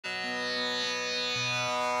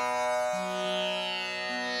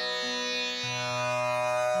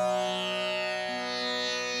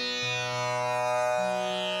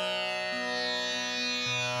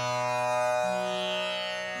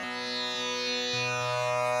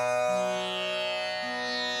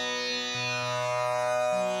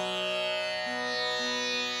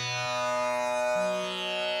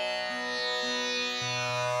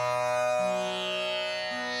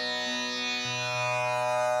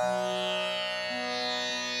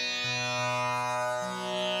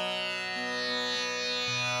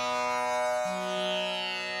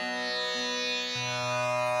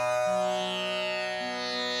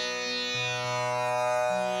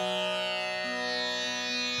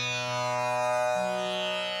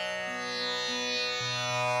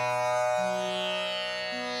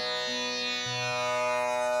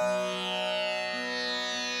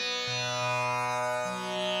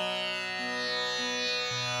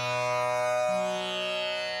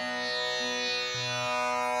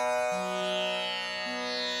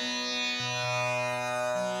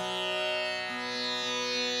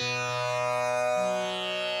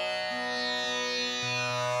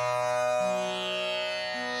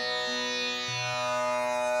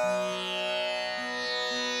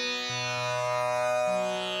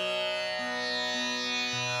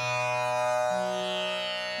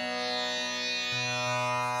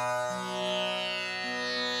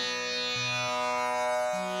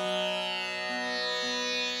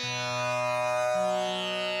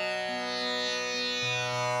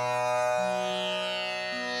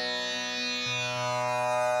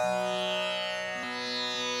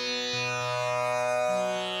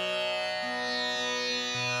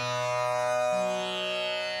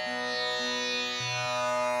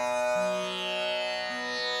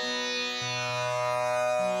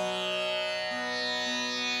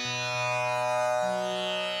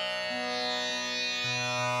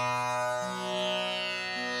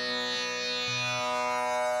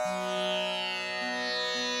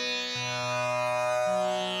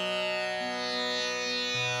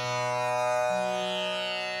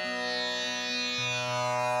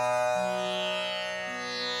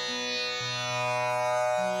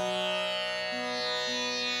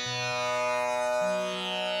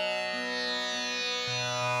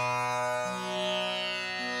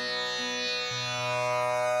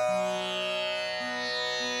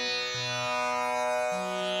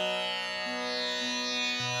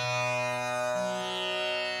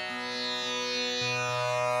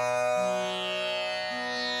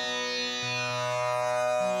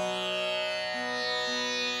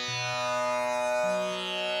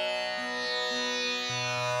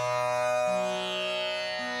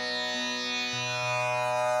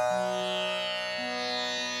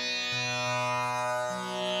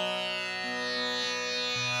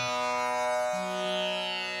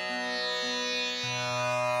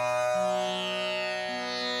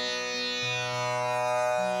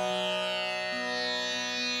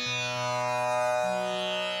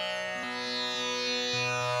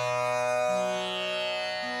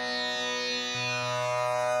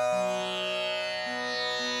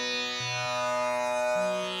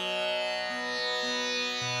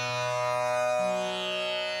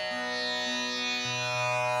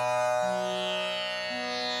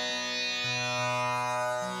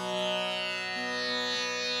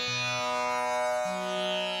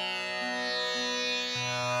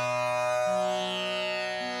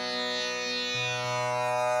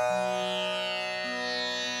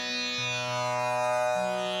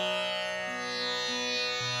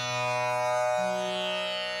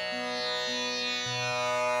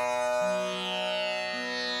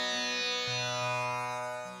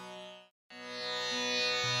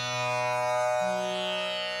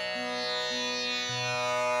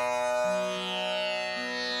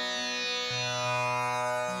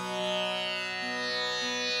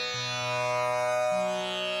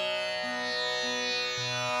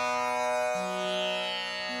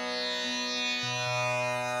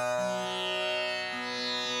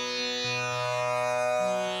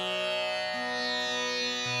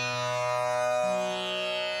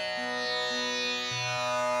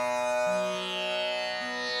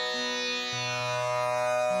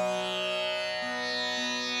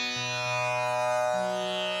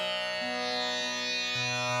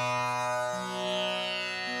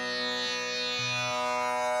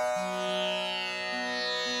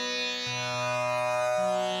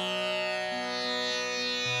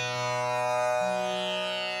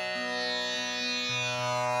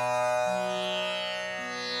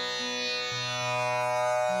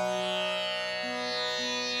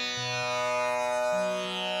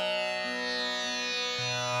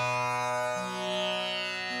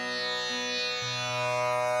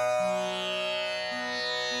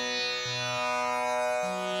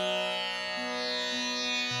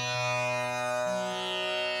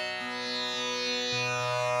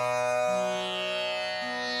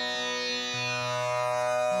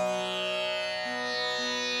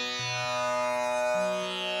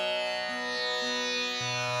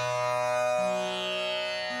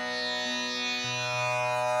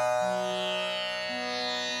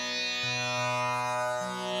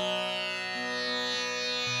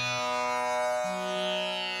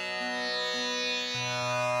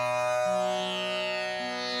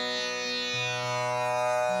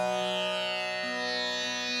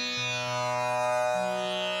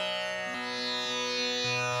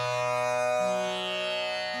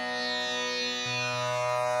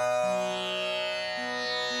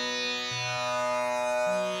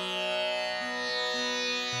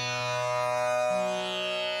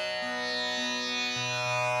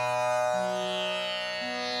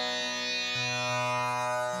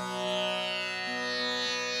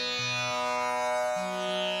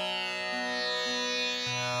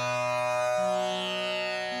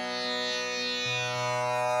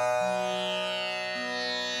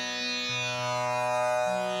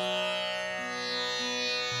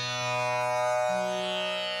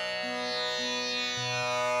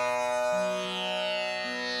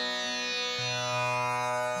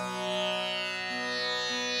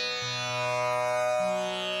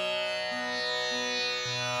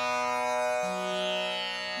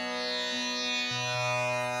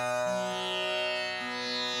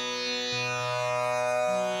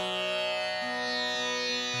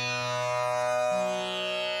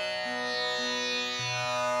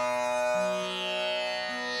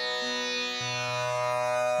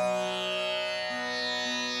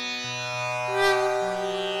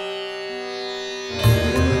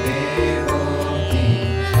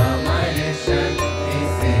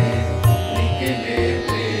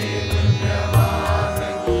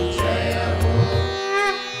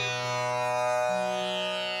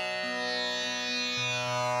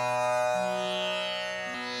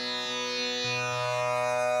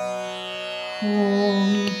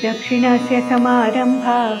ॐ दक्षिणस्य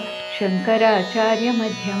समारम्भा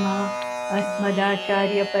शङ्कराचार्यमध्यमा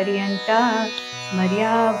अस्मदाचार्यपर्यन्ता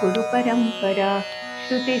स्मर्या गुरुपरम्परा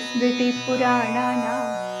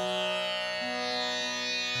श्रुतिस्मृतिपुराणानाम्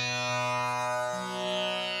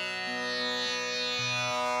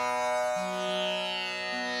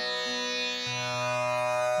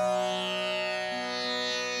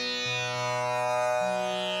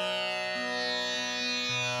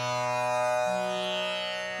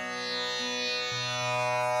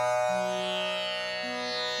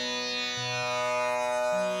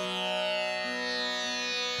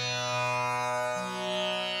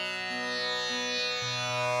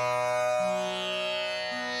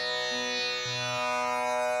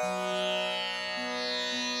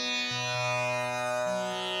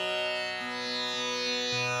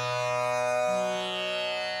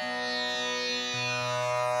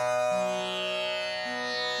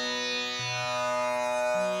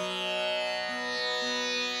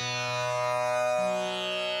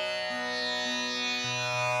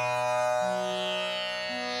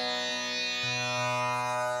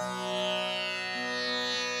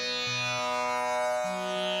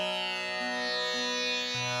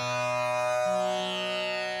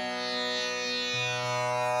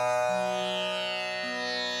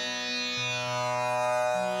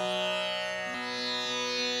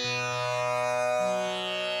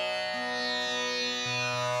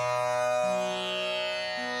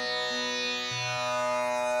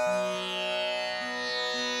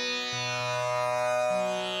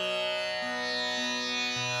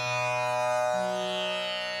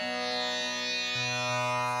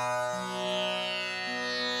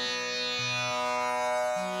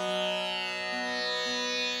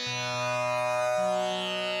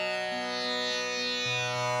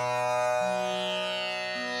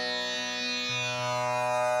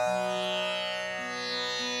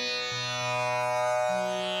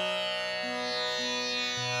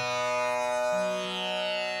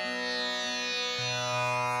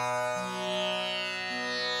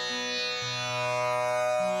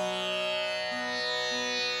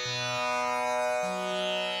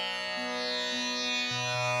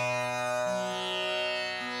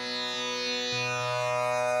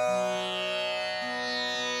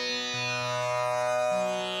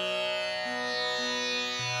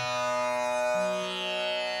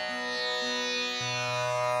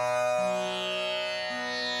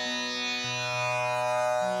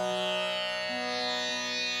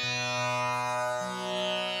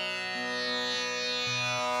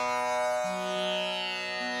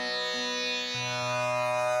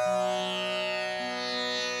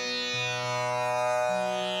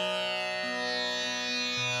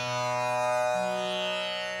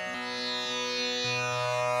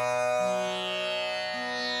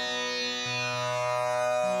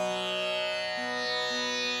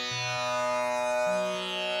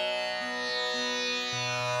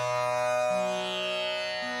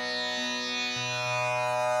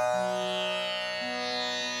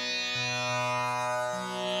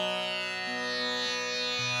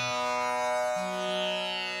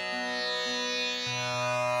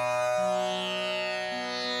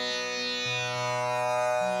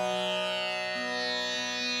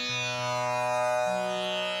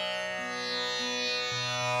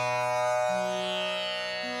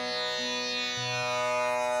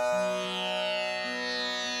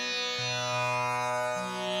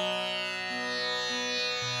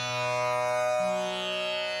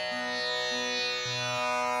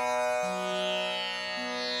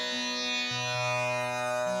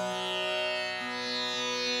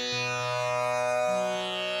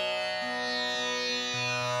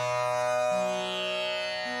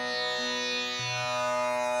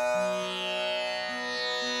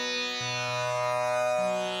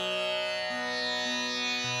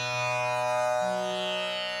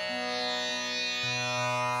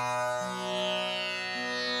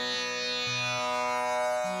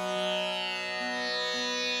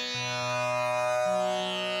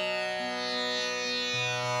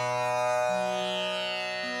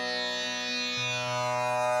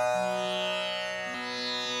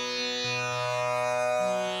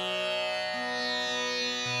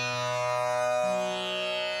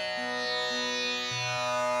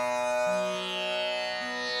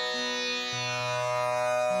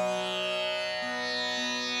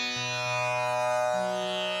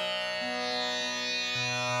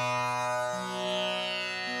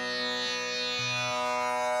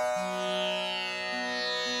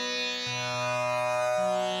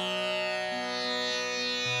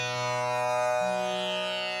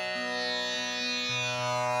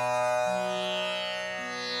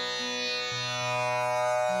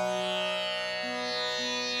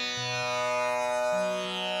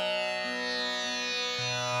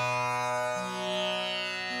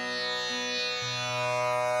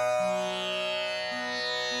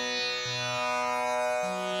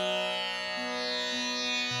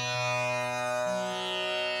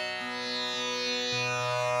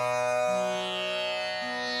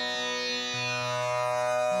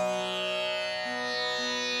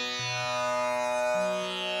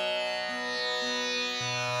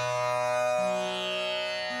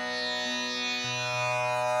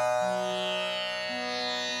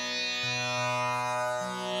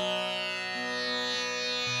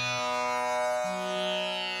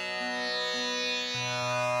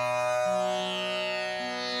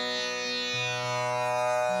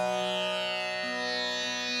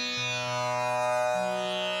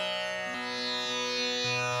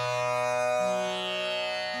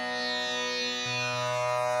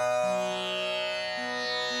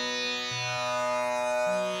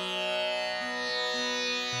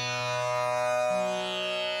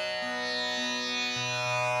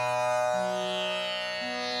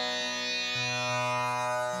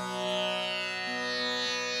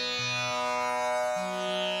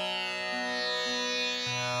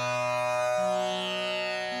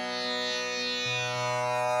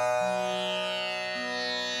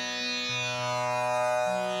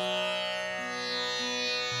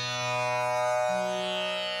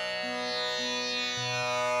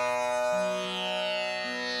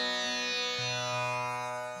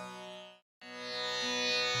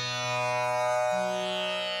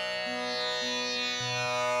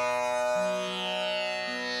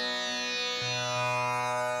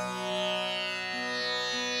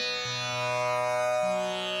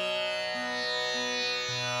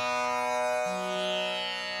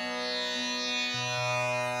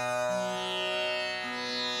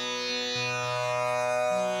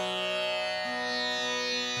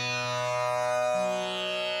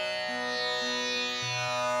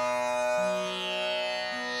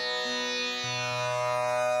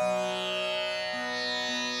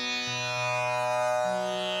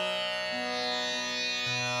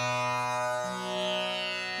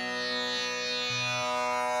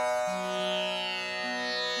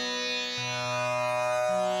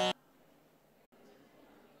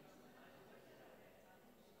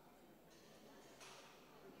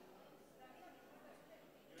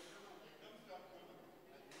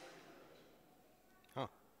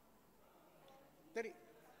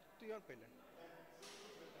पहिले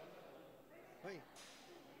होय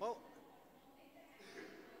हो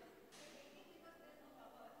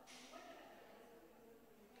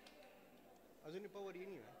अजूनही पवर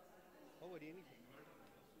येणी पवर येणी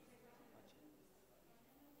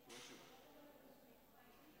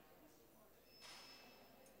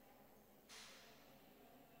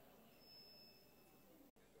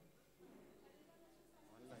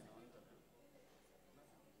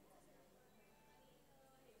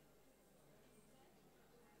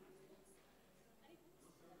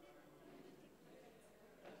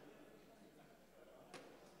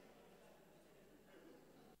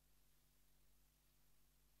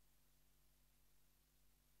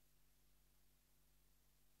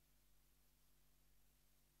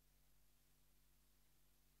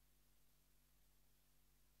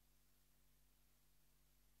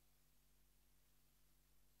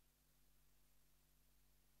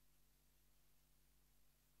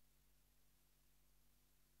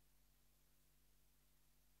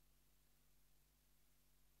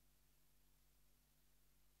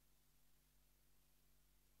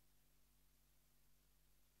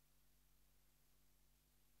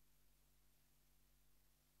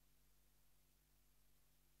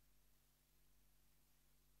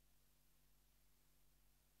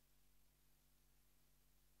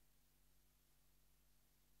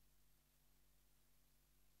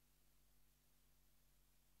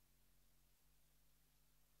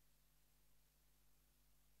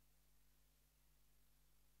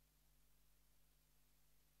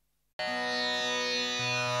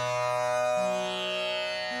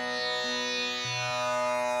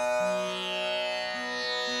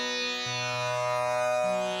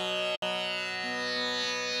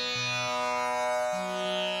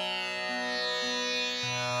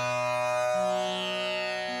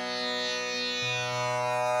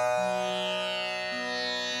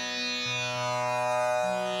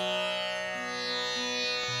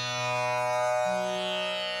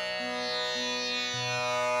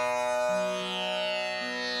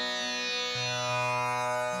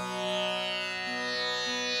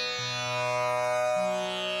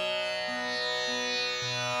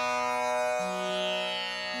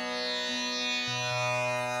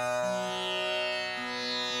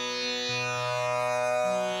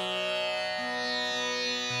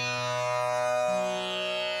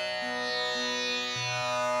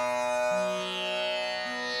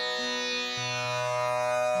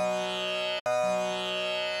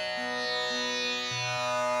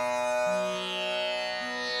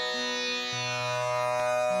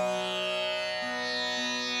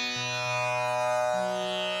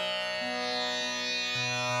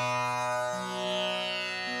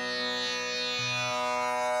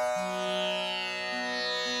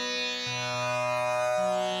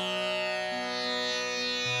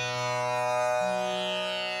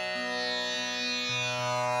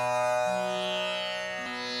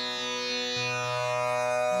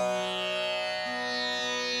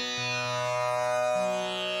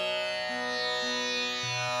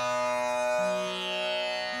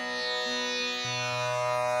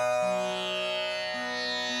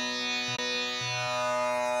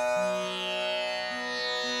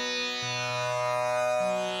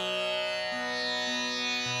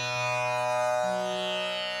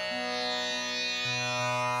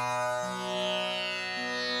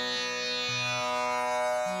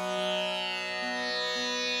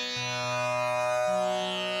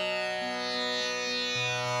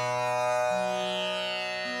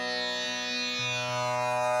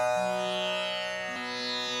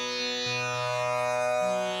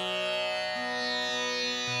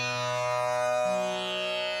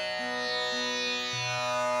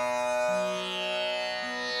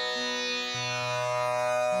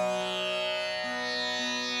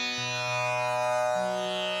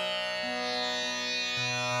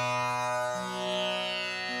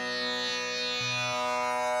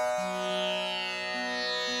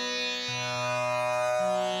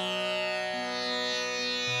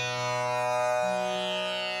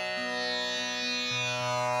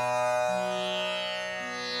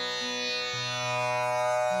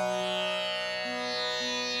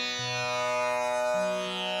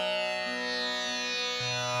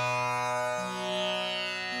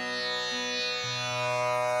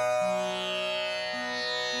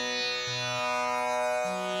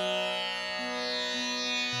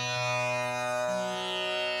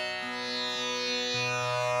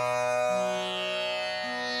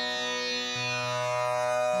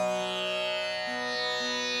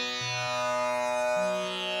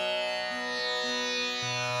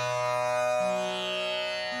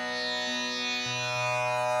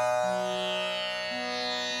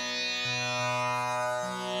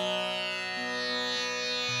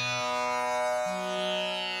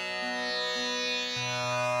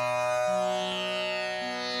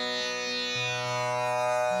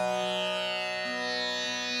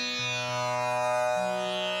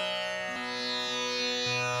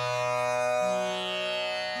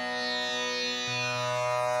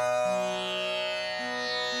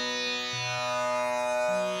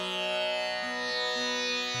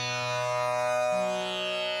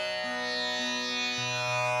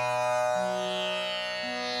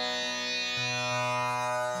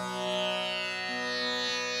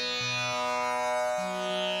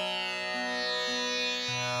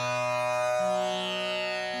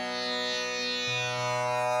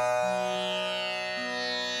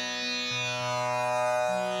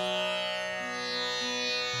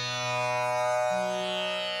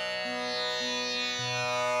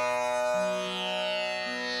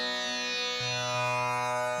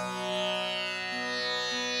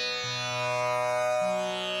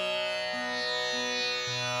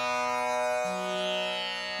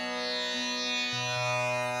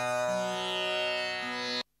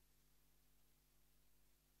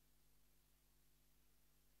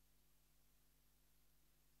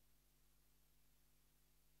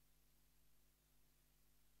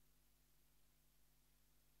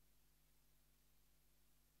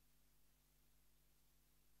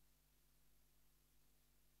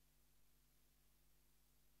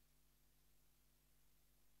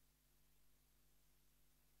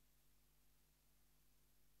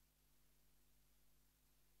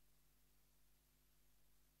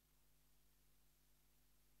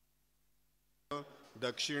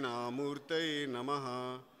दक्षिणामूर्तये नमः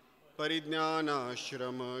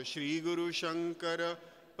परिज्ञानाश्रम श्री गुरु शंकर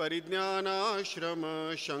परिज्ञानाश्रम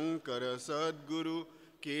शंकर सद्गुरु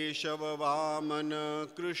केशव वामन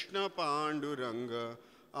कृष्ण पांडुरंग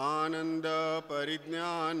आनंद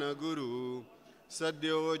परिज्ञान गुरु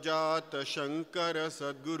सद्योजात शंकर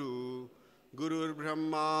सद्गुरु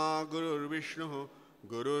गुरुर्ब्रह्मा गुरुर्विष्णु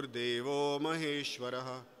गुरुर्देवो महेश्वरः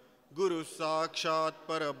गुरु साक्षात्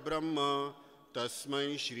परब्रह्म तस्मै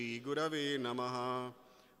श्री गुरवे नमः।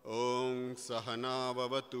 ओं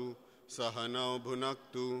सहनाववतु सहनौ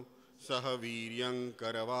भुनक्तु सह वीर्यं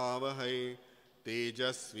करवावहै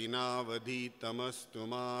तेजस्विनावधीतमस्तु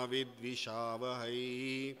मा विद्विषावहै।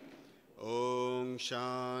 ओं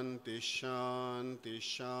शांति शांति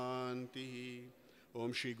शांति। ओं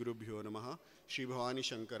श्री गुरुभ्यो नमः। श्री भवानी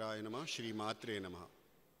शंकराय नमः। श्री मात्रे नमः।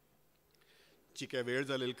 चिके वेळ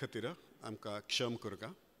जालेल खातीर आमकां क्षम करता।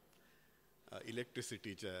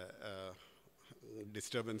 इलेक्ट्रिसिटीचे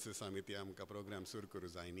डिस्टर्बन्सीस आमी ती आमकां प्रोग्राम सुरू करूं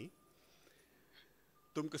जायनी।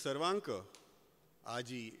 तुमकां सर्वांक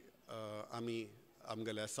आजी आमी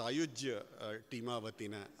आमगेल्या सायुज्य टिमा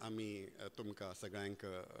वतीन आमी तुमकां सगळ्यांक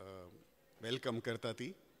वेलकम करता ती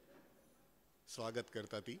स्वागत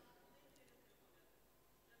करता ती।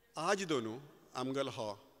 आज दोनू आमगेलो हो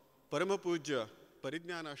परमपूज्य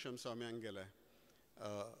परिज्ञानाश्रम स्वाम्यांगेले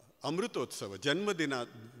अमृतोत्सव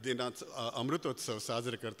जन्मदिनाचो अमृतोत्सव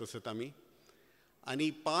साजरो करता आसत आमी आनी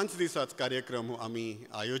 5 दिसाचो कार्यक्रम आमी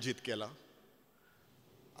आयोजीत केला।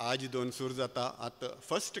 आज दोन सुरू जाता। आतां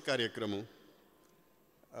फर्स्ट कार्यक्रम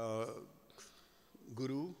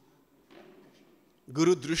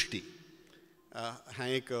गुरु दृश्टी हां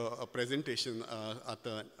एक प्रेजेंटेशन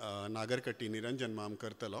आतां नागरकट्टी निरंजन माम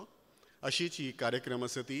करतलो। अशीच ही कार्यक्रम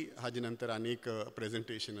आसा ती हाजे नंतर आनीक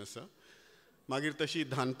प्रेजेंटेशन आसा। मागीर तशी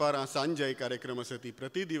धानपारां सांजे कार्यक्रम आसा ती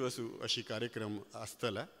प्रति दिवसू अशी कार्यक्रम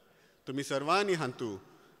आसतले। तुमी सर्वांनी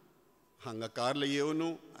हांगा कार्ला येवन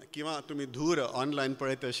किंवा तुमी धूर ऑनलायन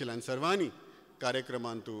पळयता आशिल्ल्यान सर्वांनी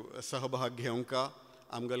कार्यक्रमांत सहभाग घेवंका।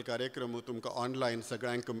 आमगेलो कार्यक्रम तुमकां ऑनलायन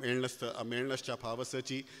सगळ्यांक मेळनासच्या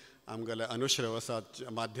फावसाची आमगेल्या अनुश्रवसाच्या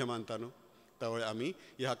माध्यमांतल्यान त्यावेळी आमी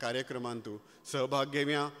ह्या कार्यक्रमांत सहभाग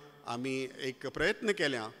घेवया। आमी एक प्रयत्न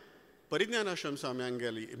केल्या परिज्ञानाश्रम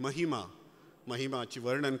स्वाम्यांगेली महिमाची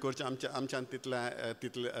वर्णन करचें आमच्यान तितले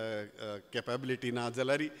कॅपेबिलिटी ना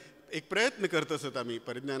जाल्यार एक प्रयत्न करता आसत आमी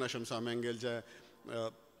परिज्ञानाश्रम स्वाम्यांगेल जे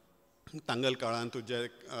तांगल काळांत जे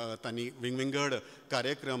तांणी विंगड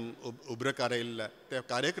कार्यक्रम उबरकार आयिल्ले त्या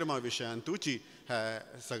कार्यक्रमा विशयांतूची हे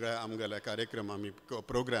सगळे आमगेले कार्यक्रम आमी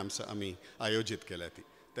प्रोग्राम्स आमी आयोजीत केल्या ती।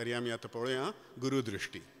 तरी आमी आतां पळोवया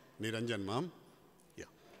गुरुदृश्टी निरंजन माम।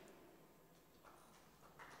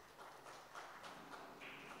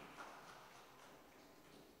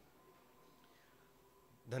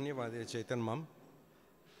 धन्यवाद चैतन माम।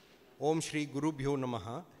 ओम श्री गुरुभ्यो नमः।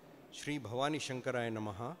 श्री भवानी शंकराय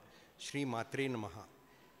नमः। श्री मात्रे नमः।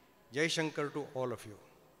 Jai Shankar to all of you.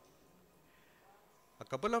 A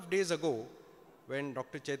couple of days ago, when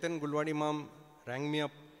Dr. Chaitan Gulwadi Mam rang me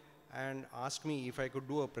up and asked me if I could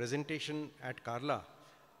do a presentation at Karla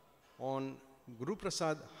on Guru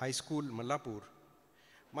Prasad High School, Mallapur,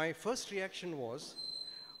 my first reaction was,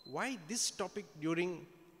 why this topic during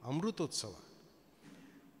Amrutotsava?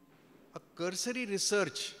 A cursory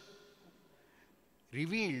research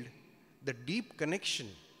revealed the deep connection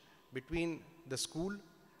between the school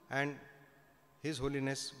and His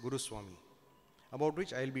Holiness Guru Swāmī, about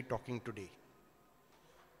which I will be talking today.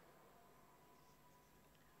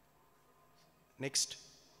 Next.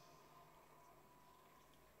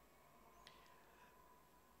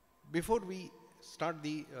 Before we start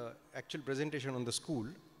the actual presentation on the school,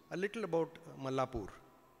 a little about Mallapur.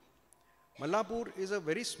 Mallapur is a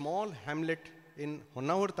very small hamlet in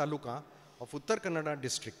Honnavur Taluka of Uttar Kannada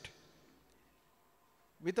district.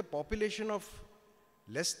 With a population of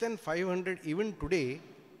less than 500 even today,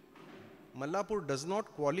 Mallapur does not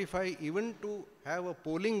qualify even to have a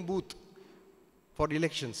polling booth for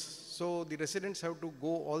elections. So the residents have to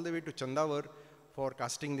go all the way to Chandavar for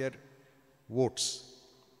casting their votes.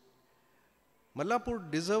 Mallapur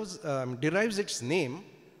derives its name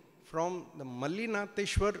from the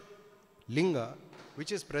Mallinatheshwar Linga,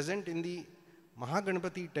 which is present in the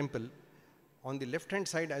Mahaganapati temple on the left hand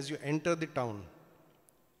side as you enter the town.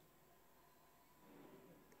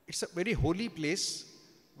 It's a very holy place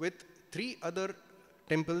with 3 other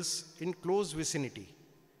temples in close vicinity.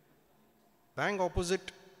 Bang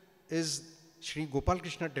opposite is Shri Gopal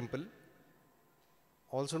Krishna temple,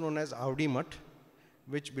 also known as Avdi Mutt,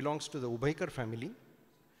 which belongs to the Ubhaikar family.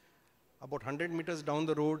 About 100 meters down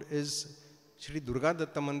the road is Shri Durga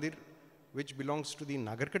Datta Mandir, which belongs to the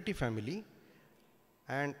Nāgarkaṭṭe family.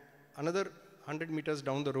 And another 100 meters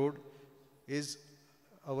down the road is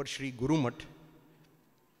our Shri Guru Mutt,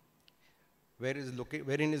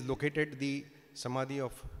 wherein is located the Samadhi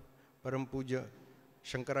of Param Puja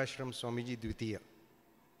Shankarashram Swāmīji Dvitiya.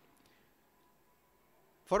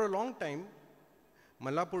 For a long time,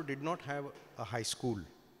 Mallapur did not have a high school.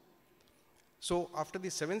 So after the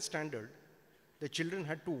 7th standard, the children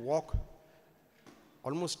had to walk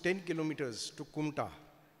almost 10 kilometers to Kumta,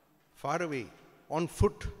 far away, on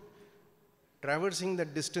foot, traversing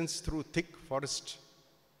that distance through thick forest,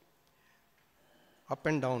 up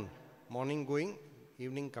and down, morning going,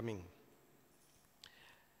 evening coming.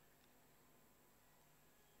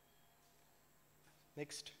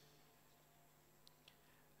 Next.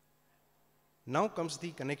 Now comes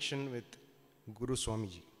the connection with Guru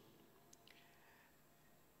Swāmīji.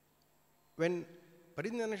 When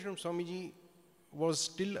Parindanashram Swāmīji was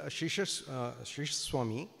still a Shishya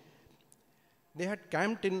Swami, they had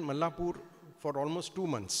camped in Mallapur for almost 2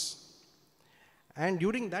 months. And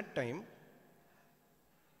during that time,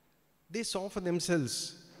 they saw for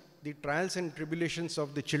themselves the trials and tribulations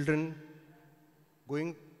of the children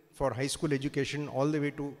going for high school education all the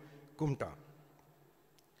way to Kumta.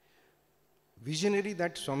 Visionary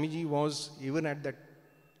that Swamiji was, even at that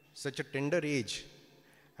such a tender age,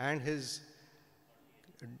 and his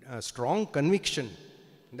strong conviction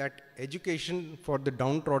that education for the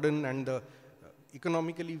downtrodden and the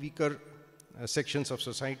economically weaker sections of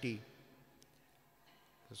society,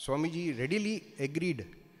 Swamiji readily agreed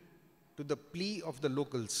to the plea of the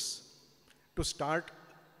locals to start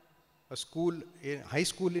a school, a high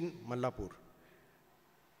school in Mallapur.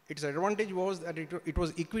 Its advantage was that it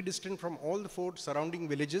was equidistant from all the 4 surrounding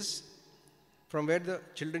villages from where the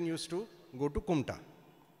children used to go to Kumta.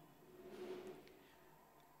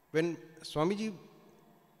 When Swamiji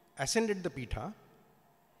ascended the Pitha,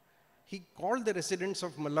 he called the residents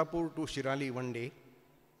of Mallapur to Shirali one day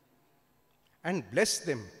and blessed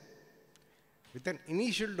them with an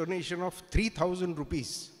initial donation of 3,000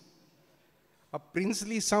 rupees, a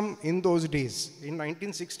princely sum in those days, in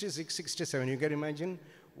 1966-67. You can imagine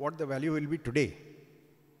what the value will be today.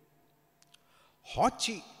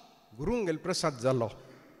 Hochi Gurungal Prasad Zalo.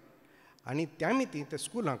 Ani Tyamiti, the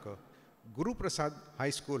school anka, Guru Prasad High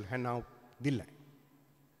School, had now Dillai.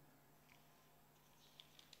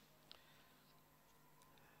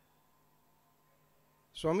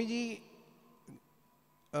 Swamiji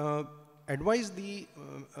advised the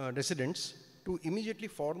residents to immediately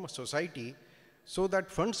form a society so that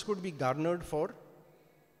funds could be garnered for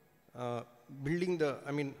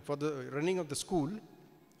for the running of the school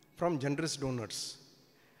from generous donors.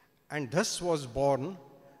 And thus was born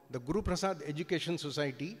the Guru Prasad Education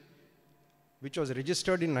Society, which was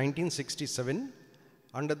registered in 1967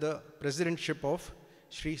 under the presidentship of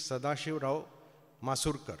Shri Sadashiv Rao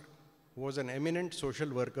Masurkar, who was an eminent social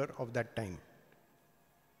worker of that time.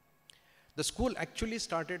 The school actually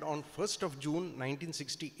started on 1st of June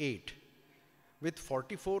 1968 with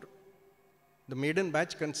 44. The maiden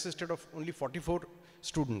batch consisted of only 44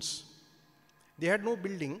 students. They had no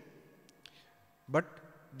building, but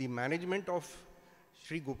the management of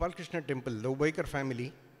Sri Gopal Krishna Temple, the Ubaikar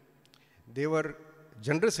family, they were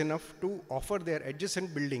generous enough to offer their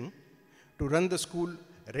adjacent building to run the school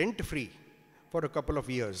rent-free for a couple of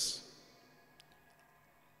years.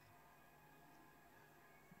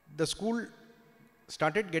 The school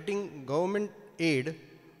started getting government aid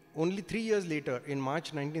only 3 years later, in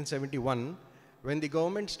March 1971, when the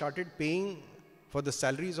government started paying for the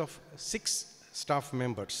salaries of 6 staff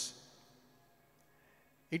members.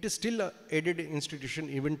 It is still an aided institution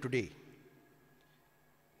even today.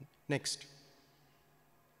 Next.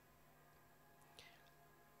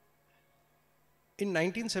 In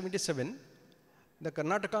 1977, the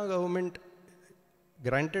Karnataka government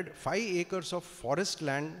granted 5 acres of forest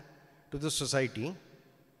land to the society,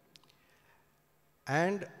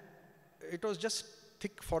 and it was just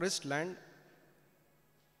thick forest land.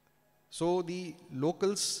 So the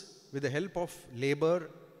locals, with the help of labor,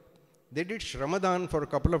 they did Shramadan for a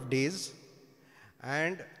couple of days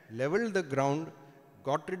and leveled the ground,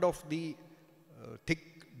 got rid of the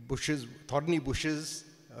thick bushes, thorny bushes,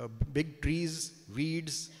 big trees,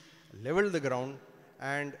 weeds, leveled the ground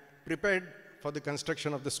and prepared for the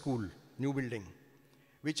construction of the school, new building,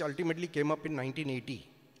 which ultimately came up in 1980.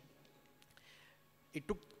 It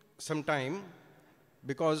took some time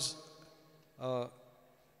because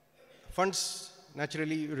funds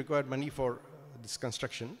naturally required money for this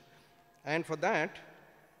construction, and for that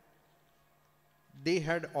they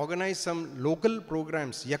had organized some local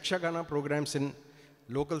programs, Yakshagana programs in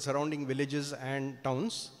local surrounding villages and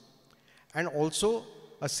towns, and also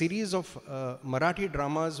a series of Marathi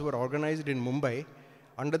dramas were organized in Mumbai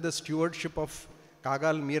under the stewardship of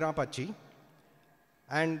Kagal Meerapachi,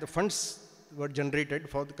 and the funds were generated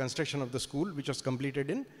for the construction of the school, which was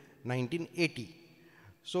completed in 1980.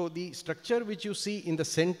 So the structure which you see in the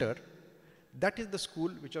center, that is the school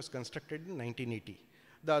which was constructed in 1980.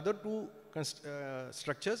 The other two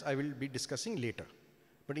structures I will be discussing later.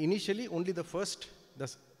 But initially only the first,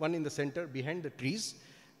 the one in the center behind the trees,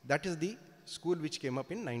 that is the school which came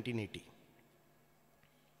up in 1980.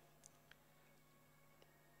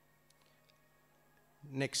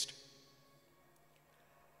 Next.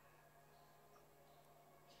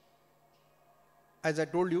 As I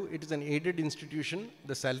told you, it is an aided institution.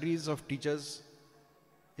 The salaries of teachers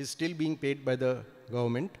is still being paid by the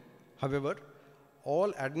government. However,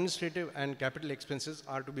 all administrative and capital expenses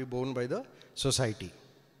are to be borne by the society.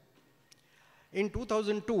 In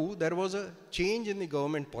 2002, there was a change in the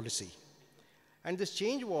government policy. And this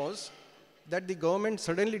change was that the government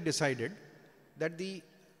suddenly decided that the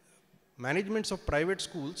managements of private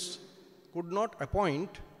schools could not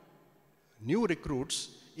appoint new recruits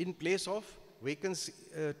in place of vacancy,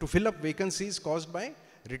 to fill up vacancies caused by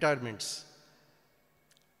retirements.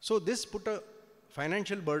 So this put a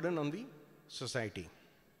financial burden on the society.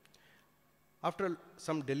 After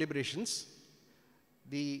some deliberations,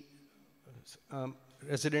 the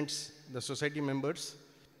residents, the society members,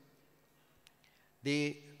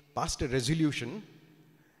 they passed a resolution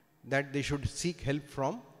that they should seek help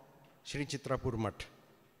from Shri Chitrapur Mutt.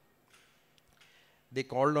 They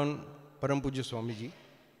called on Param Pujya Swamiji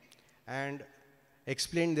and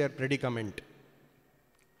explained their predicament.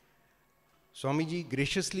 Swamiji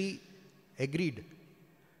graciously agreed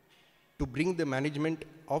to bring the management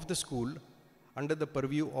of the school under the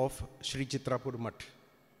purview of Shri Chitrapur Mutt.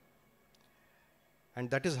 And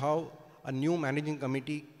that is how a new managing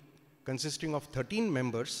committee consisting of 13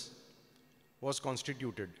 members was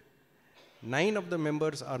constituted. 9 of the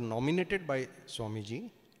members are nominated by Swamiji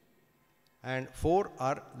and 4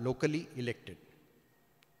 are locally elected.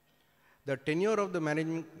 The tenure of the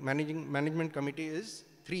management committee is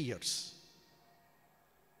 3 years.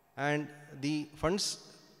 And the funds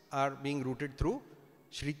are being routed through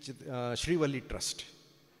Shrī Trust.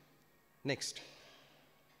 Next.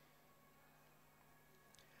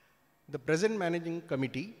 The present managing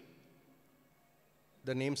committee,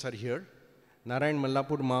 the names are here. Narayan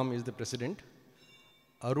Mallapur Ma'am is the president.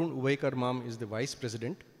 Arun Uvaikar Ma'am is the vice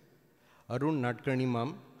president. Arun Nadkarni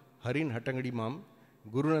Ma'am, Harin Hattangadi Ma'am,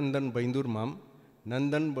 Guru Nandan Baindur Ma'am,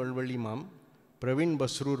 Nandan Balwali Ma'am, Praveen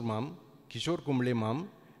Basrur Ma'am, Kishore Kumble Ma'am,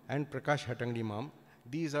 and Prakash Hattangadi Ma'am.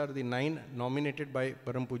 These are the 9 nominated by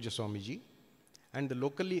Param Pujya Swamiji. And the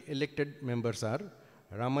locally elected members are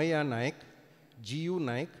Ramaya Naik, G.U.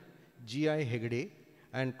 Naik, G.I. Hegde,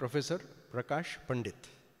 and Professor Prakash Pandit.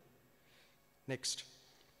 Next.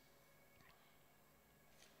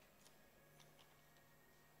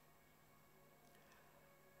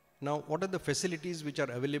 Now, what are the facilities which are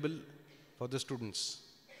available for the students?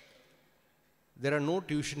 There are no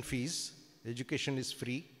tuition fees. Education is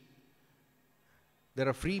free. There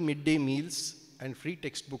are free midday meals and free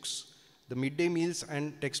textbooks. The midday meals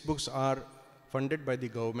and textbooks are funded by the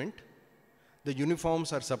government. The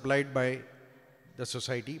uniforms are supplied by the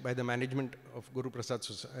society, by the management of Guru Prasad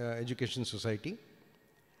Education Society.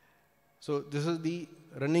 So this is the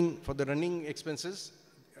running, for the running expenses,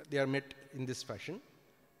 they are met in this fashion.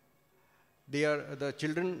 They are the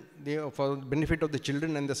children, for the benefit of the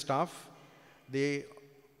children and the staff, they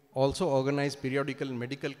also organize periodical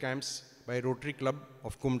medical camps by Rotary Club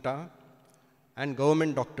of Kumta and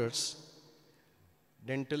government doctors,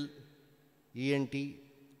 dental, ENT,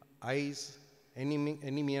 eyes,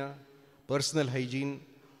 anemia, personal hygiene,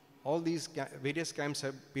 all these various camps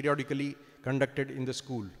have periodically conducted in the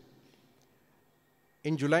school.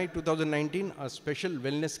 In July 2019, a special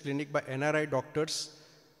wellness clinic by NRI doctors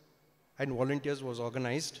and volunteers was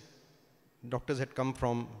organized. Doctors had come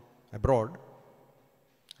from abroad,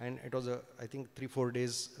 and it was a, I think, 3-4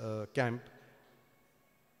 days camp.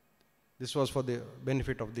 This was for the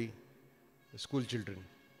benefit of the school children.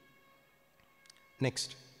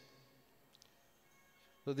 Next.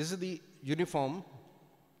 So this is the uniform.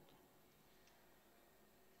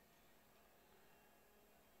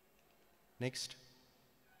 Next.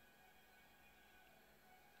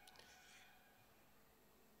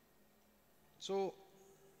 So,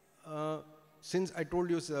 since I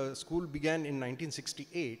told you the school began in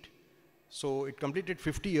 1968, so it completed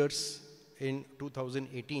 50 years in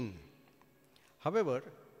 2018. However,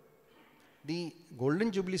 the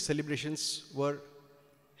Golden Jubilee celebrations were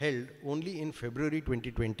held only in February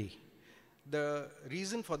 2020. The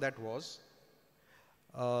reason for that was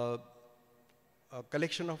a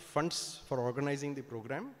collection of funds for organizing the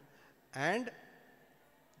program, and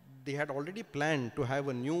they had already planned to have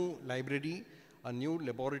a new library, a new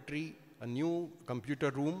laboratory, a new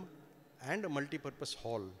computer room, and a multi-purpose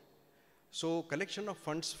hall. So collection of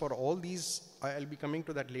funds for all these, I'll be coming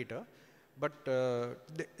to that later, but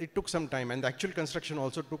it took some time, and the actual construction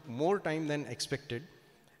also took more time than expected,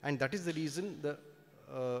 and that is the reason the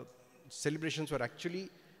celebrations were actually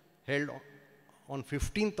held on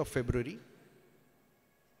 15th of February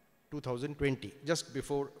 2020, just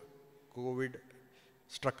before COVID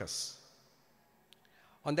struck us.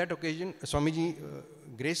 On that occasion, Swamiji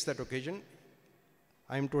graced that occasion.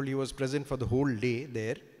 I am told he was present for the whole day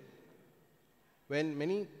there, when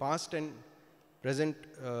many past and present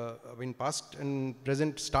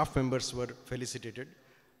staff members were felicitated,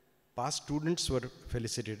 past students were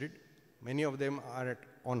felicitated. Many of them are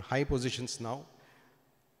on high positions now.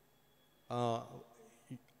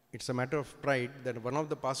 It's a matter of pride that one of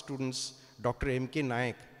the past students, Dr. M.K.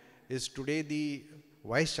 Nayak, is today the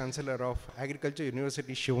Vice Chancellor of Agriculture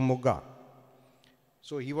University, Shivamogga.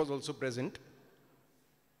 So he was also present.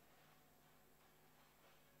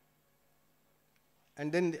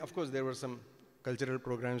 And then, of course, there were some cultural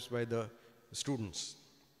programs by the students.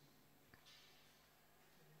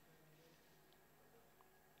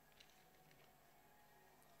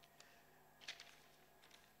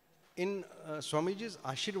 In Swamiji's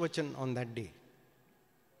Ashirvachan on that day,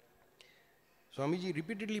 Swamiji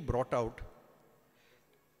repeatedly brought out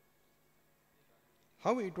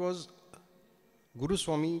how it was Guru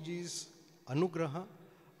Swamiji's Anugraha,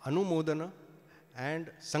 Anumodana and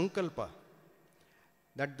Sankalpa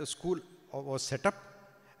that the school was set up,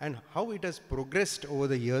 and how it has progressed over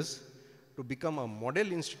the years to become a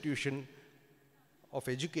model institution of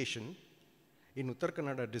education in Uttar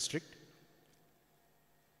Kannada district,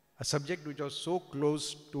 a subject which was so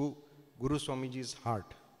close to Guru Swamiji's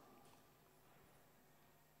heart.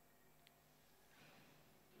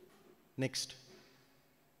 Next.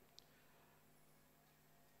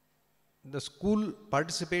 The school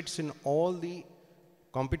participates in all the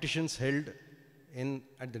competitions held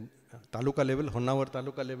at the Taluka level, Honnawar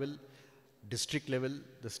Taluka level, district level,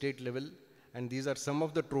 the state level, and these are some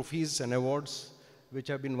of the trophies and awards which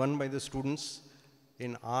have been won by the students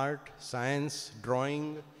in art, science,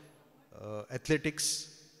 drawing,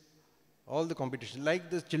 athletics, all the competitions. Like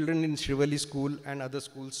the children in Shrivali school and other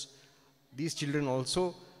schools, these children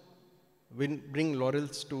also bring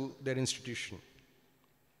laurels to their institution.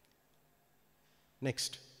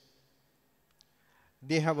 Next.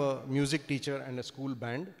 They have a music teacher and a school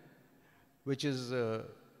band, which is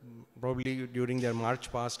probably during their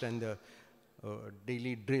march past and the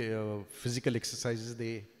daily physical exercises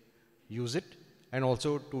they use it, and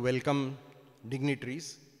also to welcome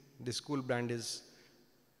dignitaries, the school band is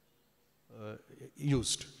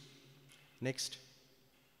used. Next.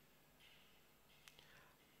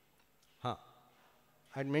 I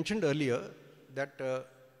had mentioned earlier that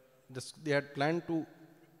they had planned to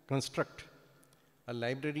construct a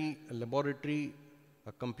library, a laboratory,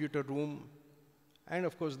 a computer room, and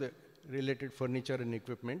of course the related furniture and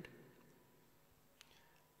equipment.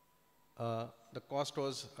 The cost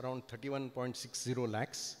was around 31.60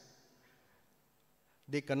 lakhs.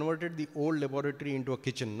 They converted the old laboratory into a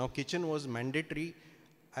kitchen. Now kitchen was mandatory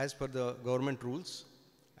as per the government rules,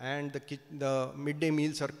 and the midday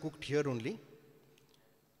meals are cooked here only.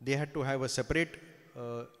 They had to have a separate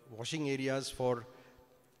washing areas for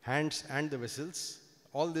hands and the vessels.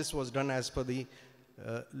 All this was done as per the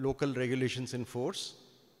local regulations in force.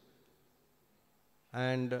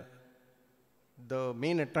 And the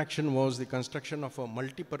main attraction was the construction of a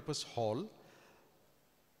multi-purpose hall,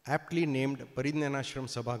 aptly named Parijñānāśram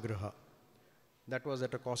Sabhagriha. That was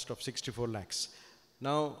at a cost of 64 lakhs.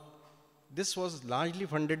 Now, this was largely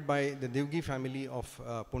funded by the Devgi family of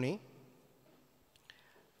Pune,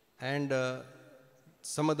 and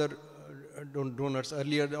some other donors.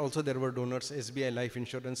 Earlier also there were donors, SBI Life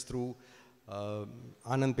Insurance through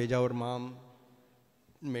Anand Pejawar Mam,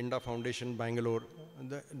 Menda Foundation, Bangalore.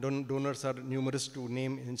 The donors are numerous to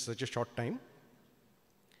name in such a short time.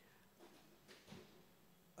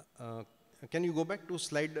 Can you go back to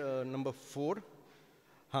slide number 4?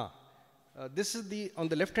 This is on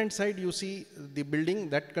the left hand side you see the building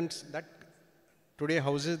that today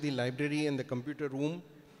houses the library and the computer room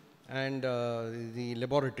and the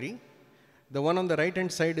laboratory. The one on the right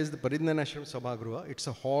hand side is the Parijñānāśram Sabhagriha. It's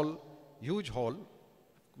a hall, huge hall,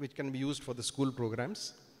 which can be used for the school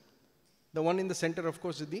programs. The one in the center, of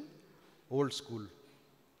course, is the old school.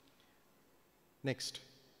 Next.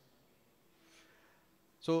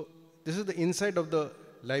 So this is the inside of the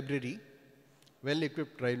library.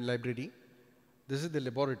 well-equipped library. This is the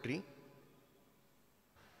laboratory.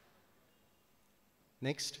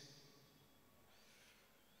 Next.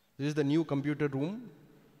 This is the new computer room.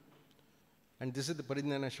 And this is the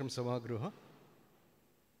Parijñānashram Sabhagruha,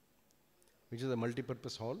 which is a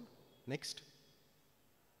multi-purpose hall. Next.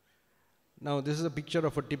 Now this is a picture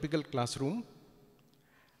of a typical classroom.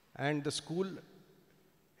 And the school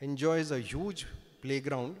enjoys a huge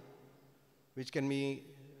playground which can be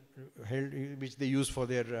held, which they use for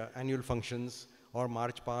their annual functions or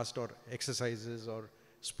march past or exercises or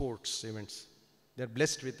sports events. They're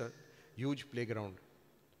blessed with a huge playground.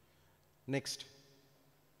 Next.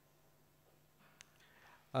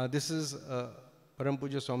 This is Param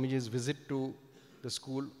Pujya Swamiji's visit to the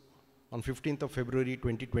school on 15th of February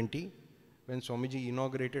 2020 when Swamiji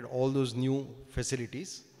inaugurated all those new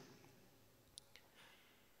facilities.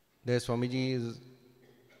 There Swamiji is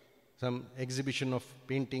some exhibition of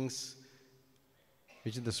paintings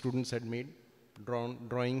which the students had made,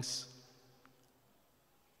 drawings.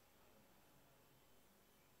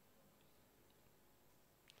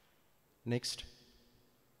 Next.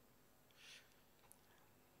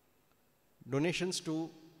 Donations to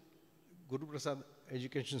Guru Prasad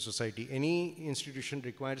Education Society. Any institution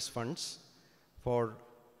requires funds for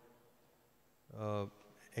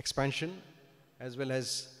expansion as well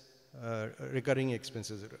as recurring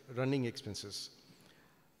expenses, running expenses.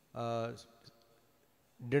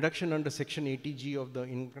 Deduction under Section 80G of the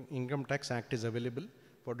Income Tax Act is available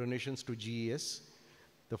for donations to GES.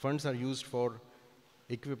 The funds are used for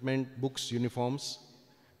equipment, books, uniforms,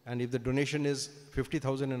 and if the donation is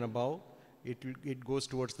 50,000 and above, it goes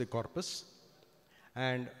towards the corpus.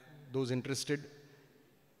 And those interested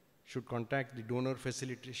should contact the donor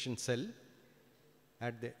facilitation cell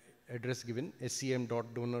at the address given,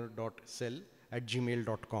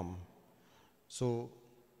 scm.donor.cell@gmail.com. So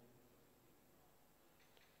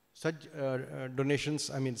such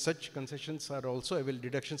donations, such concessions are also available,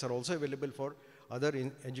 deductions are also available for other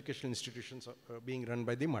educational institutions being run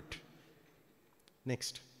by the MUT.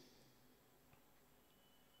 Next.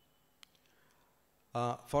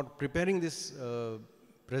 For preparing this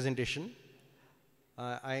presentation,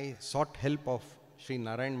 I sought help of Shri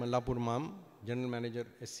Narayan Mallapur Ma'am, General Manager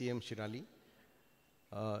SCM Shirali,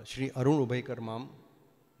 Shri Arun Ubhaikar Ma'am,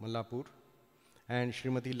 Mallapur, and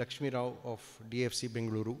Srimati Lakshmi Rao of DFC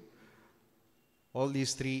Bengaluru. All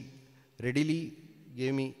these three readily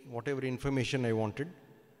gave me whatever information I wanted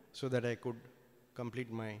so that I could complete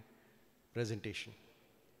my presentation.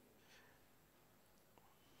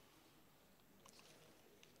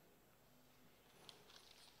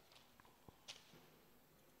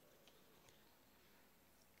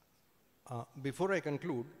 Before I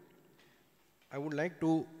conclude, I would like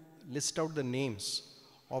to list out the names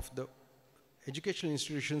of the educational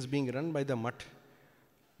institutions being run by the MUT,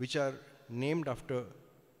 which are named after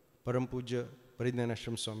Param Pujya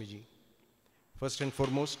Parijñānashram Swamiji. First and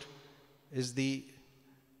foremost is the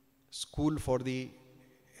School for the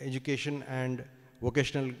Education and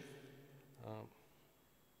Vocational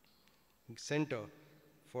Center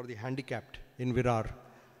for the Handicapped in Virar,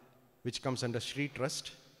 which comes under Shri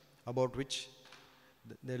Trust, about which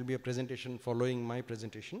there will be a presentation following my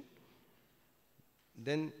presentation.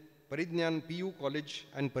 Then Parijñān PU College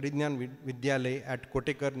and Parijñān Vidyalaya at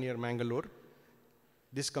Kotekar near Mangalore.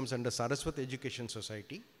 This comes under Saraswat Education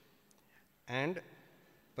Society. And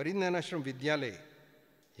Parijñānashram Vidyalaya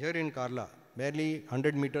here in Karla, barely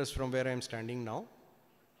 100 meters from where I am standing now,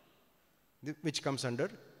 which comes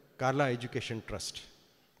under Karla Education Trust.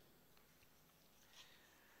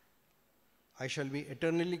 I shall be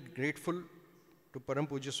eternally grateful to Param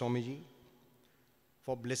Pujya Swamiji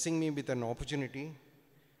for blessing me with an opportunity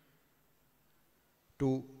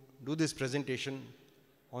to do this presentation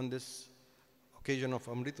on this occasion of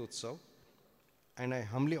Amrutotsava, and I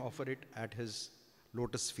humbly offer it at his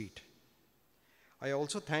lotus feet. I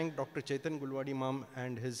also thank Dr. Chetan Gulwadi Ma'am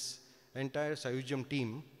and his entire Sayujam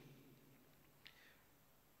team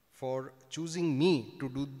for choosing me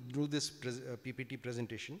to do this PPT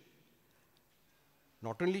presentation.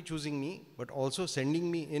 Not only choosing me, but also sending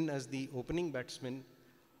me in as the opening batsman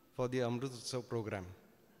for the Amrutotsava program.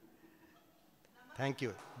 Thank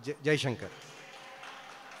you. Jai Shankar.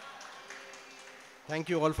 Thank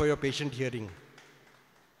you all for your patient hearing.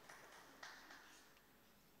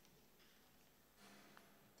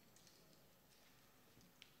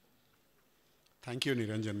 Thank you,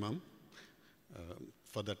 Nirañjan Ma'am,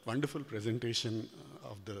 for that wonderful presentation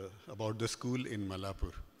about the school in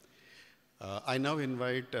Mallapur. I now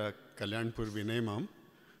invite Kalliāṇpur Vinay Ma'am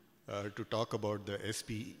to talk about the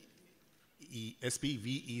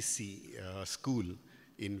SPVEC school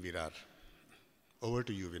in Virar. Over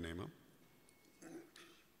to you, Vinay ma'am.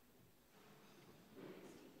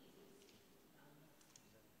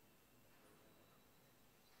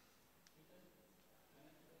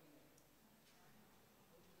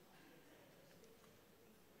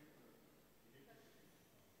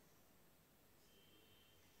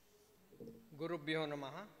 गुरुभ्यो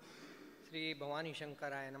नमः. श्री भवानी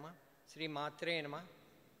शंकराय नमः. श्री मात्रे नमः.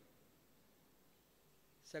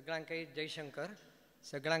 सगळ्यांकय जयशंकर.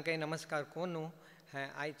 सगळ्यांकय नमस्कार कोन्नू. हे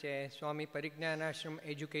आयचे स्वामी परिज्ञानाश्रम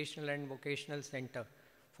educational and vocational centre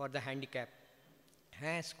for the handicap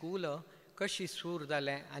hey school कशी सुरू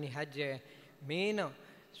जालें आनी हाजे मेन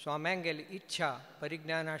स्वाम्यांगेली इच्छा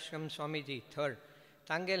परिज्ञानाश्रम स्वामीजी थर्ड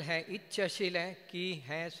तांगेल हे इच्छा आशिल्लें की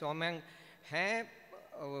हे स्वाम्यांक हे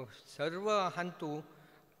सर्व हांतू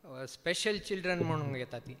स्पेशल चिल्ड्रन म्हणून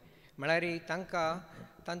घेता ती म्हळ्यार तांकां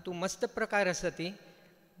तांतू मस्त प्रकार आसा ती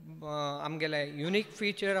आमगेले unique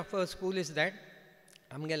feature of a school is that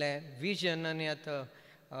आमगेले विजन आनी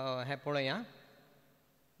आतां हें पळया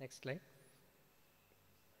next slide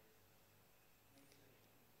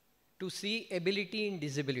to C ability in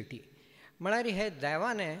disability म्हळ्यार हे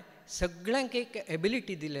देवान सगळ्यांक एक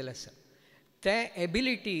एबिलिटी दिलेलो आसा ते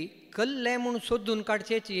एबिलिटी कल्ले म्हणून सोदून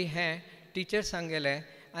काडचेची हें टिचर्सांक गेले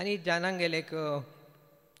आनी जाणांक गेले एक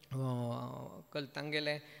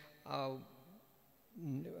तांगेले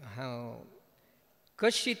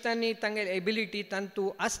कशी तांणी तांगेली एबिलिटी तांतू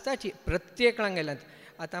आसताची प्रत्येकांक गेल्यात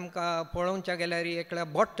आतां आमकां पळोवच्या गेल्यार एकल्या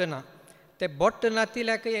बोट्ट ना ते बोट्ट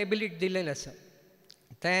नातिल्याकय एबिलिटी दिलेली आसा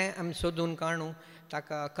तें आमी सोदून काडूं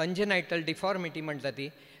ताका कंजेनायटल डिफॉर्मिटी म्हणटा ती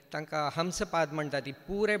तांकां हमसपाद म्हणटा ती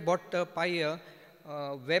पुरे बोट्ट पाय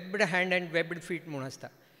webbed hand and webbed feet म्हूण आसता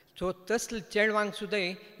सो तसले चेडवांक सुद्दां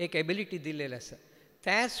एक एबिलिटी दिलेली आसा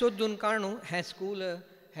तें सोदून काडूं हें स्कूल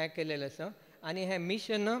हें केलेलें आसा आनी हें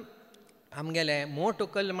मिशन आमगेलें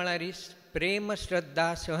मोटोकल म्हळ्यार प्रेम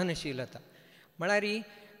श्रद्धा सहनशीलता म्हळ्यार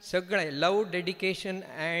सगळें लव डेडिकेशन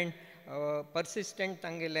एंड परसिस्टंट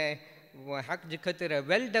तांगेले हाजे खातीर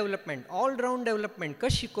well development all round development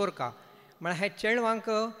कशी करता म्हळ्यार हे चेडवांक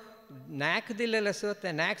नॅक दिलेलें आसा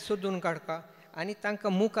तें नॅक सोदून काडका आनी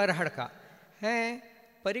तांकां मुखार हाडका हें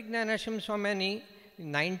परिज्ञानाश्रम स्वाम्यांनी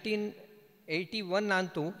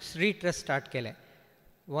 1981 श्री ट्रस्ट स्टार्ट केलें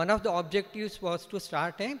one of the objectives was to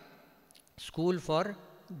start A school for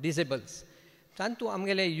disables तांतू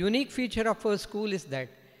आमगेले unique feature of a school is that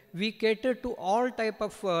we cater to all type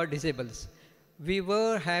of disables we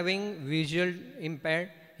were having visual इम्पॅर्ड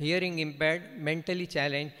hearing इम्पॅर्ड mentally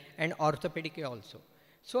challenge and orthopaedic also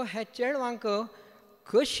so हे चेडवांक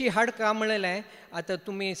कशी हाडका म्हणलें आतां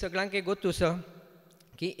तुमी सगळ्यांक एक गोतूस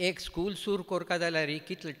की एक स्कूल सुरू करता जाल्यार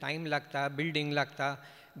कितलो टायम लागता बिल्डींग लागता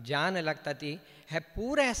जान लागता ती हे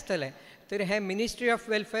पुरें आसतलें तर हे ministry of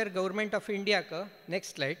welfare government of इंडियाक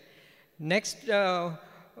नेक्स्ट स्लायड नेक्स्ट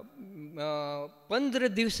 15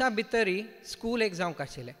 दिवसां भितर स्कूल एक जावंक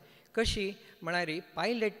आशिल्लें कशी म्हळ्यार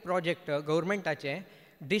pilot project गव्हर्मेंटाचें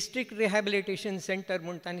district rehabilitation centre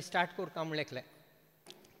म्हूण तांणी स्टार्ट करता म्हणलें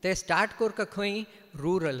ते स्टार्ट करता खंय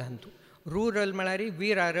रुरल हातूं रुरल म्हळ्यार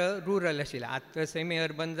विरार रुरल आशिल्लें आतां सेमी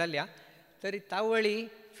अर्बन जाल्या तरी तावळी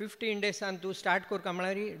 15 डेसान तूं स्टार्ट करता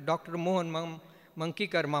म्हळ्यार डॉक्टर मोहन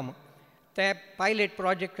मंकीकर माम ते पायलट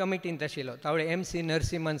प्रोजेक्ट कमिटींत आशिल्लो तावळे MC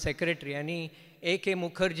नरसिंहन सेक्रेटरी आनी AK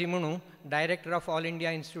मुखर्जी म्हणून director of all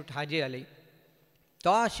India institute हाजी आली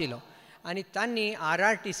तो आशिल्लो आनी तांणी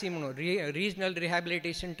RRTC म्हणून रिजनल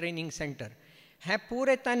रिहॅबिलिटेशन ट्रेनिंग सेंटर हें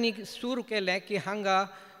पुरें तांणी सुरू केलें की हांगा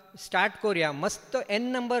स्टार्ट करुया मस्त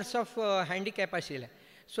N नंबर्स ऑफ हँडिकॅप आशिल्ले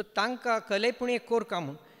सो तांकां कलेपुणी कोरका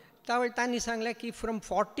म्हूण तावळे तांणी सांगलें की फ्रॉम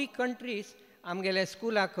 40 कंट्रीज आमगेल्या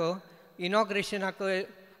स्कुलाक इनॉग्रेशनाक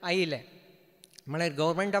आयिल्ले म्हळ्यार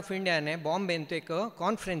गव्हर्मेंट ऑफ इंडियान बॉम्बेन एक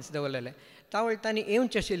कॉन्फरन्स दवरलेलें तावळे तांणी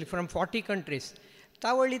येवचें आशिल्लीं फ्रॉम 40 कंट्रीज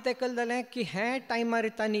तावळी तेका जालें की हे टायमार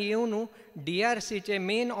तांणी येवन DRCचे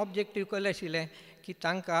मेन ऑब्जेक्टीव केलें आशिल्लें की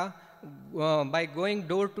तांकां bye going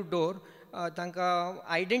door to door तांकां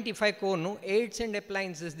आयडेंटिफाय करून एड्स एंड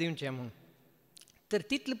एप्लायन्सीस दिवचे म्हणून तर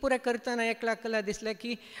तितलें पुरें करतना एकल्याक दिसलें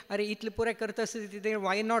की अरे इतलें पुरें करता आसतना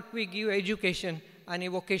why not we give education आनी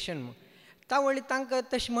वोकेशन म्हूण तावळी तांकां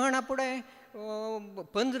तशें म्हणा फुडें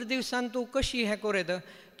 15 दिवसान तूं कशी हें करत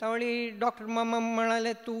तावळी डॉक्टर मामा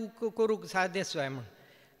म्हणाले तूं करूंक सादें सोय म्हण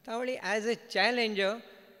तावळी एज अ चॅलेंज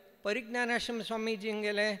परिज्ञानाश्रम स्वामीजींक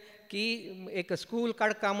गेलें की एक स्कूल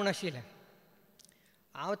काडका म्हूण आशिल्लें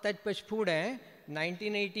हांव ताजे पयस फुडें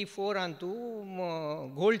 1984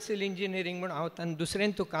 तूं गोल्ड सिल इंजिनियरींग म्हूण हांव तांणी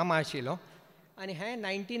दुसरें तूं कामां आशिल्लो आनी हें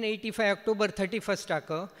 1985 ऑक्टोबर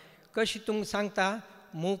 31 कशी तुमकां सांगता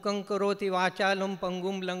मूकं करोति वाचालं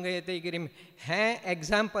पंगुं लंघयते गिरिं हें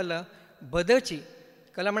एग्जाम्पल बदची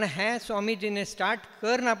कला म्हणे हें स्वामीजीने स्टार्ट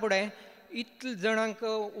करना फुडें इतले जाणांक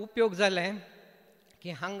उपयोग जाले की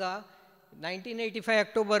हांगा 1985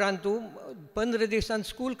 ऑक्टोबरान तूं 15 दिवसान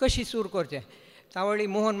स्कूल कशी सुरू करचें तावळी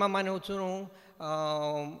मोहन मामाने वचून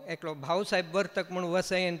एकलो भाऊसाहेब वर्तक म्हणून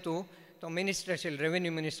वसयेन तूं तो मिनिस्टर आशिल्लो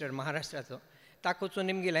रेव्हेन्यू मिनिस्टर महाराष्ट्राचो ताका वचून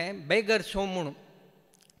निमगेलें बेगर्स होम म्हणून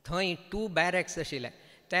थंय 2 बॅरॅक्स आशिल्ले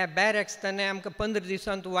त्या बॅरॅक्स ताणें आमकां 15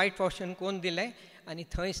 दिवसान तूं वायट वॉशन कोन्न दिलें आनी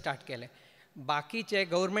थंय स्टार्ट केलें बाकीचे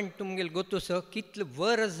गव्हर्मेंट तुमगेले गोतूस कितले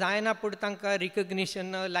वर्स जायना पूण तांकां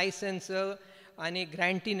रिकग्निशन लायसन्स आनी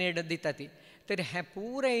ग्रँटीनेड दिता ती तर हें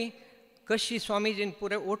पुरें कशी स्वामीजीन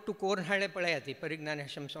पुरें ओट्टू कोरून हाडलें पळया ती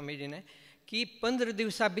परिज्ञानाश्रम स्वामीजीने की 15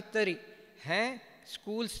 दिवसां भितरी हें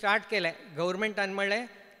स्कूल स्टार्ट केलें गव्हर्मेंटान म्हणलें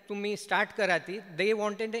तुमी स्टार्ट करा ती दे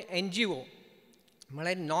वॉन्टेड NGO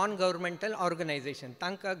म्हळ्यार नॉन गव्हर्मेंटल ऑर्गनायझेशन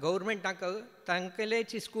तांकां गव्हर्मेंटाक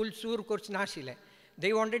तांकेलेची स्कूल सुरू करचें नाशिल्लें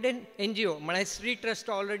दे वॉन्टेड NGO म्हळ्यार श्री ट्रस्ट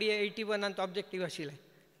ऑलरेडी 81 ऑब्जेक्टीव आशिल्लें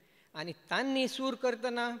आनी तांणी सुरू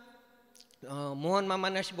करतना मोहन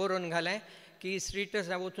मामान अशें बरोवन घालें की श्री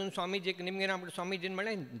ट्रस्ट वचून स्वामीजीक निमगेर स्वामीजीन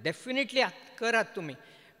म्हळें डेफिनेटली करात तुमी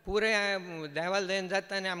पुरें देवाल दयेन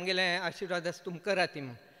जाता आनी आमगेलें आशिर्वाद आसा तुमी करात ती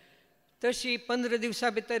म्हूण तशी 15 दिवसां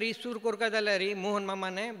भितर ही सुरू करता जाल्यार मोहन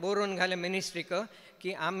मामाने बरोवन घालें मिनिस्ट्रीक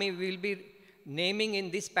की आमी we'll B naming in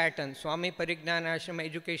these pattern Swami परिज्ञानाश्रम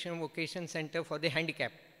education vocation centre for the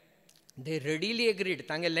handicap they readily agreed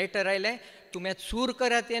तांगे लेटर आयलें तुमी आतां सूर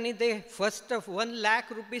करात आनी ते फर्स्ट ऑफ 1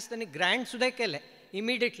 लाख रुपीज तांणी ग्रँट सुद्दां केलें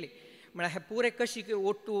इमिडिएटली म्हळ्यार हें पुरें कशी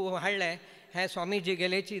ओट्टू हाडलें हें स्वामीजी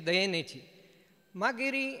गेलेची दयेनेची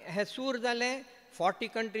मागीर हें सूर जालें 40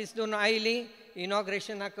 कंट्रीज दोन आयलीं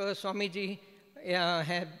इनॉग्रेशनाक स्वामीजी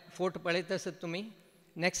हे फोटो पळयत आसत तुमी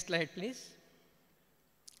नेक्स्ट स्लायड प्लीज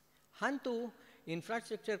हांतू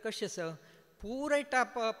इन्फ्रास्ट्रक्चर कशें आसा पुराय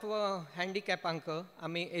टाप ऑफ हँडिकॅपांक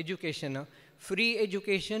आमी education free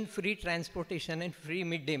education free transportation and free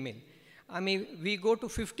mid day meal आमी we go to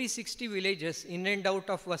 50-60 villages in and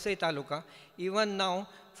out of Vasai taluka even now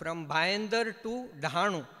from Bhayandar to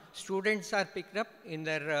Dahanu students are picked up in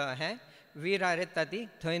दर हें विरार येता ती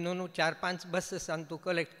थंय न्हू 4-5 बसीस तूं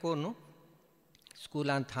कलेक्ट कर न्हू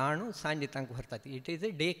स्कुलांत हाडून सांजे तांकां व्हरतात it is a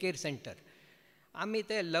day care centre आमी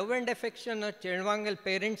ते लव एंड एफेक्शन चेडवांगेल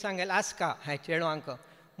पेरंट्सांगेल आसका हे चेडवांक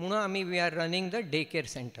म्हणून आमी we are running the day care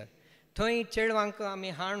centre थंय चेडवांक आमी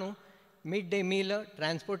हाडून mid day meal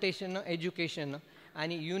transportation education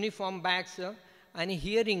आनी युनिफॉर्म बॅग्स आनी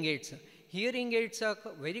हियरींग एड्स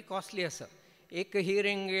व्हेरी कॉस्टली आसा एक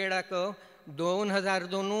हियरींग एडाक 2000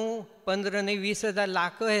 दोनू 15 न्ही 20,000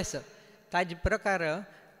 लाख आसा ताजे प्रकार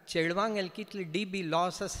चेडवांगेल कितले DB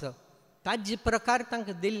लॉस आसा ताजे प्रकार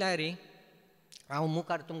तांकां दिल्यार हांव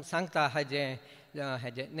मुखार तुमकां सांगता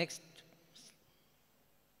हेजे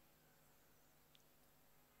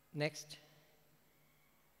नेक्स्ट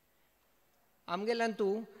आमगेल्यान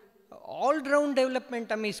तूं ऑल रावंड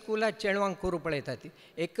डेवलपमेंट आमी स्कुलांत चेडवांक करूं पळयता ती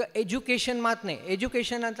एक एज्युकेशन मात न्ही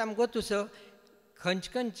एज्युकेशनांत आमकां गोतूस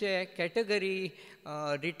खंयचे कॅटेगरी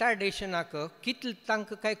रिटार्डेशनाक कितले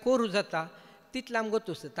तांकां काय करूं जाता तितलें आमकां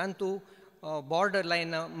गोतूस तांतूं border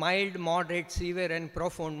lion mild moderate severe and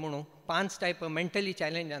profound म्हणून 5 टायप मेंटली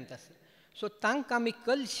चॅलेंजांत आसा सो तांकां आमी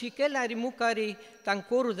कल शिकयल्यार मुखारी तांकां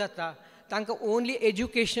करूं जाता तांकां ओन्ली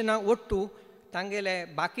एज्युकेशना ओट्टू तांगेले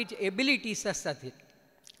बाकीचे एबिलिटीज आसतात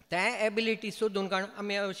ते एबिलिटी सोदून काडून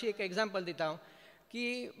आमी अशी एक एग्जांपल दिता की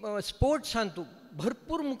स्पोर्ट्सान तूं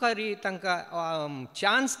भरपूर मुखारी तांकां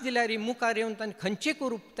चान्स दिल्यार मुखार येवन तांणी खंयचें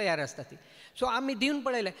करूंक तयार आसता ती सो आमी दिवन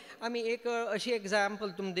पळयलें आमी एक अशी एग्जांपल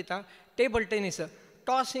तुमकां दिता table tennis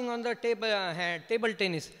टॉसींग on the table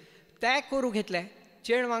tennis ते करूं घेतले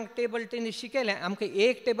चेडवांक टेबल टेनीस शिकयलें आमकां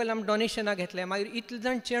एक टेबल आमी डोनेशनाक घेतलें मागीर इतले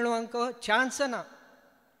जाण चेडवांक चान्स ना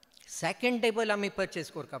सेकेंड टेबल आमी परचेज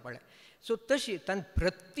करपा पडलें सो तशी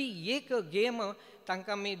प्रती एक गेम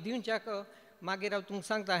तांकां आमी दिवच्याक मागीर हांव तुमकां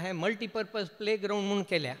सांगता हें मल्टीपर्पज प्ले ग्रावंड म्हणून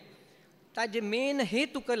केल्या ताजे मेन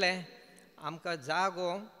हेतू कलें आमकां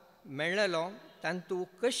जागो मेळ्ळेलो तांतूं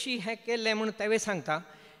कशी हें केल्लें म्हणून तेवे सांगता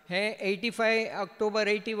हें 85 ऑक्टोबर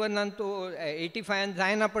 81 तूं 85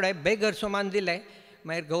 जायना पळय बेगर्स होमान दिलें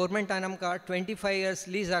मागीर गव्हर्मेंटान आमकां 25 इयर्स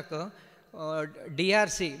लिजाक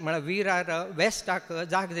DRC म्हळ्यार विरार वेस्टाक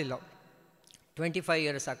जाग दिलो 25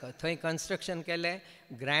 इयर्साक थंय कन्स्ट्रक्शन केलें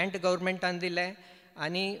ग्रँट गव्हर्मेंटान दिलें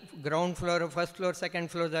आनी ground floor first floor second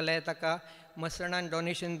floor जालें ताका मसणान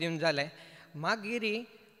डोनेशन दिवन जालें मागीर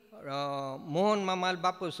मोहन मामाल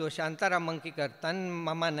बापूस शांताराम मंकीकर तन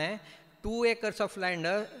मामाने 2 acres ऑफ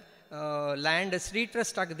लँड श्री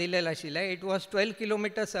ट्रस्टाक दिलेलें आशिल्लें it was 12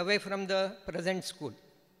 kilometers away from the present school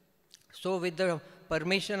so with the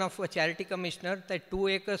permission of a charity commissioner that 2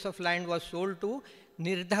 acres of land was sold to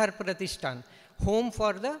निर्धार प्रतिष्ठान home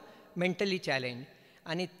for the mentally challenge.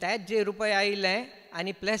 आणि त्यात जे रुपये आयले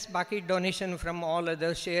आणि plus बाकी donation from all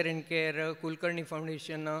other share and care, Kulkarni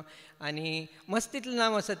foundation आणि मस्तीतलं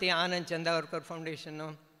नाव असं ते आनंद चंदावरकर फाउंडेशन.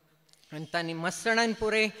 आणि तांणी मसणान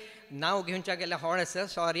पुरे नाव घेवच्या गेल्या व्हड आसा,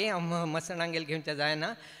 सॉरी मसणांक गेले घेवच्या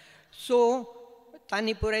जायना. सो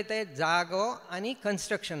तांणी पुरे ते जागो आनी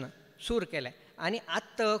कन्स्ट्रक्शन सूर केलें. आनी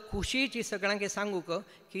आत्तां खुशीची सगळ्यांक सांगूक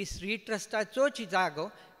की श्री ट्रस्टाचोच जागो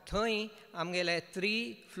थंय आमगेले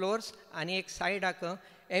 3 फ्लोर्स आनी एक सायडाक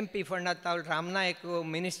MP फंडांत रामनायक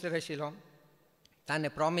मिनिस्टर आशिल्लो, ताणें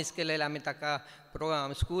प्रॉमीस केलेलें आमी ताका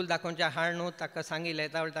स्कूल दाखोवचें हाड न्हू, ताका सांगिल्लें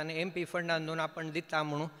ताणें MP फंडान न्हू आपण दिता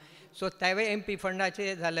म्हणून. सो त्यावेळी MP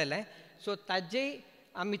फंडाचें जालेलें. सो ताजेय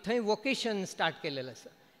आमी थंय वोकेशन स्टार्ट केलेलें आसा.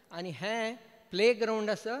 आनी हें प्ले ग्रावंड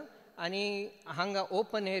आसा आनी हांगा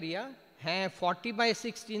ओपन एरिया. हें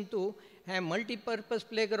 40x16 हें मल्टीपर्पज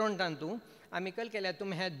प्ले ग्रावंडांतू आमी कल केल्या.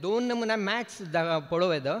 तुमी हे 2 नमुना मॅट्स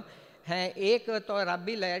पळोव येद. हें एक तो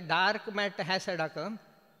राबिल्लें डार्क मॅट ह्या सायडाक,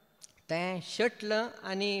 तें शटल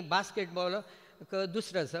आनी बास्केटबॉल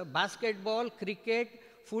दुसरें आसा. बास्केटबॉल, क्रिकेट,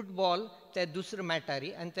 फुटबॉल ते दुसरे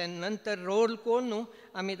मॅटारी आनी ते नंतर रोल कोरून न्हू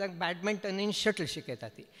आमी ताका बॅडमिंटन आनी शटल शिकयता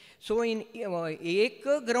ती. सो इन एक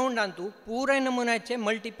ग्रावंडांतू पुराय नमुन्याचे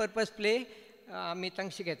मल्टीपर्पज प्ले आमी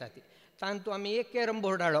तांकां शिकयता ती. तातूंत आमी एक कॅरम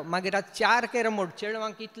बोर्ड हाडलो, मागीर आतां 4 कॅरम बोर्ड.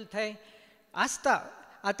 चेडवांक इतले थंय आसता.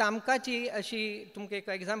 आतां आमकांची अशी तुमकां एक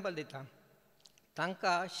एग्जाम्पल दिता.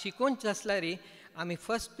 तांकां शिकोवचें आसल्यार आमी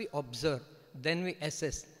first we observe, then we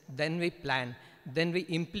assess, then we plan, then we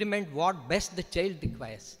implement what best the child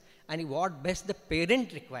requires and what best the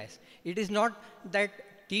parent requires. It is not that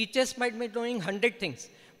teachers might be doing 100 things,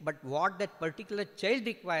 but what that particular child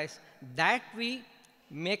requires, that we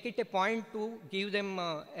make it a point to give them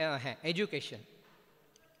education.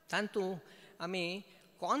 Tantu ami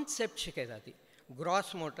concept shikayta ti. Gross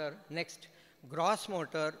motor, next gross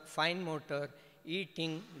motor, fine motor,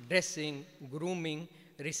 eating, dressing, grooming,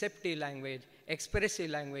 receptive language, expressive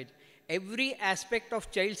language, every aspect of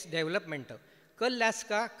child's development. कल्ल्यास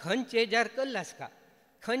का खंयचे एजार कल्ल्यास का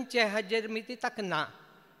खंयचे हाजेर मी ती ताका ना.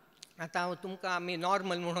 आतां हांव तुमकां आमी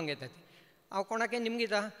नॉर्मल म्हणूंक येता ती. हांव कोणाकय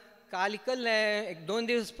निमगीता काल कल्लें एक 2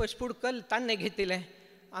 दीस पयस कल तान्ने घेतिलें,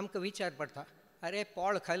 आमकां विचार पडटा अरे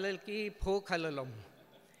पोळ खाल्लें की फोव खाल्लो म्हणून.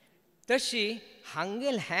 तशी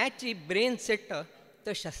हांगेल ह्याची ब्रेन सेट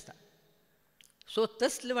तशी आसता. सो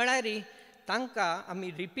तसले वेळार तांकां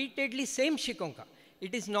आमी रिपिटेडली सेम शिकोवंक.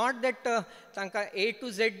 इट इज नॉट दॅट तांकां A to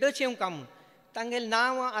Z येवंक म्हणून. तांगेलें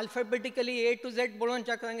नांव अल्फाबेटिकली A to Z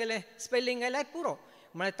बरोवनच्या तांगेलें स्पेलिंग आयल्यार पुरो.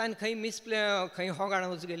 म्हळ्यार तांणी खंय खंय होगाण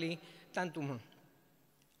वचगेली तांतू म्हणून.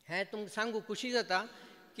 हें तुमकां सांगू खुशी जाता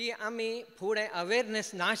की आमी फुडें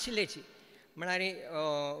अवेरनेस नाशिल्लेची. म्हळ्यार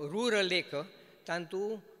रुरल एक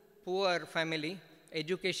तांतू पुअर फॅमिली,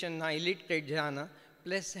 एज्युकेशन ना, इलिटरेट जाना,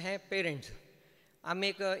 प्लस हे पेरंट्स. आमी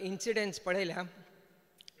एक इन्सिडंट्स पळयल्या.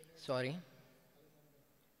 सॉरी,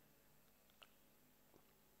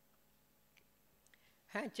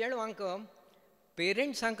 हें चेडवांक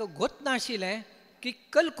पेरंट्सांक गोत नाशिल्लें की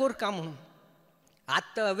कल कोरका म्हणून.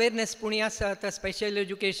 आतां अवेरनेस पुणी आसा. आतां स्पेशल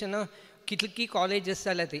एज्युकेशन कितली कॉलेजीस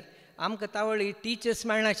जाल्या ती. आमकां तावळी टिचर्स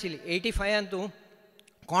मेळनाशिल्ली. 85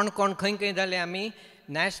 कोण कोण खंय खंय जाले आमी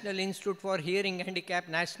national institute for hearing handicap,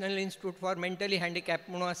 national institute for mentally handicap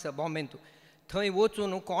म्हणून आसा बॉम्बेंतू. थंय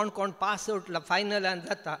वचून कोण कोण पास आउट फायनलान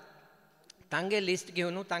जाता तांगे लिस्ट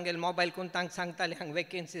घेवन तांगेले मोबायल करून तांकां सांगताले हांगा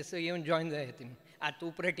वेकेन्सीस येवन जॉयन जाय ती आतां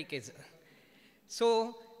उपरेटिकेच. सो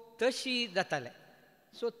तशी जातालें.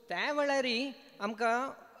 सो त्या वेळार आमकां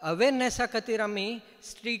अवेरनेसा खातीर आमी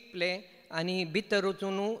स्ट्रीट प्ले आनी भितर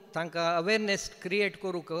वचून तांकां अवेरनेस क्रिएट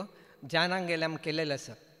करूंक जानांक गेले आमी केलेलें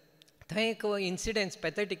आसा. थंय एक इन्सिडंट्स,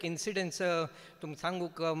 पॅथेटीक इन्सिडंट्स तुमकां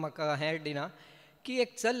सांगूक म्हाका हें दिना की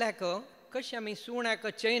एक चल्याक कशी आमी सुण्याक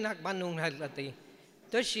चैनाक बांदूंक घालता ती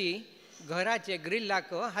तशी घराचे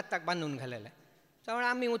ग्रिल्लाक हाताक बांदून घालेलें. त्यामुळे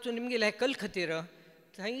आमी वचून निमगेले कल खातीर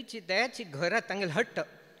थंयची त्याची घरात तांगेले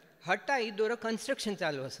हट्टा इदोर कन्स्ट्रक्शन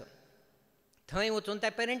चालू आसा. थंय वचून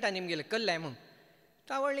त्या पेरंटांनी आमगेले कल्ले म्हणून.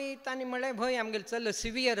 तावळी तांणी म्हणलें भंय आमगेलें चल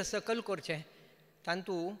सिवियर आसा कल करचें.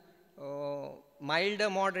 तांतू मायल्ड,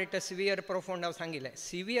 मॉडरेट, सिवियर, प्रोफाउंड हांव सांगिल्लें.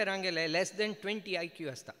 सिवियर आमगेलें लेस दॅन 20 IQ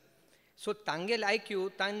आसता. सो तांगेले IQ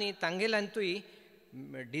तांणी तांगेल्यांतूय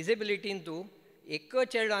डिसेबिलिटींतू एक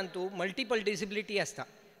चेडवांतू मल्टिपल डिसेबिलिटी आसता.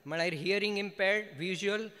 म्हळ्यार hearing इम्पेर्ड,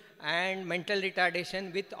 visual and mental retardation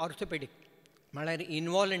with orthopaedic. म्हळ्यार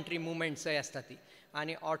इनवॉलंटरी मुवमेंट्सय आसता ती.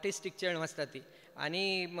 आनी ऑटिस्टीक चेडवां आसता ती.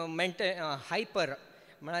 आनी हायपर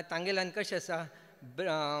म्हळ्यार तांगेल्यान कशें आसा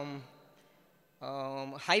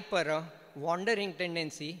हायपर, वॉन्डरींग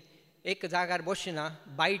टेंडन्सी, एक जाग्यार बसना,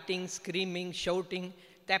 बायटींग, स्क्रिमींग, शौटींग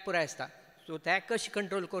ते पुराय आसता. सो ते कशें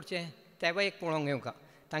कंट्रोल करचें तेवूय एक पळोवंक येवंका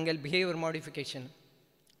तांगेले बिहेवियर मॉडिफिकेशन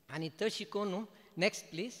आनी तशी करून न्हू नेक्स्ट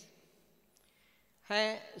प्लीज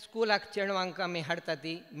हें स्कुलाक चेडवांक आमी हाडटा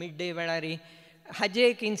ती मिड डे वेळार हाजे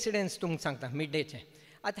एक इन्सिडंट्स तुमकां सांगता मिड डेचे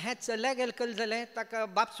आतां हें चल्ल्या गेलें कल जालें ताका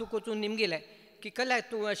बाप चुकोचून निमगेलें की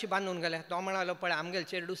कल्याक तूं अशें बांदून गेलें तो म्हणालो पळय आमगेलो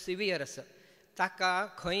चेडूं सिवियर आसा ताका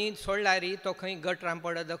खंय सोडल्यार तो खंय गटरां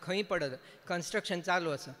पडत खंय पडत कन्स्ट्रक्शन चालू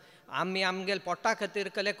आसा आमी आमगेल्या पोटा खातीर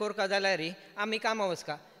कले कोरता जाल्यार आमी कामां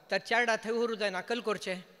वचका तर चेडा थंय उरूं जायना कल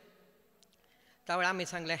करचें त्यावेळी आमी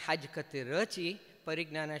सांगलें हाजे खातीरच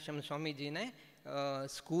परिज्ञानाश्रम स्वामीजीने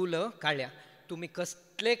स्कूल काडल्या तुमी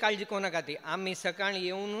कसले काळजी कोनाका ती आमी सकाळीं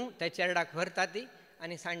येवन त्या चेडवाक व्हरता ती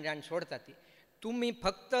आनी सांजान सोडता ती तुमी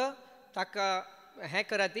फक्त ताका हें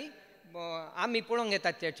करा ती आमी पळोवंक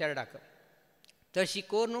येतात त्या चेडवाक तशी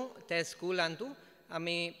करून त्या स्कुलान तूं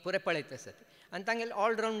आमी पुरे पळयत आसा ती आनी तांगेले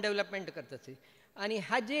ऑलरावंड डेवलपमेंट करता ती आनी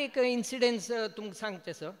हाजे एक इन्सिडंट्स तुमकां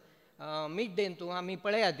सांगचें सर मिड डेन तूं आमी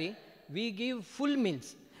पळया ती वी गीव फूल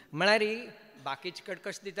मिल्स म्हळ्यार बाकीचे कडेन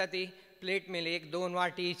कशें दिता ती प्लेट मेल एक दोन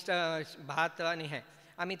वाटी भात आनी हें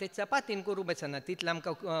आमी ते चपातीन करूं बसना तितलें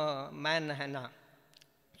आमकां मॅन हें ना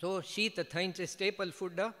सो शीत थंयचें स्टेपल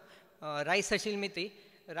फूड रायस आशिल्ली ती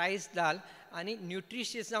रायस दाल आनी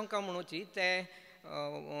न्युट्रिशियस जावंका म्हणूची ते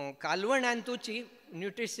कालवणान तुची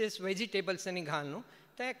न्युट्रिशियस वेजिटेबल्सांनी घाल न्हू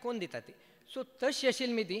ते कोण दिता ती सो तशी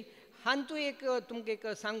आशिल्ली ती हान तूं एक तुमकां एक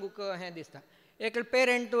सांगूक हें दिसता एक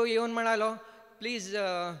पेरंट येवन म्हणालो प्लीज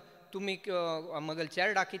तुमी म्हगेल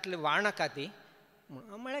चेडा कितले वाळनाका ती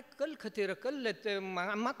म्हळ्यार कल खातीर कल्ले ते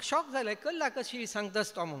म्हाका शॉक जालें कल्ला कशी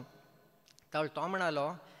सांगतास तो म्हणून तावळ तो म्हणालो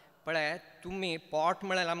पळय तुमी पोट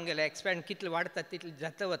म्हळ्यार आमगेलें एक्सपॅन्ड कितले वाडता तितलें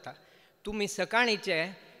जाता वता तुमी सकाळींचे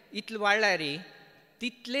इतलें वाडल्यार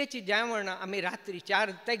तितलेच जेवण आमी रात्री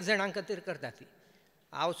 4 जाणां खातीर करता ती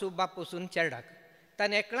हांव बाप पसून चेडाक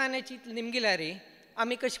ताणें एकल्यानच इतलें निमगेल्यार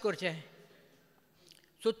आमी कशें करचें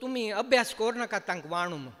सो तुमी अभ्यास करनाका तांकां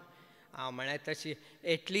वाणून हांव म्हळ्यार तशी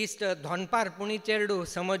एटलिस्ट धोनपारपुणी चेडूं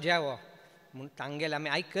समज यावो म्हूण तांगेले आमी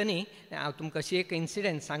आयकनी हांव तुमकां अशी एक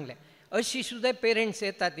इन्सिडंट सांगलें अशी सुद्दां पेरंट्स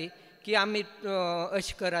येता ती की आमी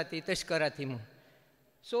अशें करा ती तशें करा ती म्हूण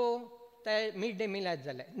सो ते मिड डे मिलात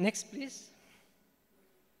जालें नेक्स्ट प्लीज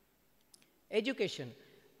एज्युकेशन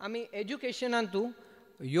आमी एज्युकेशनान तूं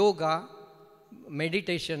योगा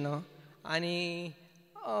मेडिटेशन आनी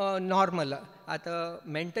नॉर्मल आतां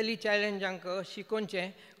मेंटली चॅलेंजांक शिकोवचें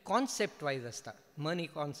कॉन्सेप्ट वायज आसता money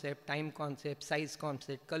concept time concept size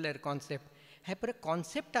concept colour concept हे पळय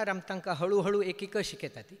कॉन्सेप्टार आमी तांकां हळू हळू एक एक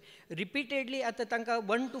शिकयता ती रिपिटेडली आतां तांकां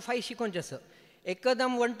 1 to 5 शिकोवचें आसा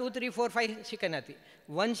एकदम 1 2 3 4 5 शिकयना ती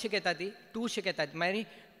 1 शिकयता ती 2 शिकयता ती मागीर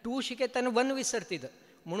 2 शिकयतना 1 विसरती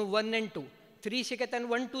म्हणून 1 and 2 3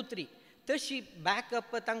 शिकयतना 1 2 3 तशी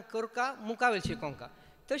बॅकअप तांकां करका मुखावेल शिकोवंका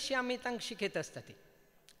तशी आमी तांकां शिकयत आसता ती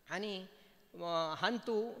आनी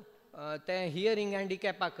हांतू ते हियरींग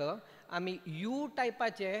हँडिकॅपाक आमी यू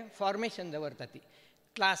टायपाचे फॉर्मेशन दवरता ती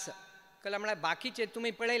क्लास कळ्ळें म्हळ्यार बाकीचे तुमी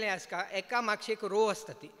पळयलें आसका एका मागशे एक रो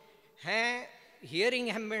आसता ती हें हियरींग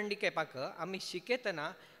हँडिकॅपाक आमी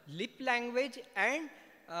शिकयतना लिप लँग्वेज एंड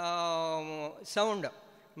सावंड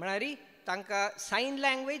म्हळ्यार तांकां सायन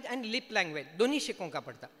लँग्वेज आनी लिप लँग्वेज दोनी शिकोवंक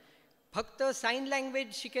पडटा फक्त सायन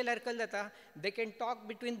लँग्वेज शिकयल्यार कळ्ळें जाता they can talk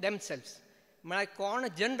between themselves म्हळ्यार कोण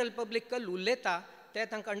जनरल पब्लीक कल उलयता ते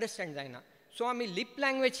तांकां अंडरस्टँड जायना सो आमी लिप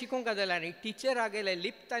लँग्वेज शिकोवंक जाल्यार टिचरा गेले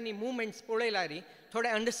लिप्स आनी मुवमेंट्स पळयल्यार थोडे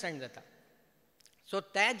अंडरस्टँड जाता सो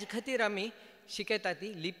त्याच खातीर आमी शिकयता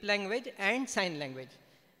ती lip language and Sion language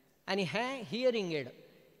आनी हें हियरींग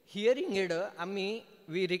एड आमी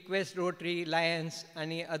वी रिक्वेस्ट रोटरी लायन्स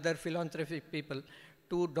आनी अदर फिलॉन्थ्रॉफीक पीपल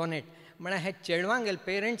टू डोनेट म्हळ्यार हे चेडवांक गेले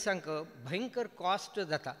पेरंट्सांक भयंकर कॉस्ट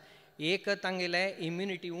जाता एक तांगेले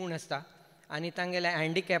इम्युनिटी उण आसता आनी तांगेले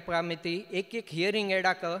हँडिकॅप आमी ती एक हियरींग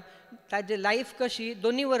एडाक ताजी लायफ कशी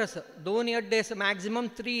 2 वर्स 2 अड्डे आसा मॅक्झिमम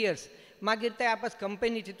 3 years मागीर ते आपस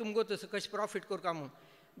कंपनीची तुमकां तसो कशें प्रॉफीट करता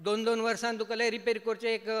म्हणून 2 वर्सान तुका रिपेर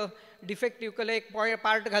करचे एक डिफेक्टीव कले एक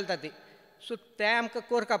पार्ट घालता ती सो ते आमकां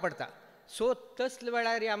करपा पडटा सो तसले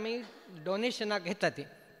वेळार आमी डोनेशनाक घेता ती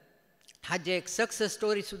हाजे एक सक्सेस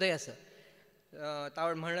स्टोरी सुद्दां आसा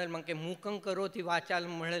तावळ म्हणलें मंके मुखं करोति वाचाल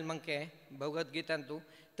म्हणलें मंके भगवद्गीतान तूं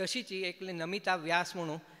तशीच एकले नमिता व्यास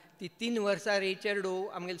म्हणून ती 3 वर्सां चेडू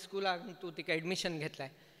आमगेल्या स्कुलाक तूं तिका एडमिशन घेतलाय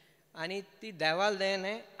आनी ती देवाल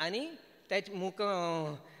दयेने आनी तेच मुख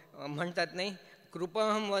म्हणटात न्ही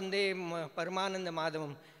कृपहम वंदे परमानंद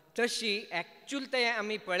माधवम तशी एक्चुअल ते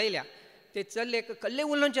आमी पळयल्या ते चल्ले कसले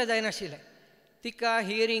उलोवचें जायनाशिल्लें तिका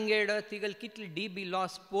हियरींग एड तिगेले कितले DB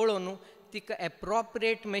लॉस पळोवन तिका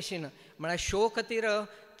एप्रोप्रिएट मशीन म्हळ्यार शो खातीर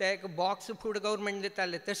ते एक बॉक्स फूड गव्हर्मेंट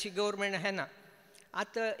दिताले तशी गव्हर्मेंट हेना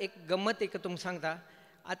आतां एक गंमत एक तुमकां सांगता.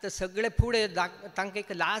 आतां सगळे फुडें तांकां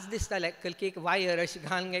एक लाज दिसताले की एक वायर अशी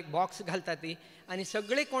घालून एक बॉक्स घालता ती आनी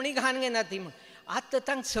सगळे कोणी घालून घेना ती म्हण. आतां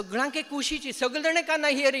तांकां सगळ्यांक एक खुशीची, सगळे जाणे काना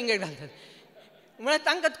हियरींग एड घालतात म्हळ्यार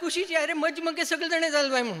तांकां खुशीची, अरे मज मगे सगळे जाणे जाल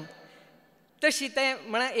बाय म्हणून. तशी ते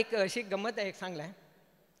म्हळ्यार एक अशी गंमत एक सांगलें.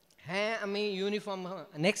 हें आमी युनिफॉर्म,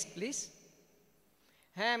 नेक्स्ट प्लीज.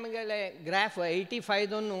 हें आमगेले ग्राफ 85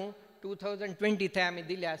 दोन 2020 थंय आमी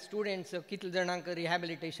दिल्या. स्टुडंट्स कितले जाणांक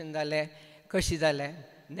रिहॅबिलिटेशन जालें, कशी जालें.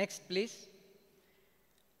 Next please.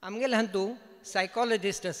 आमगेले हातूंत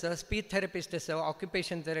सायकॉलॉजिस्ट आसा, स्पीच थेरपिस्ट आसा,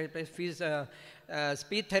 ऑक्युपेशन थेरपिस्ट,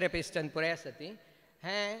 स्पीच थेरपिस्टान पुराय आसा ती.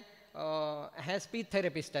 हें स्पीच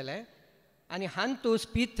थेरपिस्ट जालें. आनी हातूंत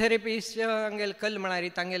स्पीच थेरपिस्ट आमगेले कल म्हळ्यार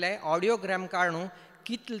तांगेले ऑडियोग्राम काडून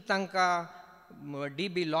कितले तांकां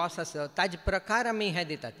DB लॉस आसा ताजे प्रकार आमी हें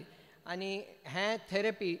दितात. आनी हें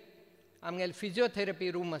थेरपी आमगेले फिजिओथेरपी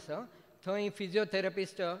रूम आसा, थंय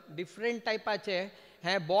फिजिओथेरपिस्ट डिफरंट टायपाचे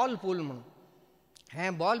हें बॉल पूल म्हणून,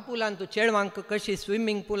 हें बॉल पुलान तूं चेडवांक कशी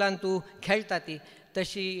स्विमींग पुलान तूं खेळटा ती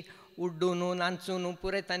तशी उड्डून नाचून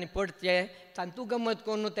पुरे तांणी पडचे तांतू गमत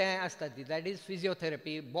करून तें आसता ती. That is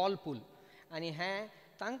physiotherapy ball pool. आनी हें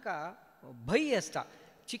तांकां भंय आसता,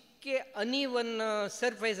 चिक्के अनइवन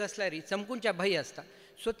सरफेस आसल्यार चमकुंच्या भंय आसता.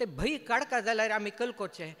 सो ते भंय काडका जाल्यार आमी कल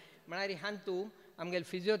करचें म्हळ्यार हातूंत आमगेले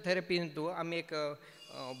फिजिओथेरपीन तूं आमी एक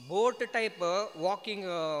बोट टायप वॉकिंग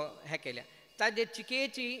हें केल्या. ताजे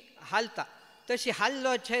चिकेची हालता तशी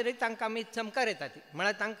हाल्लो चेर तांकां आमी चमकार येता ती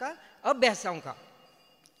म्हळ्यार तांकां अभ्यास जावंका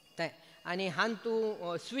तें. आनी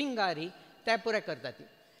हातूंत स्विंगारी ते पुराय करता ती.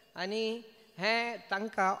 आनी हें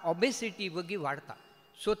तांकां ऑबेसिटी वगी वाडता.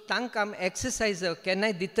 सो तांकां एक्सरसायज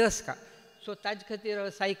केन्नाय दितस का, सो ताजे खातीर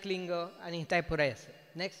सायकलींग आनी ते पुराय आसा.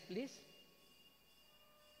 Next please.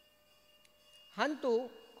 हातूंत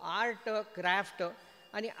आर्ट क्राफ्ट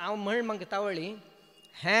आनी हांव म्हण मागता वळी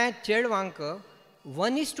हें चेडवांक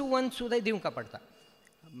 1:1 सुद्दां दिवंक पडटा.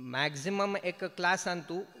 मॅक्झिमम एक क्लासान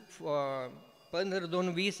तूं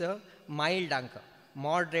 15-20 मायल्डांक,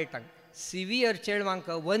 मॉडरेटांक, सिवियर चेडवांक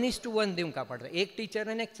 1:1 दिवंक पडटा. एक टिचर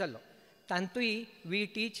आनी एक चलो. तांतूय वी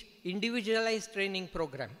टीच इंडिविज्युअलायज ट्रेनींग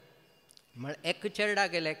प्रोग्राम. म्हळ्यार एक चेडा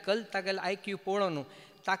गेले कल तागेले IQ पळोवन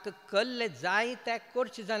ताका कल्ले जाय ते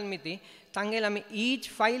करचे जाल्मी ती तांगेले आमी each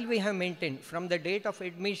file we have maintain from the date of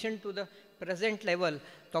admission to the present level.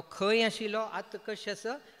 तो खंय आशिल्लो आतां कशें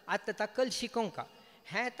आसा, आतां ताका कल शिकोवंका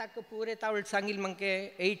हें ताका पुरे तावळ सांगिल्लें.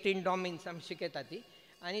 म्हाका 18 डॉमिन्स आमी शिकयता ती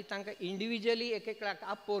आनी तांकां इंडिविज्युअली एक एकल्याक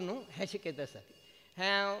आपोवन हें शिकयत आसा ती.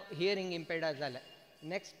 हें हियरींग इम्पेर्ड जाल्यार.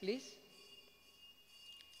 Next please.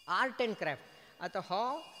 Art and craft. आतां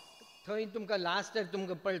हो थंय तुमकां लास्ट इयर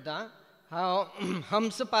तुमकां पळयता हांव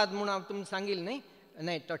हंसपाद म्हणून हांव तुमकां सांगिल्लें न्ही,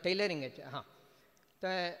 न्हय तो टेलरिंगाचें. हां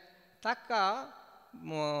तर ताका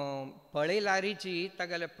पळयलारीची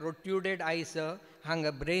तागेले प्रोट्रुडेड आयस,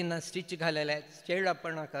 हांगा ब्रेन स्टिच घालेले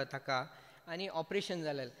चेडपणाक ताका आनी ऑपरेशन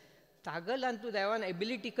जालेलें. तागेलान तूं देवान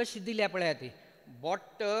एबिलिटी कशी दिल्या पळया ती.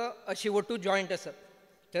 बोट अशी वटू जॉयंट आसा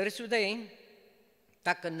तरी सुद्दां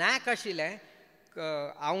ताका नॅक आशिल्लें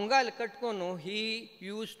आंगाल कटकोन ही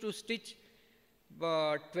यूज टू स्टिच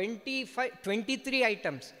 23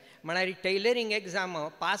 आयटम्स. म्हळ्यार टेलरींग एग्जाम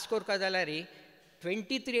पास करता जाल्यार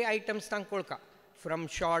 23 आयटम्स तांकां कळका, फ्रॉम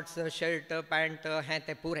शॉर्ट्स, शर्ट, पॅन्ट हें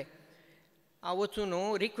तें पुरें. हांव वचून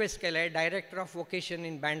रिक्वेस्ट केलें डायरेक्टर ऑफ वोकेशन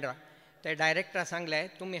इन बँड्रा. ते डायरेक्टरा सांगलें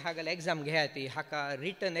तुमी हागेले एग्जाम घेया ती, हाका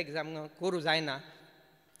रिटन एग्जाम करूं जायना.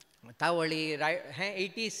 तावळी हें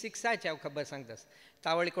 86चे हांव खबर सांगतास.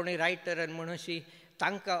 तावळी कोणी रायटर म्हणून अशी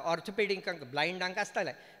तांकां ऑर्थोपेडीक ब्लायंडांक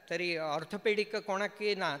आसतालें तरी ऑर्थोपेडीक कोणाक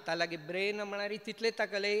ना, ता लागीं ब्रेन म्हळ्यार तितलें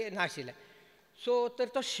तागेले नाशिल्लें. सो तर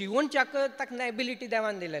तो शिवणच्याक ताका एबिलिटी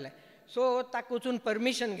देवान दिलेलें. सो ताका वचून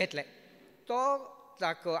परमिशन घेतलें. तो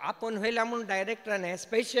ताका आपोवन व्हेला म्हणून डायरेक्टरान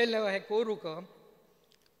स्पेशल हें करूंक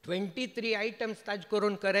 23 आयटम्स ताजे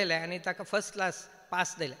करून करेले आनी ताका फर्स्ट क्लास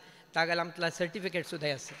पास दिलें. तागेलें आमकां सर्टिफिकेट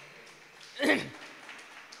सुद्दां आसा.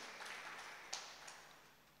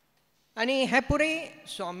 आनी हें पुरे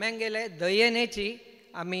स्वाम्यांक गेले दयेनेची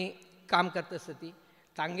आमी काम करता आसता ती.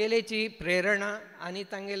 तांगेलेची प्रेरणा आनी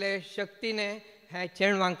तांगेले शक्तीने हे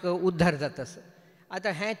चेडवांक उद्धार जाता आसा.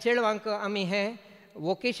 आतां हे चेडवांक आमी हें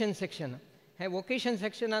वोकेशन सेक्शन, हे वोकेशन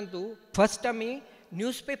सेक्शनान तूं फस्ट आमी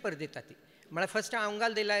न्यूजपेपर दिता ती. म्हळ्यार फस्ट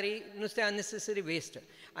आंगाल दिल्यार नुस्तें अननेसेसरी वेस्ट.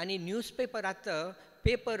 आनी न्यूजपेपर आतां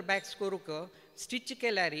पेपर बॅग्स करूंक स्टिच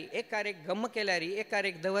केल्यार एकार एक गम केल्यार एकार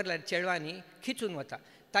एक दवरल्यार चेडवांनी खिचून वता.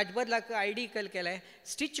 ताजे बदलाक आयडिकल केलें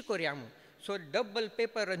स्टिच करया म्हणून. सो डबल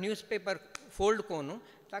पेपर न्यूजपेपर फोल्ड करून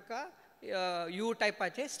ताका यू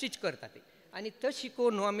टायपाचे स्टिच करता ती. आनी तशी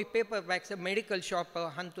करून आमी पेपर बॅग्स मेडिकल शॉप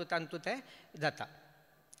हांतू तांतू ते जाता.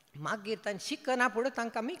 मागीर तांकां शिकना फुडें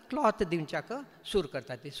तांकां आमी क्लॉथ दिवच्याक सूर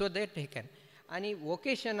करता ती सो दॅट हे कॅन आनी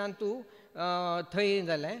वोकेशनान तूं थंय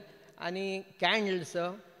जालें आनी कॅन्डल्स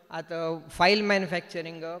आतां फायल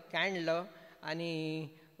मॅन्युफॅक्चरींग कॅन्डल आनी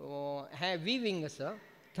हें विवींग आसा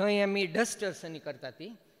थंय आमी डस्टर्स आनी करता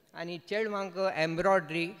ती आनी चेडवांक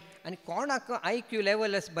एम्ब्रॉयड्री आनी कोणाक IQ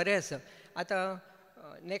लेवल बरें आसा आतां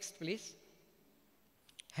नेक्स्ट प्लीज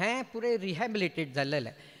हें पुरें रिहॅबिलिटेट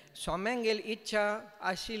जाल्लेलें स्वाम्यांगेल इच्छा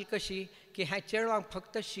आशिल्ली कशी की ह्या चेडवांक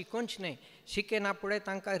फक्त शिकोवंच न्हय शिकेना फुडें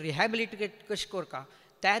तांकां रिहॅबिलिटेट कशें करता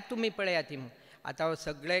तें तुमी पळयात ती आतां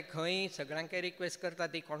सगळे खंय सगळ्यांक रिक्वेस्ट करता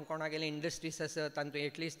ती कोण कोणागेले इंडस्ट्रीज आसा तातूंत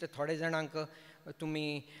एटलिस्ट थोडे जाणांक तुमी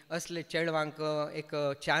असले चेडवांक एक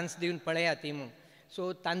चान्स दिवन पळयात ती म्हूण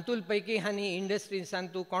सो तांतूंत पैकी आनी इंडस्ट्रीजान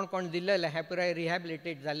तूं कोण कोण दिल्लेलें हें पुराय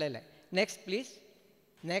रिहॅबिलिटेट जाल्लेलें नेक्स्ट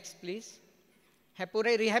प्लीज हें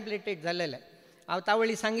पुराय रिहॅबिलिटेट जाल्लेलें हांव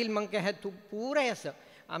तावळी सांगिल्लें म्हाका हें तूं पुराय आसा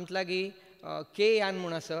आमचे लागीं KDPT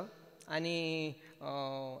म्हूण आसा आनी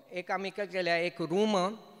एक आमी काय केल्या एक रूम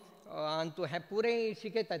आनी तूं हें पुराय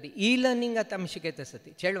शिकयता ती लर्निंग आतां आमी शिकयत आसा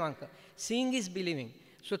ती चेडवांक सीइंग इज बिलिवींग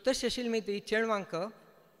सो तशें आशिल्ली मी ती चेडवांक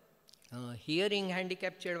हियरींग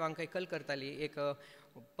हँडिकॅप चेडवांक एकल करताली एक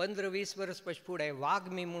 15-20 वर्स फुडें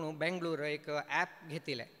वागमी म्हणून बेंगळूर एक ॲप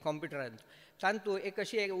घेतिल्लें कॉम्प्युटरान तातूंत एक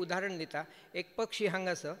अशी एक उदाहरण दिता एक पक्षी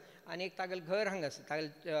हांगासर आनी एक तागेलें घर हांगासर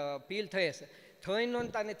तागेलें पील थंय आसा थंय न्हू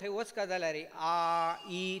ताणें थंय वचका जाल्यार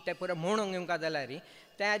ते पुरो म्हणूंक येवंक जाल्यार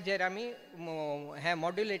त्याचेर आमी हें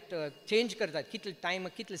मॉड्युलेट चेंज करतात कितले टायम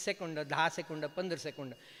कितले सेकंड 10 सेकंड 15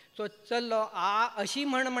 सेकंड सो चल्लो अशी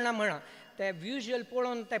म्हणा ते विज्युअल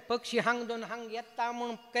पळोवन ते पक्षी हांग दोन हांग येता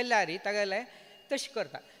म्हूण केल्यार तागेलें तशें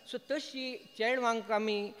करता सो तशी चेडवांक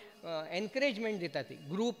आमी एनकरेजमेंट दिता ती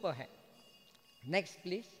ग्रूप हे नेक्स्ट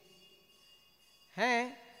प्लीज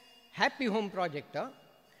हें हॅपी होम प्रोजेक्ट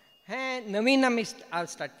हें नवीन आमी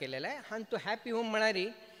स्टार्ट केलेलें आनी तूं हॅपी होम म्हळ्यार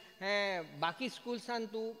हें बाकी स्कुल्सान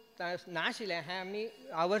तूं नाशिल्लें हें आमी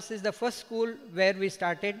hours is the first school where we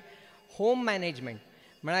started home management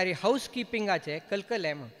म्हळ्यार हावस किपिंगाचें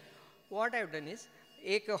कलकलें म्हूण वॉट हॅव डन इज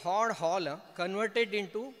एक व्हड hall converted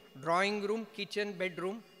into drawing room kitchen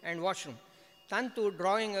bedroom and washroom तातूंत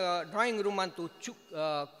ड्रॉइंग रूमान तूं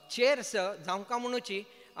चेअर्स जावंका म्हणूची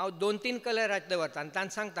हांव 2-3 कलराचे दवरता आनी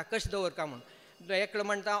तांकां सांगता कशें दवरता म्हणून एकलो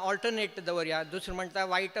म्हणटा ऑल्टरनेट दवरया दुसरो म्हणटा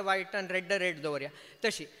वायट आनी रेड दवरया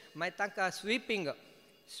तशी मागीर तांकां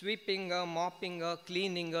स्विपींग मॉपींग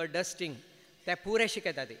क्लिनींग डस्टींग ते पुरे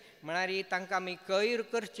शिकयता ती म्हळ्यार तांकां आमी कयर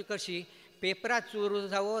करची कशी पेपराचूर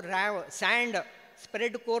जावं सँड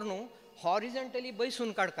स्प्रेड करून हॉरिजॉन्टली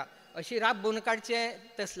बैसून काडका अशी राबून काडचें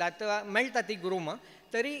तसलात मेळटा ती ग्रूम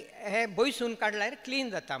तरी हे बैसून काडल्यार क्लीन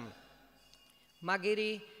जाता मागीर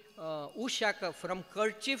उशाक फ्रॉम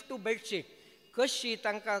कर्चीफ टू बेडशीट कशी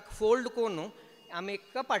तांकां फोल्ड करून आमी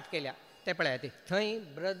कपाट केल्या ते पळया ती थंय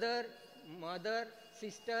brother mother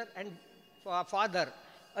sister and father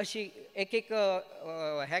अशी एक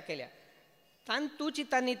हे केल्या तांतूची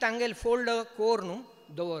तांणी तांगेल फोल्ड करून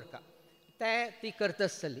दवरता ते ती करता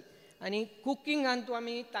आसतली आनी कुकिंगान तूं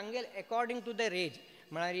आमी तांगेल अकॉर्डिंग टू द एज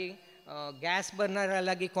म्हळ्यार गॅस बर्नरा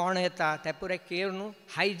लागीं कोण येता ते पुरे केर न्हू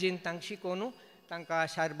हायजीन तांकां शिकोवन तांकां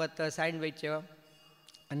शारबत सँडवीच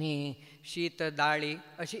आनी शीत दाळी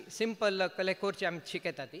अशी सिंपल कले करची आमी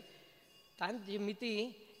शिकयता ती तांची मिती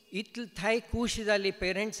इतली थाय खूश जाली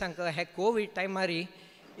पेरंट्सांक हे कोवीड टायमार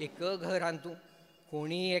एक घरान तूं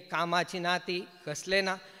कोणी एक कामाची ना ती कसले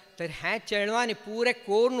ना तर हे चेडवांनी पुरे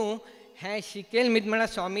करून हें शिकेल मीत म्हळ्यार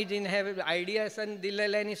स्वामीजीन हे आयडियासान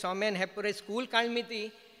दिलेले आनी स्वाम्यान हे पुरे स्कूल काडमी ती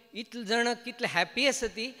इतले जाण कितले हॅपी आसा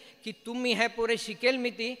ती की तुमी हे पुरे शिकेल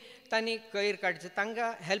मीती तांणी कयर काडचें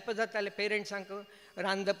तांकां हेल्प जातालें पेरंट्सांक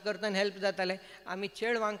रांदप करतना हेल्प जातालें आमी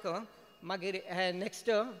चेडवांक मागीर हे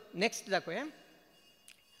नेक्स्ट दाखोवया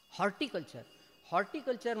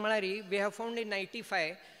हॉर्टिकल्चर म्हळ्यार we have found in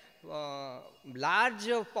 95 large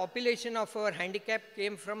population of our handicap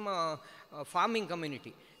came from farming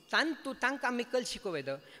community तांकां आमी कल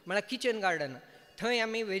शिकोवयता म्हळ्यार किचन गार्डन थंय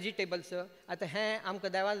आमी वेजिटेबल्स आतां हें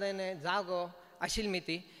आमकां देवालयान जागो आशिल्ली मी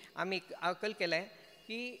ती आमी कल केलें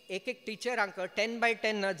की एक टिचरांक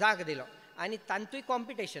 10x10 जाग दिलो आनी तांतूय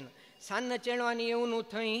कॉम्पिटिशन सान्न चेडवांनी येवन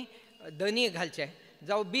थंय दनी घालचे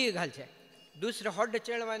जावं बी घालचे दुसरे हॉड्ड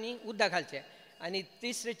चेडवांनी उदक घालचे आनी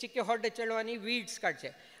तिसरे चिके हॉड्ड चेडवांनी वीड्स काडचे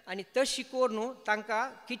आनी तशी करून तांकां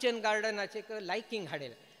किचन गार्डनाचे लायकींग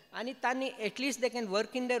हाडलें आनी तांणी at least they can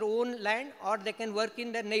work in their own land or they can work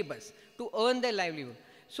in there neighbours to earn there livelihood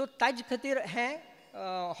सो ताजे खातीर हें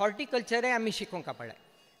हॉर्टिकल्चरय आमी शिकोवंक पडलें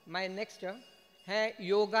मागीर नेक्स्ट हें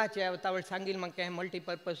योगाचे तावळ सांगिल्लें म्हाका हें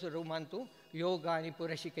मल्टीपर्पज रुमान तूं योगा आनी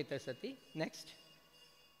पुरे शिकयता आसा ती नेक्स्ट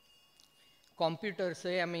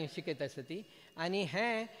कॉम्प्युटर्सय आमी शिकयता आसा ती आनी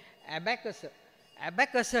हें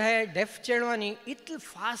एबॅकस हे डेफ चेडवांनी इतलें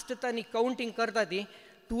फास्ट तांणी काउंटींग करता ती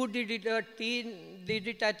 2 डिजीट 3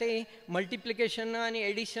 डिजिटाचें मल्टिप्लिकेशन आनी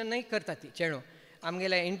एडिशनय करता ती चेडवां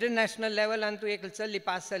आमगेल्या इंटरनॅशनल लेवलान तूं एक चल्ली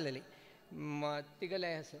पास जालेली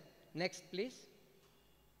तिगेलें आसा नेक्स्ट प्लीज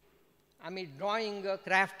आमी ड्रॉइंग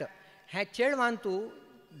क्राफ्ट हे चेडवान तूं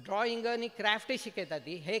ड्रॉइंग आनी क्राफ्टय शिकयता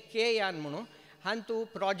ती हे KDPT म्हणून हांगा तूं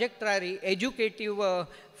प्रोजेक्टरारी एज्युकेटीव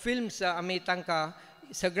फिल्म्स आमी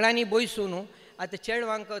तांकां सगळ्यांनी बसून आतां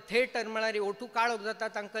चेडवांक थिएटर म्हळ्यार ओटू काळोख जाता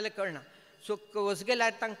तांकां कळना सो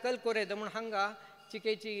वचगेल्यार तांकां कल कोर येता म्हूण हांगा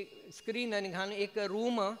चिकेची स्क्रीन आनी घालून एक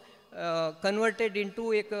रूम कन्वर्टेड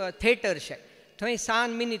इंटू एक थिएटर शे थंय 6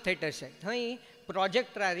 मिनी थिएटर शे थंय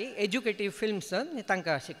प्रोजेक्टरारी एज्युकेटीव फिल्म्स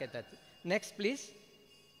तांकां शिकयतात नेक्स्ट प्लीज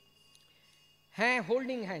हें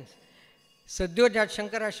होल्डिंग हँड्स सद्योजात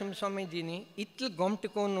शंकराश्रम स्वामीजींनी इतलें गोमट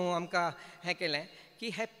करून आमकां हें केलें की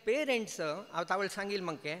हे पेरंट्स हांव तावळ सांगिल्लें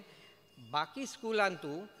म्हाका बाकी स्कुलान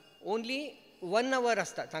तूं ओन्ली 1 hour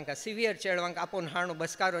आसता तांकां सिवियर चेडवांक आपोवन हाडून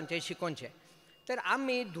बसकारून ते शिकोवचें तर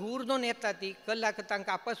आमी धूर दोन येता ती कल्लाक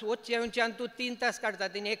तांकां आपास वचचें येवचें आनी तूं 3 तास काडटा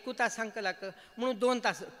ती 1 तास कलाक म्हणून 2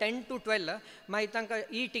 तास 10 to 12 मागीर तांकां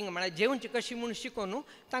इटींग म्हळ्यार जेवची कशी म्हणून शिकोवन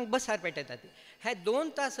तांकां बसार पेटयता ती हे 2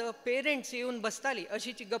 तास पेरंट्स येवन बसतालीं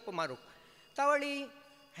अशीची गप्प मारूंक तावळी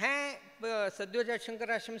हें सद्योजात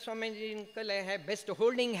शंकराश्रम स्वामीजीन केलें हें बेस्ट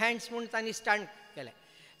होल्डिंग हँड्स म्हणून तांणी स्टार्ट केलें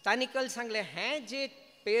तांणी कल सांगलें हें जे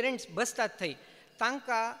पेरंट्स बसतात थंय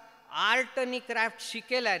तांकां आर्ट आनी क्राफ्ट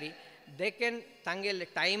शिकयल्यार दे कॅन तांगेले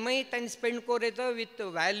टायमय तांणी स्पेंड कोर येता विथ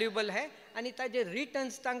वॅल्युएबल हे आनी ताजे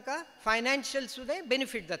रिटर्न्स तांकां फायनान्शियल सुद्दां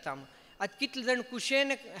बेनिफीट जाता आतां कितले जाण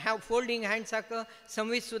कुशेन ह्या फोल्डिंग हँड्साक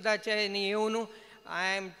संवीत सुदाचे येवन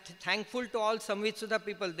I am thankful to all संवीत सुदा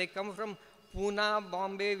पीपल दे कम फ्रॉम पुना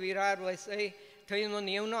बॉम्बे विरार वसई थंय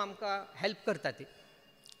येवन आमकां हेल्प करता ती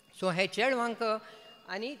सो हे चेडवांक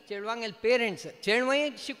आनी चेडवांगेले पेरंट्स चेडवांय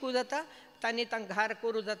शिकूं जाता तांणी तांकां घार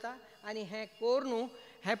करूं जाता आनी हें कोर न्हू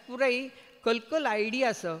हें पुराय कलकल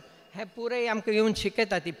आयडियास हें पुराय आमकां येवन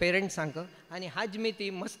शिकयता ती पेरंट्सांक आनी हाजमी ती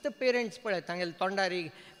मस्त पेरंट्स पळय तांगेले तोंडारी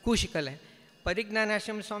खूश केलें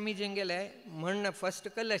परिज्ञानाश्रम स्वामीजीन गेले म्हण फस्ट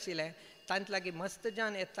कल आशिल्लें तांत लागीं मस्त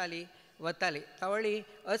जावन येताली वताली तावळी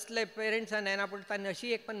असले पेरंट्सान येना पूण तांणी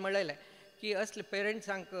अशी एक पण म्हणलेलें की असले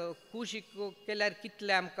पेरंट्सांक खूश केल्यार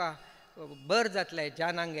कितलें आमकां बर जातलें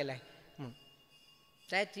जानांक गेलें म्हूण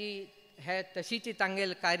त्याची हे तशीची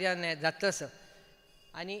तांगेल कार्यान हें जातस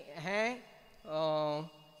आनी हें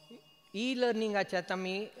ई लर्निंगाचे आतां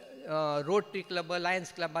आमी रोटरी क्लब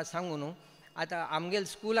लायन्स क्लबा सांगू न्हू आतां आमगेले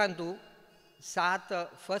स्कुलान तूं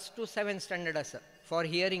 1st to 7th स्टँडर्ड आसा फॉर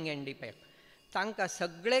हियरींग एंड डिफेक्ट तांकां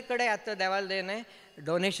सगळे कडेन आतां देवाल देणे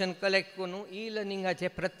डोनेशन कलेक्ट करून ई लर्निंगाचे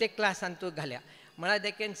प्रत्येक क्लासान तूं घाल्या म्हळ्यार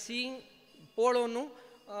दे कॅन सींग पळोवन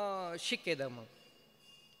शिकयता मग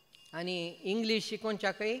आनी इंग्लीश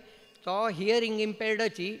शिकोवच्याकय तो हियरींग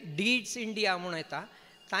इम्पेर्डाची डीड्स इंडिया म्हणून येता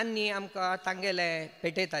तांणी आमकां तांगेले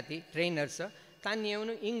पेटयता ती ट्रेनर्स तांणी येवन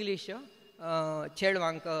इंग्लीश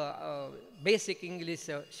चेडवांक बेसीक इंग्लीश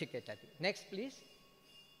शिकयता ती नेक्स्ट प्लीज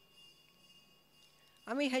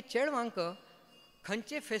आमी हे चेडवांक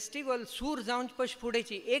खंयचे फेस्टिवल सूर जावन पयस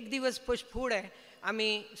फुडेंची एक दिवस पयस फुडें आमी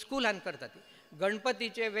स्कुलान करता ती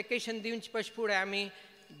गणपतीचे वेकेशन दिवचे पयस फुडें आमी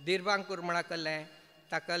दिरबांकूर म्हळ्यार केल्लें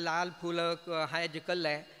ताका लाल फुलक हाजे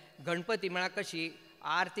केल्लें गणपती म्हळ्यार कशी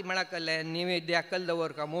आरती म्हळ्यार केल्लें निवेद्या कल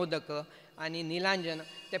दवरका मोदक आनी निलांजन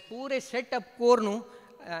ते पुरे सेटअप कोर न्हू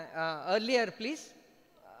अर्लियर प्लीज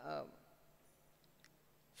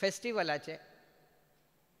फेस्टिवलाचे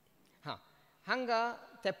हां हांगा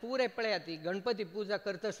ते पुरे पळयात ती गणपती पुजा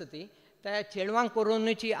करता ती त्या चेडवांक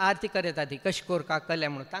करूनची आरती करता ती कशी कोरका कले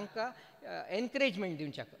म्हणून तांकां एनकरेजमेंट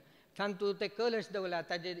दिवच्याक तांतूं ते कलश दवरला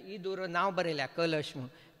ताजे इदूर नांव बरयल्या कलश म्हणून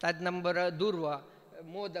ताजे नंबर दुर्वा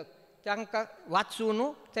मोदक तांकां वाचून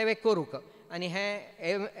ते करूंक आनी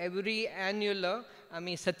हें एवरी एन्युअल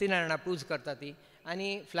आमी सत्यनारायणा पूज करता ती आनी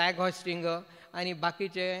फ्लॅग हॉस्टिंग आनी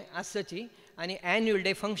बाकीचे आसची आनी एन्युअल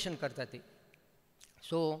डे फंक्शन करता ती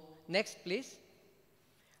so next please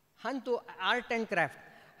हांतू art and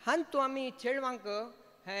craft हांतू आमी चेडवांक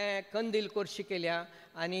हें कंदील कोर शिकयल्या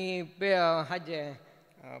आनी हाजे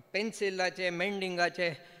पेन्सिलाचे मेंडिंगाचे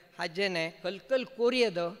हाजे न्हय कलकल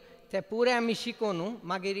कोरयेद ते पुरे आमी शिकोवन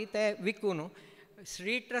मागीर ते विकून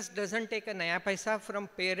Shrī Trust doesn't take a naya paisa from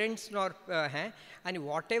parents nor and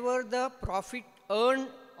whatever the profit earned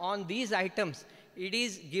on these items, it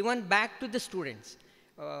is given back to the students.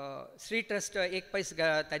 Shrī Trust एक पैस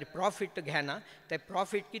ताजे प्रॉफिट घेना ते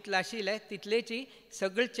प्रॉफिट कितले आशिल्ले तितलेची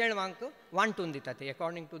सगळे चेडवांक वांटून दिता ते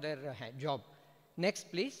according to there job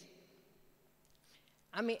next please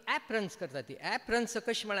आमी ॲप्रन्स करता ती ॲप्रन्स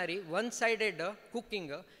कशी म्हळ्यार वन सायडेड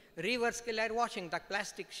कुकींग रिवर्स केल्यार वॉशिंग ताका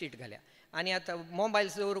प्लास्टीक शीट घाल्या आनी आतां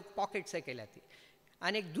मोबायल्स दवरूंक पॉकेट्सय केल्या ती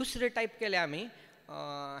आनी एक दुसरे टायप केले आमी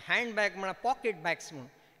हँड बॅग म्हळ्यार पॉकेट बॅग्स म्हणून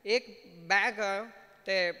एक बॅग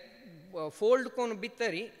ते फोल्ड करून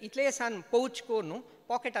भितर इतले सान पौच करून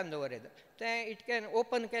पॉकेटान दवरता ते इट कॅन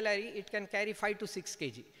ओपन केल्यार it can carry 5 to 6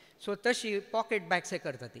 kg सो तशी पॉकेट बॅग्स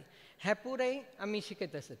करता ती हे पुराय आमी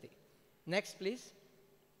शिकयत आसा ती नेक्स्ट प्लीज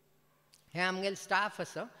हे आमगेले स्टाफ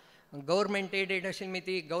आसा गव्हर्मेंट एडेड आशिल्ली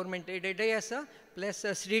ती गव्हर्मेंट एडेडय आसा प्लस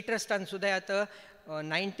श्री ट्रस्टान सुद्दां आतां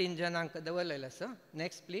 19 जनांक दवरलेले आसा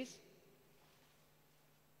नेक्स्ट प्लीज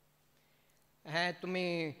हे तुमी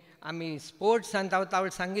आमी स्पोर्ट्सान तावळ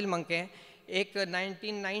सांगिल्लें म्हाका एक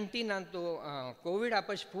 1919 तो कोवीड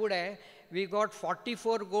आपश फुडें we got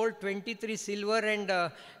 44 gold 23 silver and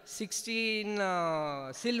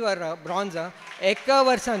 16 silver bronze एका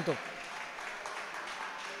वर्सान तो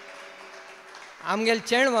आमगेले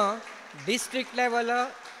चेडवां district level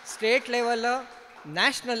state level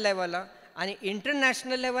national level आनी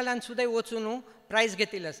इंटरनॅशनल लेवलान सुद्दां वचून प्रायज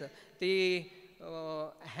घेतिल्ली आसा ती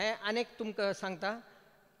हें आनीक तुमकां सांगता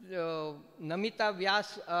नमिता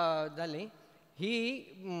व्यास जाली ही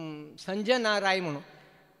संजना राय म्हणून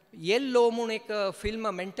येल्लो म्हणून एक फिल्म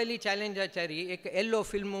मेंटली चॅलेंजाचेर एक येल्लो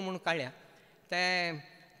फिल्म म्हणून काडल्या ते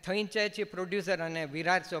थंयचे प्रोड्युसर आनी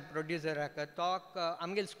विरारचो प्रोड्युसर तो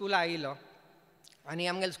आमगेल्या स्कुला आयिल्लो आनी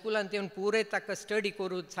आमगेल्या स्कुलान येवन पुराय ताका स्टडी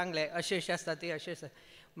करून सांगलें अशें अशें आसता ती अशें आसा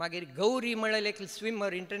मागीर गौरी म्हळ्यार एक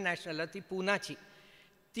स्विमर इंटरनॅशनल ती पुनाची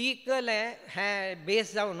ती कले हें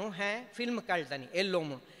बेस जावन हें फिल्म काडटानी येल्लो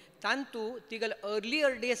म्हणून तांतू तिगेले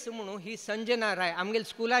अर्लियर डेज म्हणून ही संजना राय आमगेल्या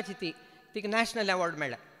स्कुलाची ती तिका नॅशनल अवॉर्ड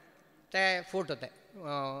मेळ्ळा ते फोटो ते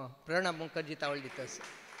प्रणब मुखर्जी तावळ दिता आसा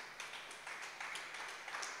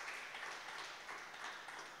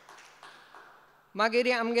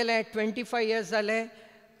मागीर आमगेले 25 years जाले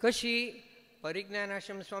कशी परिज्ञान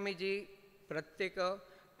आश्रम स्वामीजी प्रत्येक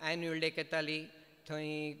एन्युअल डे घेताली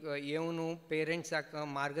थंय येवन पेरंट्साक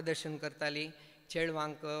मार्गदर्शन करताली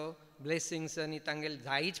चेडवांक ब्लेसिंग्स आनी तांगेले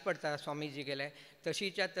जायच पडटा स्वामीजी गेले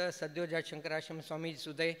तशीच आतां सद्योजात शंकराश्रम स्वामीजी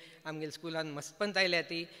सुद्दां आमगेल्या स्कुलान मस्तपंत आयल्या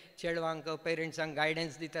ती चेडवांक पेरंट्सांक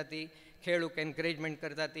गायडन्स दिता ती खेळूंक एनकरेजमेंट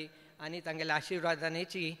करता ती आनी तांगेल्या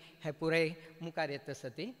आशिर्वादानेची हे पुराय मुखार येत आसा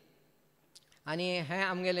ती आनी हें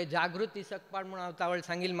आमगेलें जागृती सकपाळ म्हणून हांव तावळ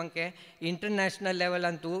सांगिल्लें म्हाका इंटरनॅशनल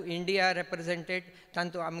लेवलान तूं इंडिया रेप्रेजेंटेड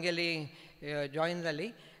तांतू आमगेली जॉयन जाली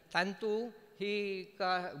तांतू ही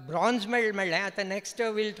ब्रॉन्ज मेडल मेळ्ळें आतां next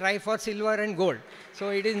will try for silver and gold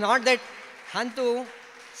so it is not that हांतू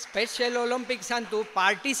special ओलंपिक्सान तूं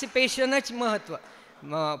पार्टिसिपेशनच महत्व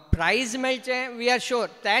प्रायज मेळचें वी आर श्योर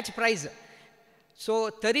तेच प्रायज सो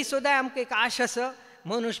तरी सुद्दां आमकां एक आश आसा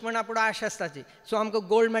मनुश्य म्हणा पुढे आश आसताची सो आमकां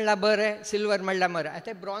गोल्ड मेळ्ळा बरें सिल्वर मेळ्ळा बरें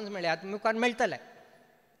आतां ब्रॉन्ज मेळ्ळें आतां मुखार मेळटलें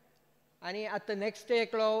आनी आतां नेक्स्ट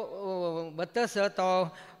एकलो बतस तो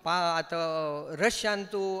आतां रशियान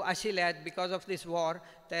तूं आशिल्ले बिकॉज ऑफ दीस वॉर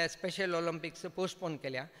ते स्पेशल ओलंपिक्स पोस्टपोन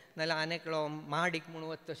केल्या नाल्यार आनी एकलो महाडीक म्हणून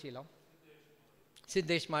वता आशिल्लो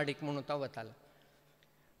सिद्धेश महाडीक म्हणून तो वतालो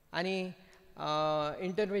आनी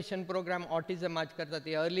इंटरवेंशन प्रोग्राम ऑटिझमाच करता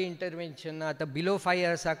ती अर्ली इंटरवेंशन आतां बिलो 5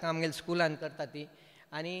 years आमगेल्या स्कुलान करता ती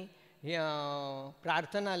आनी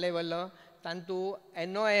प्रार्थना लेवल तांतू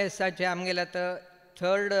NOSचे आमगेले आतां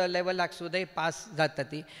 3rd लेवलाक सुद्दां पास जाता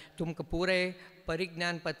ती तुमकां पुराय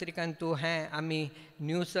परिज्ञान पत्रिकान तूं हें आमी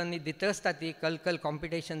न्यूजांनी दिता आसता ती कलकल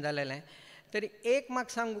कॉम्पिटिशन जालेलें तरी एक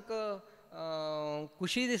म्हाका सांगूक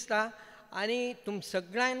खुशी दिसता आनी तुम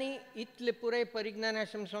सगळ्यांनी इतले पुराय परिज्ञान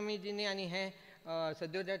आश्रम स्वामीजींनी आनी हें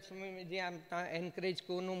सद्योजात स्वामीजी आमकां एनकरेज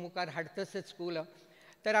करून मुखार हाडटाच स्कूल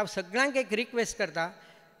तर हांव सगळ्यांक एक रिक्वेस्ट करता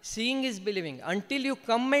seeing is बिलिवींग until you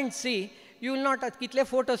come and C you will not कितले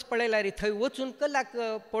फोटोज पळयल्यार थंय वचून कलाक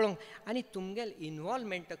पळोवंक आनी तुमगेले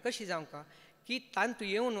इनवॉल्वमेंट कशी जावंका की तांतू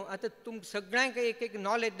येवन आतां तुम सगळ्यांक एक एक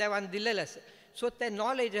नॉलेज देवान दिलेलें आसा सो तें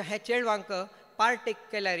नॉलेज हे चेडवांक पार्टेक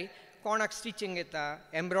केल्यार कोणाक स्टिचींग येता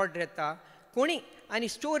एम्ब्रॉयडरी येता कोणी आनी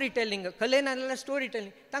स्टोरी टेलिंग कलेन नाल्यार स्टोरी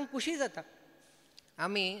टेलिंग तांकां खुशी जाता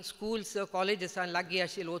आमी स्कुल्स कॉलेजीसान लागीं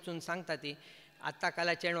आशिल्ली वचून सांगता ती आतां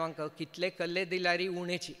काल्या चेडवांक कितले कल्ले दिल्यार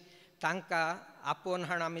उणेची तांकां आपोवन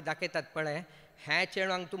हाण आमी दाखयतात पळय हे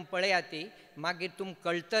चेडवांक तुम पळयात ती मागीर तुमकां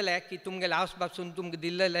कळटलें की तुमगेले हावस पासून तुमकां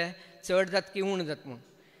दिल्लेलें चड जात की उण जात म्हूण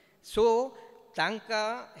सो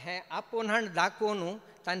तांकां हें आपोवन हाण दाखोवन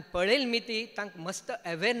तांणी पळयली मिती तांकां मस्त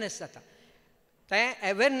अवेरनेस जाता तें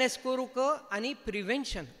अवेरनेस करूंक आनी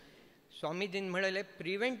प्रिवेंशन स्वामीजीन म्हणलें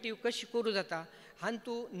प्रिवेंटीव कशी करूं जाता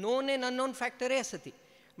हातूं नोन एंड अननोन फॅक्टरी आसा ती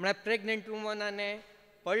म्हळ्यार प्रेग्नंट वुमनाने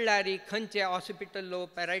पडल्यार खंयचे हॉस्पिटल लोब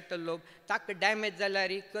पॅरायटल लोब ताका डॅमेज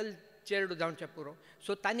जाल्यार चेडू जावचे पुरो.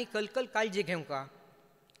 सो तांणी कलकल काळजी घेवंका.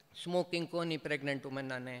 स्मोकिंग कोणी प्रेग्नंट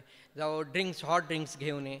वुमनांनी जावं ड्रिंक्स हॉट ड्रिंक्स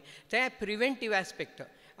घेवं न्ही ते प्रिवेंटीव एस्पेक्ट.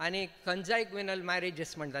 आनी कंजायग्विनल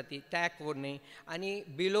मॅरेजीस म्हणटा ती त्याक व्हरनी. आनी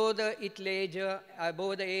बिलो द इतले एज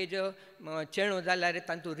अबोव द एज चेडूं जाल्यार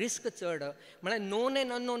तांतूं रिस्क चड. म्हळ्यार नोन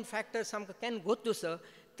एंड अननोन फॅक्टर्स आमकां कॅन गो टू सर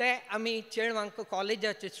ते आमी चेडवांक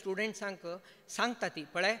कॉलेजाचे स्टुडंट्सांक सांगता ती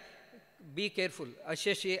पळय बी केरफूल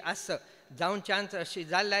अशी आसता जावन चान्स अशी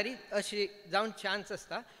जाल्यार अशी जावन चान्स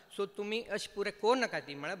आसता. सो तुमी अशें पुरें करूं नाका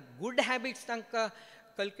ती. म्हळ्यार गूड हॅबिट्स तांकां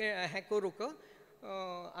हें करूंक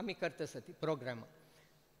आमी करता आसा ती प्रोग्राम.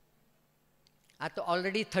 आतां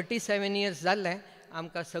ऑलरेडी 37 years जाल्ले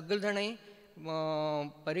आमकां सगळे जाणां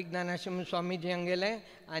परिज्ञानाश्रम स्वामीजींक गेले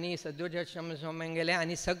आनी सद्योजाश्रम स्वामींक गेले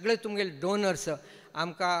आनी सगळे तुमगेले डोनर्स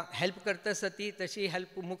आमकां हेल्प करता आसा ती तशी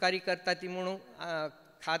हेल्प मुखारी करता ती म्हणून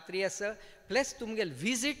खात्री आसा. प्लस तुमगेले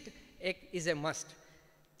विजीट एक इज ए मस्ट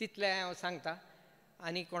तितलें हांव सांगता.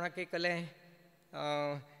 आनी कोणाक कळ्ळें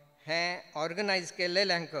हें ऑर्गनायज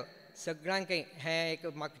केल्लेल्यांक सगळ्यांक हें एक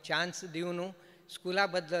म्हाका चान्स दिवन स्कुला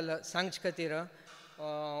बद्दल सांगचे खातीर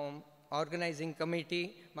ऑर्गनायझींग कमिटी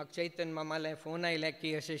म्हाका चैतन्य मामाले फोन आयले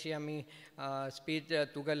की अशी आमी स्पीच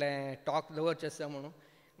तुगेले टॉक दवरचें आसा म्हणून.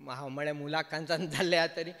 हांव म्हळें मुलाकांतान जाल्ले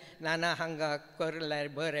तरी ना हांगा करल्यार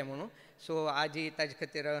बरें म्हणून. सो आजी ताजे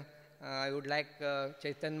खातीर आय वूड लायक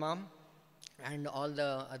चैतन्य माम and all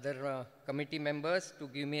the other committee members to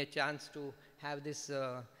give me a chance to have this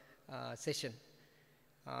session.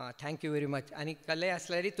 Thank you very much. आणि कले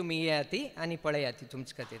असल्यारी तुम्ही येयाती आणि पळयाती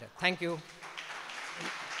तुमचे खातीर. Thank you.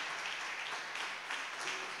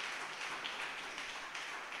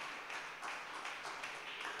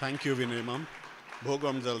 Thank you, Vinay ma'am.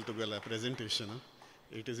 Bhogam zal tugala presentation.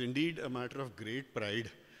 It is indeed a matter of great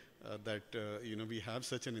pride that we have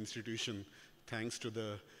such an institution thanks to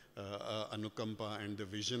the Anukampa and the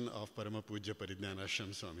vision of Paramapujya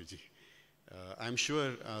Parijnanashram Swamiji. I am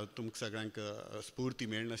sure तुमक सगळ्यांक स्फूर्ती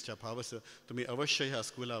मेळनासच्या भाव आसा. तुमी अवश्य ह्या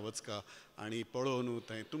स्कुला वचका आनी पळोवन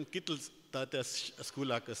थंय तुम कितले त्या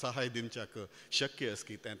स्कुलाक सहाय दिवच्याक शक्य आस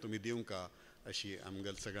की तें तुमी दिवंका अशी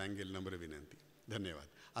आमगेल सगळ्यांगेल नम्र विनंती. धन्यवाद.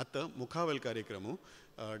 आतां मुखावेल कार्यक्रम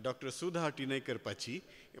डॉक्टर सुधा टिनैकर पाची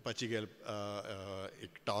गेल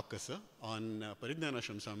एक टॉक आसा ऑन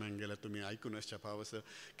परिज्ञानाश्रम स्वाम्यांक गेल्यार तुमी आयकून आसच्या भाव आसा.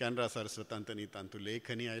 कॅनरा सरस्वतांतनी तांतू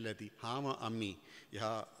लेखनी आयल्या ती हांव आम्ही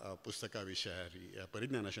ह्या पुस्तका विशयार ह्या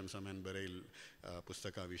परिज्ञानाश्रम स्वाम्यान बरयल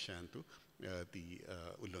पुस्तका विशयांतू ती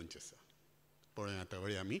उलोवची आसा. पळोवया आतां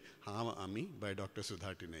वळी आमी हांव आम्ही बाय डॉक्टर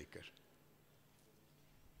सुधा टिनैकर.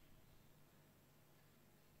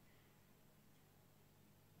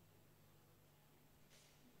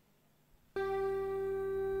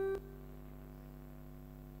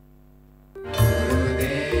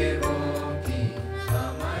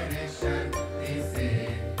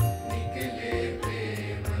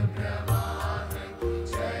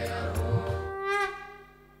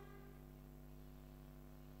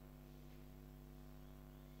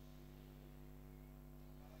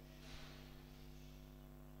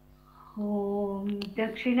 ॐ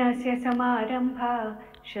दक्षिणस्य समारम्भा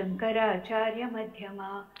शङ्कराचार्यमध्यमा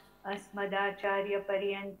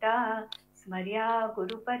अस्मदाचार्यपर्यन्ता स्मर्या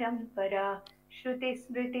गुरुपरम्परा.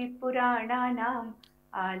 श्रुतिस्मृतिपुराणानाम्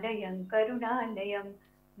आलयं करुणालयं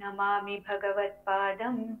नमामि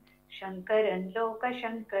भगवत्पादं शङ्करं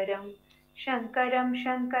लोकशङ्करं. शङ्करं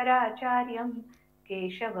शङ्कराचार्यं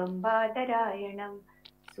केशवं बादरायणं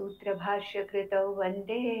सूत्रभाष्यकृतौ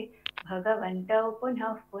वन्दे भगवन्तौ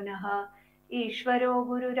पुनः पुनः. ईश्वरो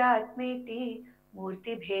गुरुरात्मेति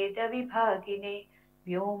मूर्तिभेदविभागिने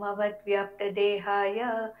व्योमवद्व्याप्तदेहाय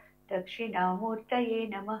दक्षिणामूर्तये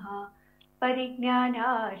नमः.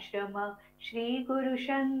 परिज्ञानाश्रम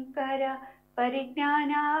श्रीगुरुशङ्कर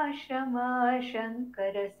परिज्ञानाश्रम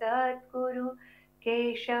शङ्कर सद्गुरु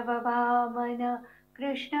केशव वामन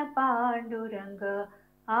कृष्ण पाण्डुरङ्ग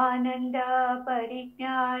आनन्द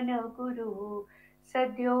परिज्ञान गुरु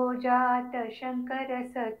सद्योजात शङ्कर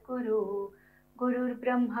सद्गुरु.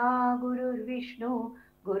 गुरुर्ब्रह्मा गुरुर्विष्णु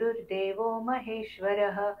गुरुर्देवो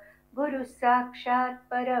महेश्वरः गुरुः साक्षात्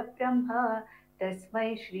परब्रह्म तस्मै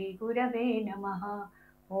श्रीगुरवे नमः.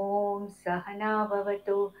 ॐ सहना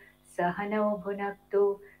भवतु सहनौ भुनक्तु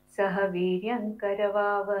सह वीर्यं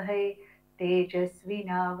करवावहै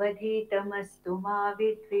तेजस्विनावधीतमस्तु मा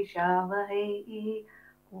विद्विषावहै.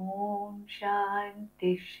 ॐ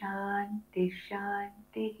शान्ति शान्ति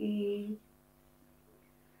शान्तिः.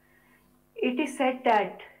 It is said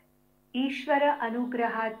that Ishvara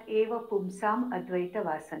anugrahat eva pumsam advaita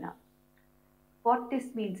vasana. What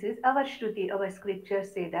this means is our Shruti, our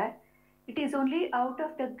scriptures say that it is only out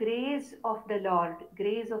of the grace of the Lord,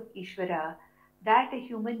 grace of Ishvara, that a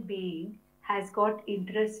human being has got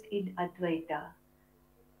interest in Advaita.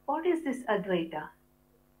 What is this Advaita?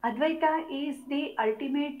 Advaita is the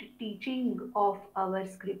ultimate teaching of our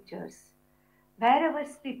scriptures, where our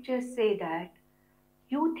scriptures say that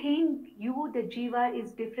you think you, the Jiva,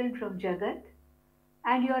 is different from Jagat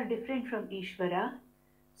and you are different from Ishvara.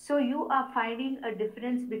 So you are finding a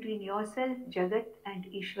difference between yourself, Jagat, and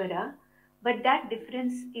Ishvara, but that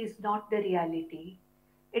difference is not the reality.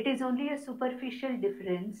 It is only a superficial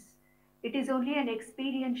difference. It is only an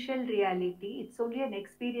experiential reality. It's only an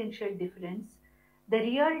experiential difference. The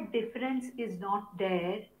real difference is not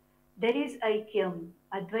there. There is Aikyam.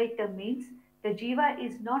 Advaita means the Jiva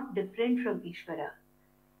is not different from Ishvara.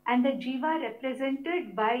 And the Jiva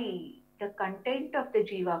represented by the content of the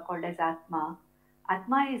Jiva called as Atma.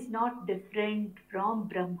 Atma is not different from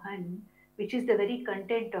Brahman, which is the very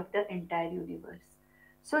content of the entire universe.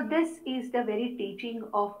 So this is the very teaching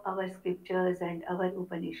of our scriptures and our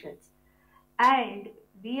Upanishads. And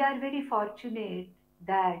we are very fortunate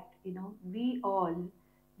that, we all,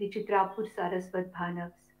 the Chitrapur Saraswat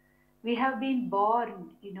Bhanavs, we have been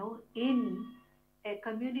born, in a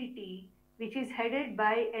community which is headed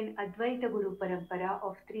by an Advaita Guru Parampara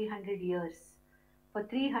of 300 years. For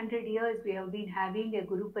 300 years, we have been having a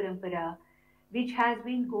Guru Parampara which has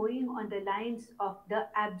been going on the lines of the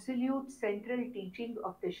absolute central teaching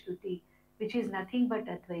of the Shruti, which is nothing but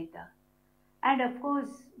Advaita. And of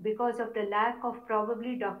course, because of the lack of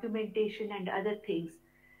probably documentation and other things,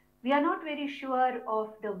 we are not very sure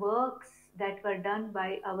of the works that were done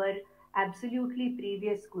by our absolutely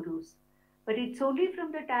previous gurus. But it's only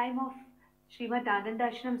from the time of Srimad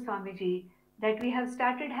Anandashram Swamiji that we have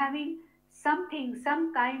started having something,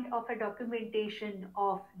 some kind of a documentation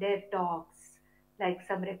of their talks, like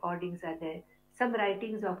some recordings are there, some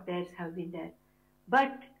writings of theirs have been there.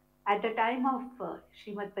 But at the time of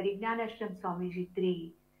Srimad Parignanashram Swamiji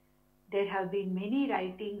III, there have been many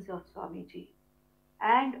writings of Swamiji.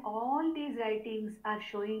 And all these writings are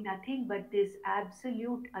showing nothing but this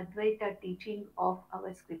absolute Advaita teaching of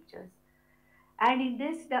our scriptures. And in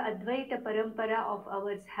this, the Advaita Parampara of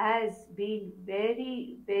ours has been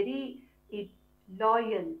very, very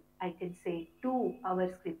loyal, I can say, to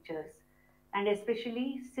our scriptures. And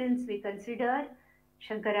especially since we consider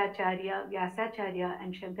Shankaracharya, Vyasacharya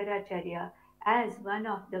and Shankaracharya as one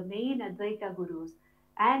of the main Advaita Gurus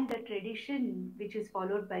and the tradition which is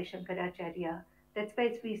followed by Shankaracharya. That's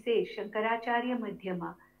why we say Shankaracharya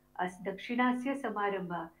Madhyama as Dakshinasya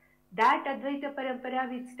Samarambha. That Advaita Parampara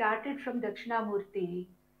which started from Dakshinamurti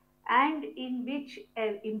and in which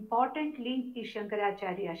an important link is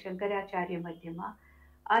Shankaracharya Madhyama,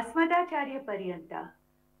 Asmadacharya Paryanta,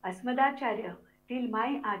 Asmadacharya, till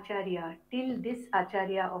my Acharya, till this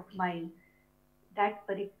Acharya of mine, that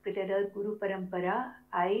particular Guru Parampara,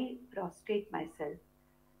 I prostrate myself.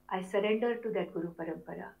 I surrender to that Guru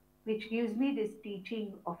Parampara, which gives me this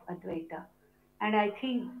teaching of Advaita. And I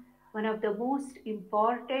think one of the most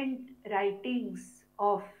important writings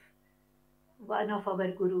of one of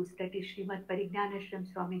our gurus, that is Srimad Parignanashram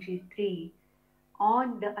Swamiji III,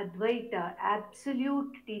 on the Advaita,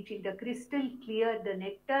 absolute teaching, the crystal clear, the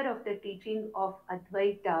nectar of the teaching of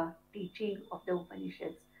Advaita, teaching of the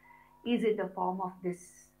Upanishads, is in the form of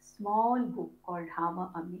this small book called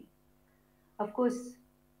Hānva Āmmi. Of course,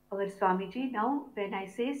 our Swamiji, now when I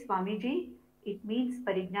say Swamiji, it means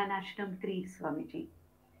Parignanashram III Swamiji.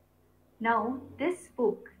 Now, this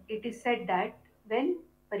book, it is said that when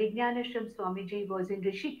Parignanashram Swamiji was in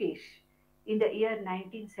Rishikesh in the year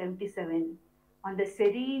 1977, on the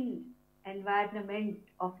serene environment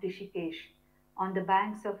of Rishikesh, on the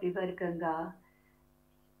banks of river Ganga,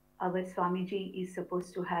 our Swamiji is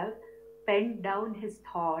supposed to have penned down his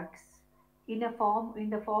thoughts in the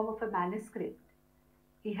form of a manuscript.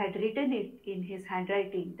 He had written it in his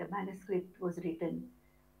handwriting, the manuscript was written.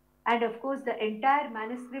 And of course, the entire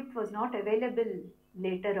manuscript was not available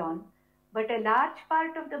later on, but a large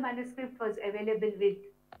part of the manuscript was available with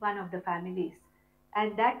one of the families.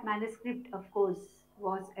 And that manuscript, of course,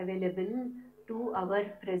 was available to our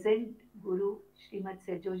present Guru, Srimad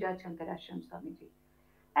Sejoja Shankarashram Swamiji.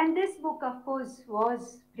 And this book, of course,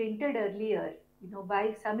 was printed earlier,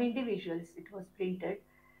 by some individuals. It was printed,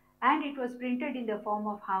 and it was printed in the form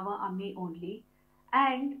of Hānva Āmmi only.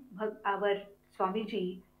 And our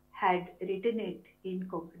Swamiji had written it in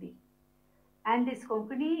Konkani. And this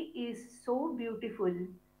Konkani is so beautiful,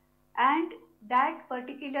 and that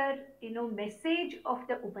particular, message of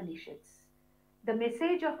the Upanishads, the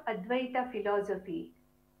message of Advaita philosophy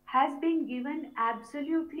has been given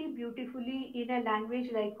absolutely beautifully in a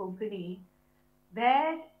language like Konkani,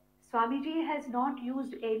 where Swamiji has not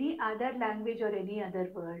used any other language or any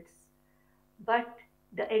other words, but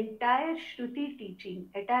the entire Shruti teaching,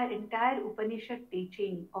 entire Upanishad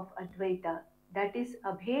teaching of Advaita, that is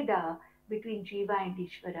Abheda between Jiva and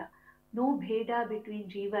Ishvara, no Bheda between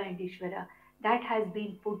Jiva and Ishvara, that has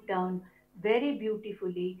been put down very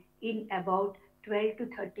beautifully in about 12 to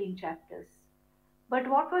 13 chapters. But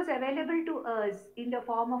what was available to us in the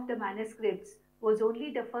form of the manuscripts was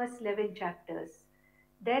only the first 11 chapters.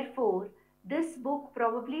 Therefore, this book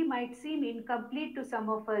probably might seem incomplete to some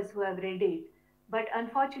of us who have read it. But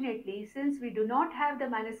unfortunately, since we do not have the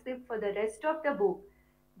manuscript for the rest of the book,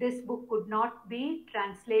 this book could not be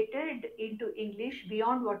translated into English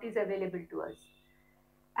beyond what is available to us.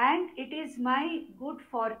 And it is my good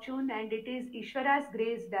fortune and it is Ishvara's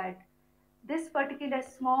grace that this particular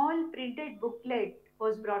small printed booklet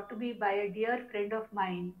was brought to me by a dear friend of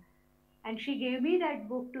mine, and she gave me that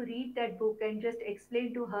book to read that book and just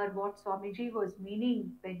explain to her what Swamiji was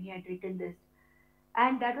meaning when he had written this.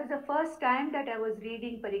 And that was the first time that I was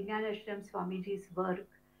reading Parigyanashram Swamiji's work.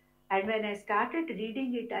 And when I started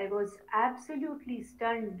reading it, I was absolutely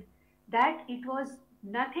stunned that it was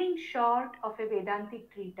nothing short of a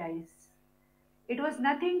Vedantic treatise. It was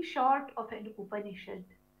nothing short of an Upanishad.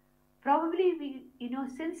 Probably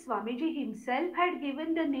since Swamiji himself had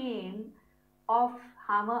given the name of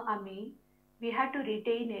Hānva Āmmi, we had to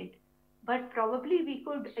retain it. But probably we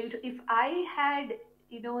could, if I had,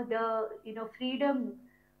 the freedom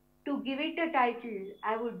to give it a title,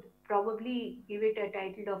 I would probably give it a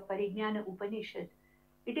title of Parignyana Upanishad.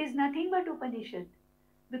 It is nothing but Upanishad.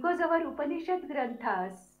 Because our Upanishad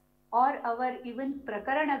Granthas or our even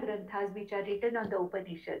Prakarana Granthas which are written on the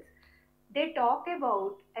Upanishads, they talk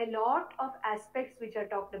about a lot of aspects which are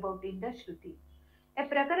talked about in the Shruti. A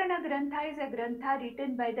Prakarana Grantha is a Grantha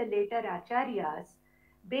written by the later Acharyas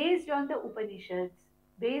based on the Upanishads,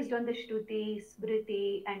 based on the Shruti,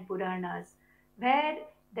 Smriti and Puranas, where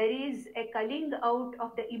there is a culling out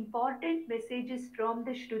of the important messages from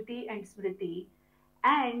the Shruti and Smriti,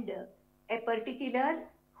 and a particular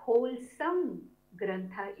wholesome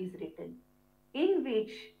Grantha is written, in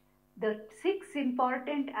which the 6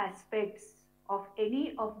 important aspects of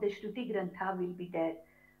any of the Shruti Grantha will be there.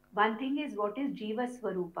 One thing is, what is Jiva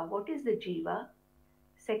Swarupa? What is the Jiva?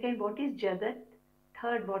 Second, what is Jagat?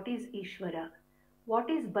 Third, what is Ishvara? What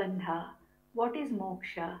is Bandha? What is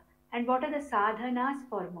Moksha? And what are the sadhanas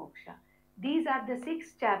for Moksha? These are the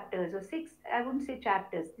 6 chapters, or 6, I wouldn't say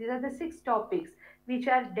chapters, these are the 6 topics which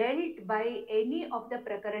are dealt by any of the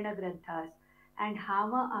Prakarana Granthas. And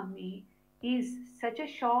Hānva Āmmi is such a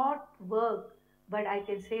short work, but I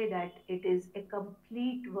can say that it is a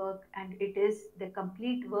complete work, and it is the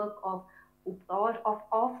complete work of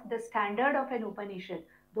the standard of an Upanishad.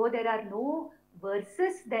 Though there are no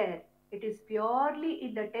verses there, it is purely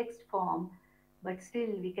in the text form, but still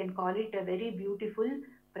we can call it a very beautiful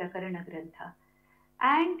Prakarana Grantha.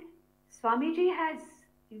 And Swamiji has,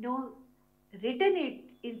 written it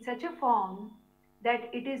in such a form that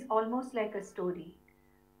it is almost like a story.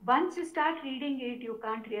 Once you start reading it, you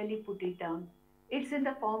can't really put it down. It's in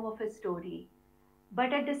the form of a story.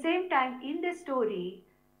 But at the same time, in the story,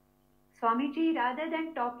 Swamiji, rather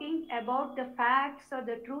than talking about the facts or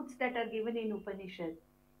the truths that are given in Upanishad,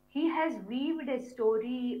 he has weaved a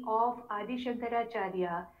story of Adi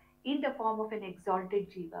Shankaracharya in the form of an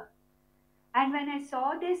exalted Jiva. And when I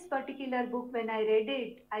saw this particular book, when I read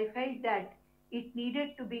it, I felt that it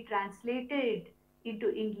needed to be translated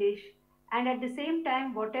into English. And at the same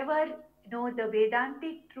time, whatever the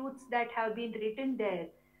Vedantic truths that have been written there,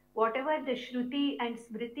 whatever the Shruti and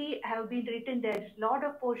Smriti have been written there, lot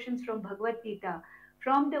of portions from Bhagavad Gita,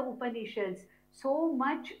 from the Upanishads, so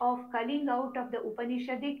much of culling out of the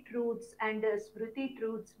Upanishadic truths and the Smriti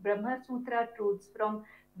truths, Brahma Sutra truths from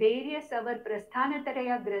various our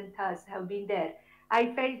Prasthanataraya Granthas have been there.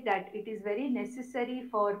 I felt that it is very necessary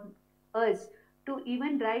for us to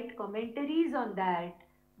even write commentaries on that,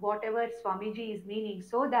 whatever Swamiji is meaning,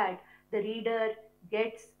 so that the reader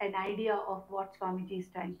gets an idea of what Swamiji is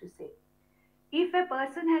trying to say. If a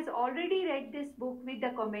person has already read this book with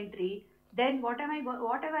the commentary, then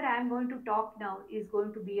whatever I am going to talk now is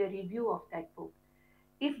going to be a review of that book.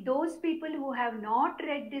 If those people who have not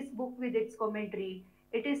read this book with its commentary,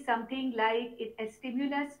 it is something like a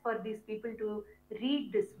stimulus for these people to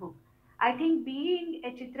read this book. I think being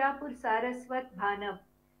a Chitrapur Saraswat Bhanav,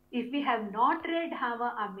 if we have not read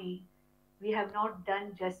Hānva Āmmi, we have not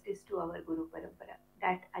done justice to our Guru Parampara.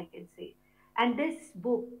 That I can say. And this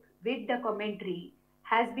book with the commentary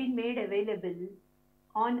has been made available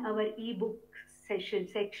on our ebook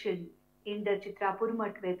section in the Chitrapur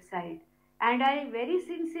Mutt website. And I very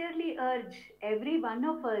sincerely urge every one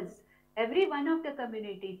of us, every one of the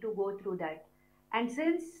community to go through that. And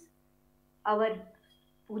since our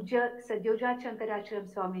Puja Sadhyoja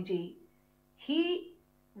Shankarashram Swamiji,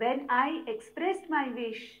 when I expressed my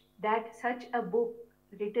wish that such a book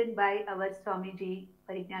written by our Swamiji,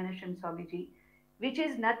 Parignanashram Swamiji, which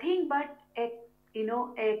is nothing but a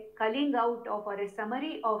culling out of or a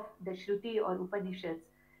summary of the Shruti or Upanishads,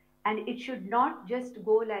 and it should not just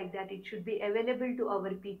go like that, it should be available to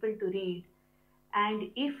our people to read.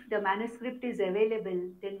 And if the manuscript is available,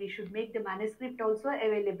 then we should make the manuscript also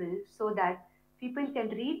available so that people can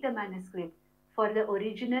read the manuscript for the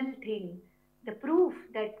original thing, the proof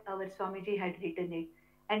that our Swamiji had written it.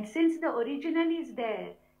 And since the original is there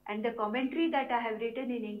and the commentary that I have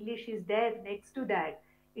written in English is there next to that,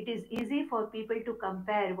 it is easy for people to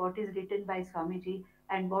compare what is written by Swamiji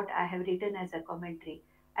and what I have written as a commentary.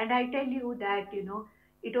 And I tell you that,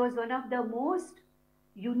 it was one of the most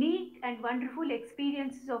unique and wonderful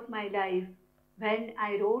experiences of my life when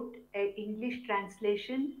I wrote an English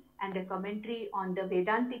translation and a commentary on the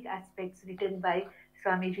Vedantic aspects written by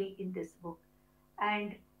Swamiji in this book.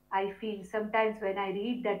 And I feel sometimes when I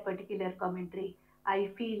read that particular commentary,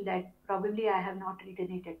 I feel that probably I have not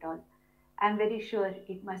written it at all. I'm very sure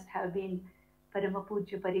it must have been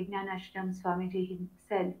Paramapuja Parignanashram Swamiji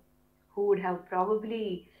himself who would have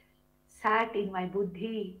probably sat in my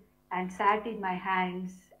buddhi and sat in my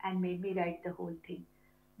hands and made me write the whole thing.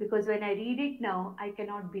 Because when I read it now, I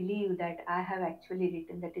cannot believe that I have actually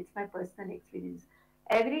written that. It's my personal experience.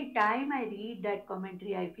 Every time I read that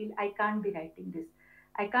commentary, I feel I can't be writing this.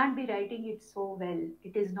 I can't be writing it so well.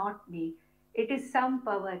 It is not me. It is some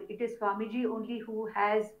power. It is Swamiji only who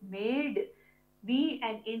has made me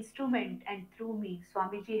an instrument, and through me,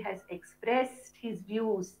 Swamiji has expressed his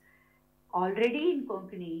views already in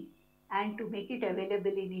Konkani, and to make it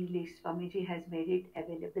available in English, Swamiji has made it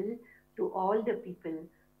available to all the people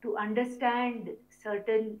to understand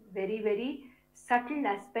certain very, very subtle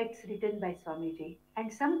aspects written by Swamiji.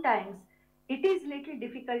 And sometimes it is little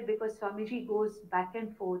difficult because Swamiji goes back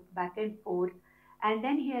and forth, and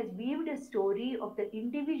then he has weaved a story of the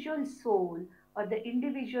individual soul or the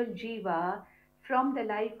individual jiva from the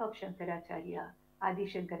life of Shankaracharya, Adi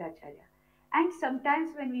Shankaracharya. And sometimes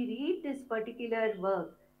when we read this particular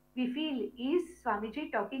work, we feel, is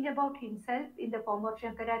Swamiji talking about himself in the form of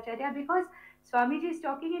Shankaracharya? Because Swamiji is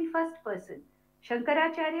talking in first person.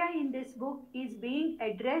 Shankaracharya in this book is being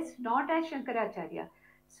addressed not as Shankaracharya.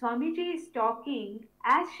 Swamiji is talking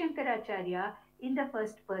as Shankaracharya in the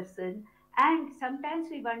first person, and sometimes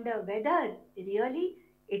we wonder whether really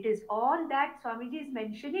it is all that Swamiji is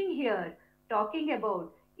mentioning here, talking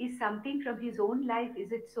about, is something from his own life.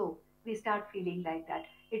 Is it so? We start feeling like that.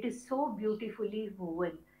 It is so beautifully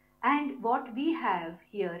woven. And what we have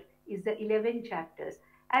here is the 11 chapters.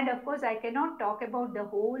 And of course, I cannot talk about the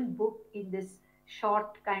whole book in this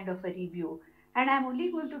short kind of a review. And I'm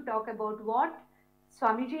only going to talk about what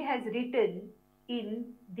Swamiji has written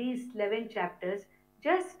in these 11 chapters,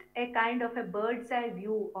 just a kind of a bird's eye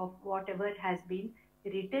view of whatever has been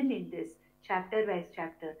written in this chapter by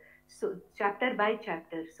chapter. So chapter by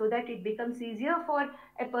chapter, so that it becomes easier for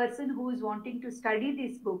a person who is wanting to study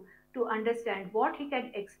this book to understand what he can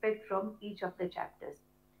expect from each of the chapters.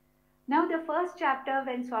 Now the first chapter,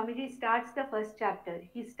 when Swamiji starts the first chapter,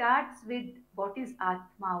 he starts with what is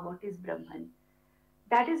Atma, what is Brahman.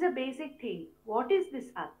 That is a basic thing. What is this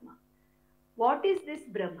Atma? What is this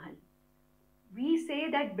Brahman? We say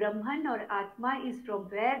that Brahman or Atma is from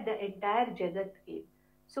where the entire Jagat came.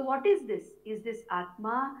 So what is this? Is this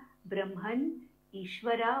Atma, Brahman,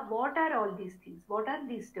 Ishvara? What are all these things? What are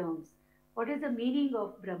these terms? What is the meaning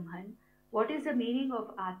of Brahman? What is the meaning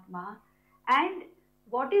of Atma? And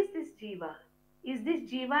what is this Jiva? Is this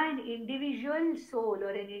Jiva an individual soul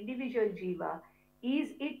or an individual Jiva?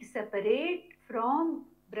 Is it separate from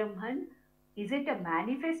Brahman? Is it a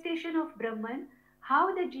manifestation of Brahman?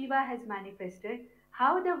 How the Jiva has manifested,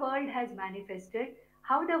 how the world has manifested,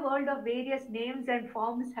 how the world of various names and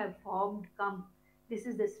forms have come. This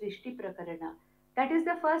is the Srishti Prakarana. That is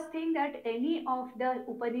the first thing that any of the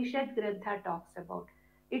Upanishad Grantha talks about.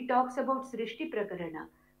 It talks about Srishti Prakarana.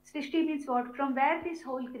 Srishti means what? From where this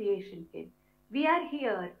whole creation came. We are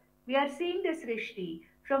here. We are seeing the Srishti.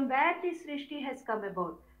 From where this Srishti has come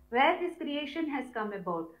about. Where this creation has come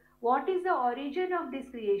about. What is the origin of this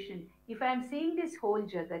creation? If I am seeing this whole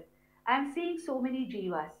Jagat, I am seeing so many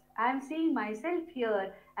Jivas. I am seeing myself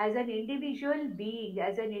here as an individual being,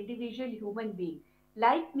 as an individual human being.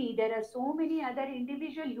 Like me, there are so many other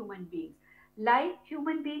individual human beings. Like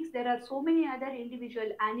human beings, there are so many other individual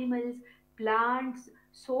animals, plants,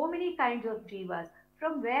 so many kinds of Jivas.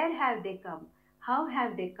 From where have they come? How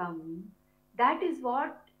have they come? That is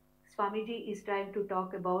what Swamiji is trying to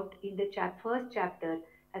talk about in the first chapter,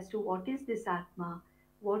 as to what is this Atma,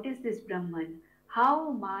 what is this Brahman,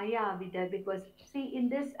 how Maya Vidya, because see, in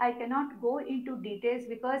this I cannot go into details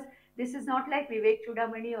because this is not like Vivek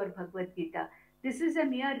Chudamani or Bhagavad Gita. This is a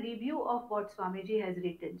mere review of what Swamiji has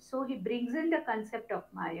written. So he brings in the concept of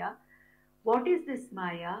Maya. What is this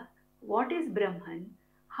Maya? What is Brahman?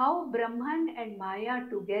 How Brahman and Maya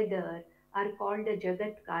together are called the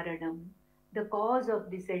Jagat Karanam, the cause of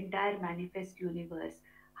this entire manifest universe.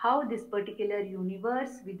 How this particular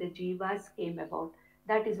universe with the Jivas came about.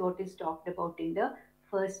 That is what is talked about in the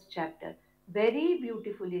first chapter. Very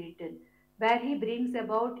beautifully written, where he brings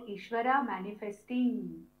about Ishvara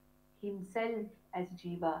manifesting himself as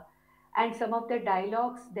Jiva. And some of the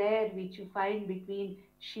dialogues there which you find between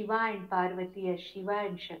Shiva and Parvati as Shiva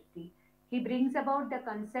and Shakti. He brings about the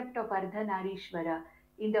concept of Ardhanarishvara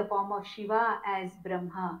in the form of Shiva as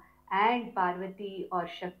Brahma and Parvati or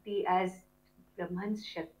Shakti as Brahman's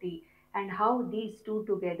Shakti, and how these two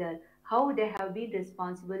together, how they have been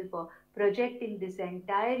responsible for projecting this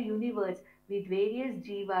entire universe with various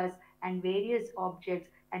jivas and various objects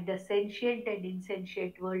and the sentient and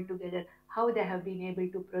insentient world together, how they have been able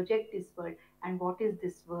to project this world and what is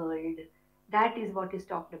this world. That is what is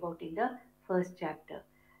talked about in the first chapter.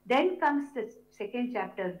 Then comes the second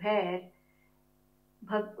chapter where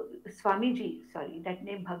Swamiji, sorry, that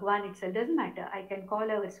name Bhagwan itself doesn't matter. I can call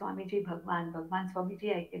our Swamiji Bhagwan, Bhagwan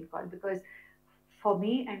Swamiji I can call, because for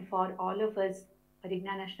me and for all of us,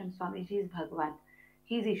 Parignanashram Swamiji is Bhagwan.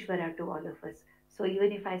 He is Ishvara to all of us. So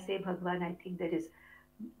even if I say Bhagwan, I think there is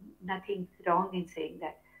nothing wrong in saying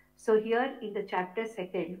that. So here in the chapter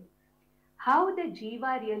second, how the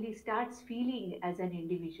Jiva really starts feeling as an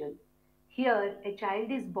individual. Here a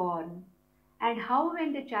child is born, and how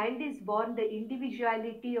when the child is born, the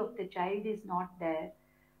individuality of the child is not there,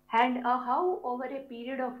 and how over a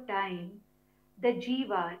period of time, the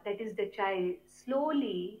Jiva, that is the child,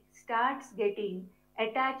 slowly starts getting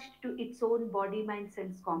attached to its own body, mind,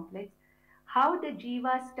 sense complex, how the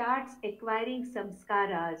Jiva starts acquiring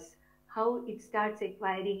samskaras, how it starts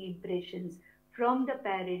acquiring impressions from the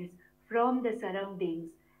parents, from the surroundings,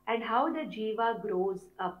 and how the Jiva grows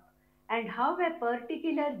up, and how a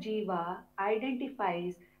particular Jiva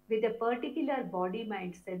identifies with a particular body,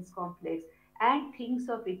 mind, sense complex and thinks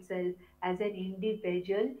of itself as an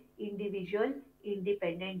individual,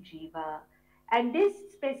 independent Jiva. And this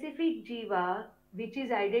specific Jiva, which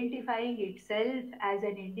is identifying itself as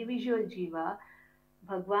an individual Jiva,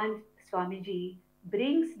 Bhagwan Swamiji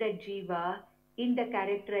brings that Jiva in the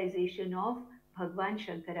characterization of Bhagwan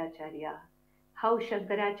Shankaracharya. How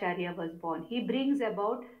Shankaracharya was born. He brings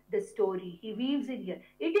about the story. He weaves in here.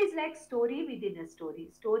 It is like story within a story.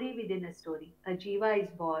 Story within a story. A Jiva is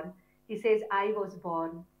born. He says, I was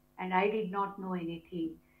born and I did not know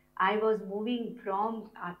anything. I was moving from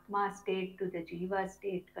Atma state to the Jiva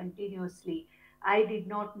state continuously. I did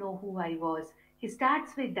not know who I was. He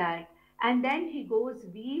starts with that, and then he goes,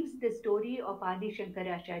 weaves the story of Adi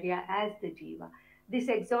Shankaracharya as the Jiva. This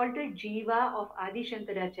exalted Jiva of Adi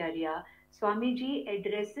Shankaracharya, Swamiji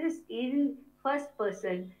addresses in first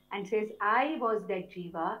person and says, I was that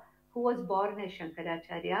Jiva who was born as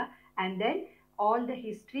Shankaracharya, and then all the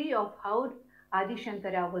history of how Adi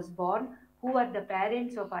Shankara was born, who are the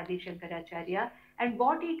parents of Adi Shankaracharya, and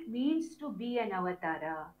what it means to be an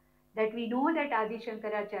avatara. That we know that Adi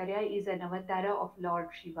Shankaracharya is an avatara of Lord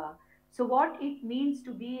Shiva. So what it means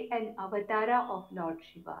to be an avatara of Lord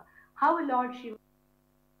Shiva. How Lord Shiva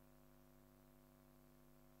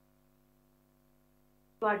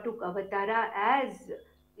took avatara as,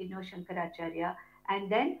 Shankaracharya,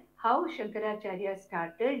 and then how Shankaracharya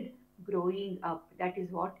started growing up. That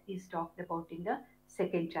is what is talked about in the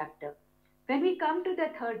second chapter. When we come to the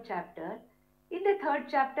third chapter, in the third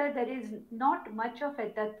chapter there is not much of a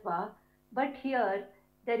tattva, but here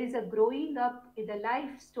there is a growing up in the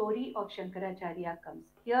life story of Shankaracharya comes.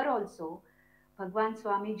 Here also, Bhagwan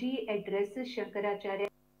Swamiji addresses Shankaracharya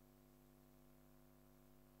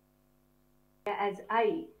as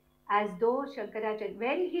I, as though Shankaracharya,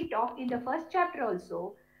 when he talks in the first chapter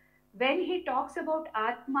also, when he talks about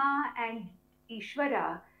Atma and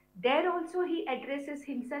Ishvara, there also he addresses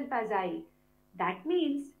himself as I. That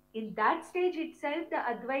means in that stage itself the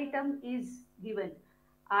Advaitam is given.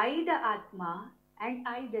 I the Atma and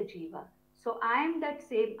I the Jiva. So I am that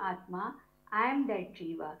same Atma, I am that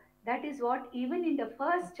Jiva. That is what even in the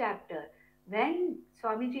first chapter, when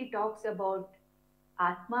Swamiji talks about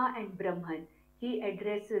Atma and Brahman, he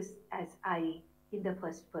addresses as I in the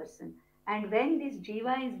first person. And when this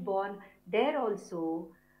Jiva is born, there also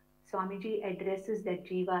Swamiji addresses that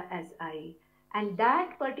Jiva as I. And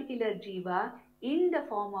that particular Jiva, in the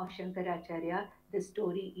form of Shankaracharya, the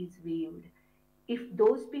story is weaved. if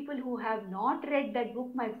those people who have not read that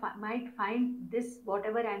book might find this,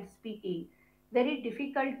 whatever I'm speaking, very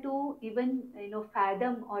difficult to even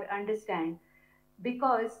fathom or understand,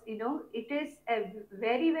 because it is a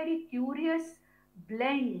very, very curious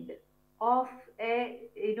blend of a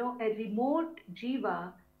remote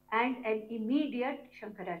jiva and an immediate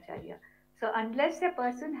Shankaracharya. So unless a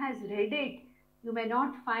person has read it, you may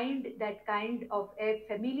not find that kind of a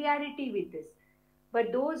familiarity with this.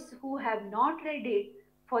 But those who have not read it,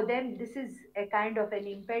 for them this is a kind of an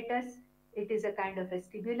impetus, it is a kind of a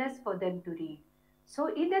stimulus for them to read. So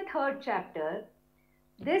in the third chapter,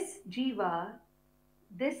 this jiva,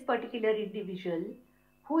 this particular individual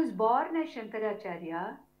who is born as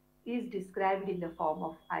Shankaracharya, is described in the form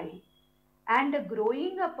of I. And the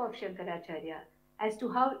growing up of Shankaracharya, as to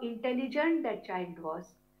how intelligent that child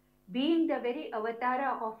was, being the very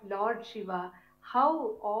avatara of Lord Shiva,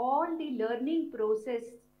 how all the learning process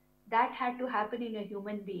that had to happen in a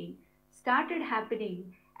human being started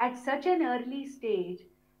happening at such an early stage,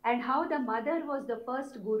 and how the mother was the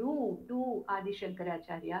first guru to Adi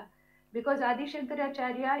Shankaracharya, because Adi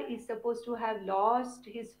Shankaracharya is supposed to have lost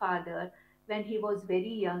his father when he was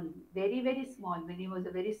very young, very, very small, when he was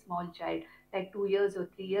a very small child, like 2 years or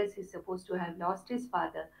 3 years, he's supposed to have lost his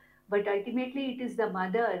father. But ultimately it is the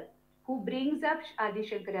mother who brings up Adi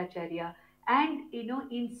Shankaracharya and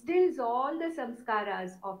instills all the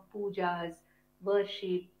samskaras of pujas,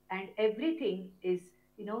 worship, and everything is,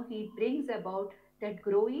 he brings about that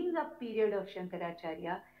growing up period of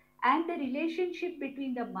Shankaracharya and the relationship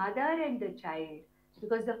between the mother and the child,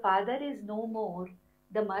 because the father is no more.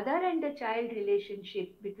 The mother and the child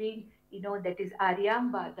relationship between, that is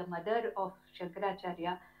Aryamba, the mother of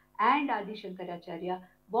Shankaracharya, and Adi Shankaracharya,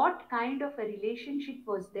 what kind of a relationship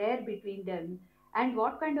was there between them, and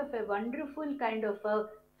what kind of a wonderful kind of a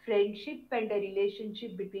friendship and a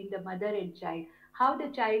relationship between the mother and child, how the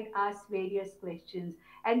child asks various questions,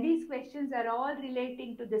 and these questions are all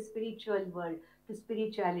relating to the spiritual world, to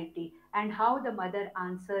spirituality, and how the mother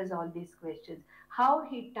answers all these questions, how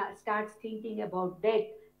he starts thinking about death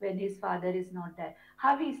when his father is not there,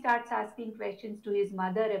 how he starts asking questions to his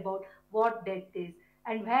mother about what death is,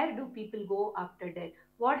 and where do people go after death,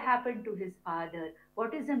 what happened to his father,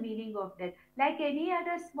 what is the meaning of death. Like any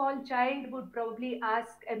other small child would probably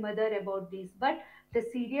ask a mother about these, but the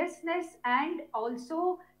seriousness and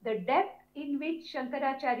also the depth in which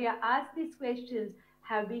Shankaracharya asked these questions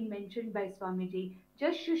have been mentioned by Swamiji,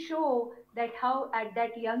 just to show that how at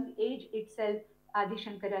that young age itself Adi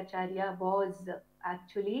Shankaracharya was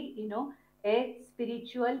actually, a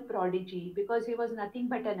spiritual prodigy, because he was nothing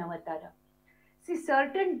but an avatara. See,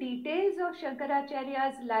 certain details of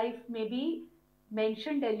Shankaracharya's life may be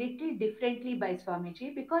mentioned a little differently by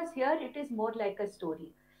Swamiji, because here it is more like a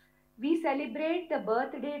story. We celebrate the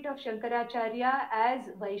birth date of Shankaracharya as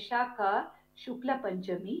Vaishakha Shukla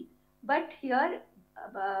Panchami, but here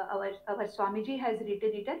our Swamiji has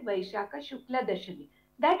written it as Vaishakha Shukla Dashami.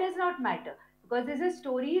 That does not matter, because this is a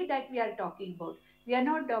story that we are talking about. We are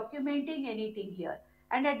not documenting anything here.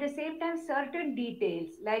 And at the same time, certain details,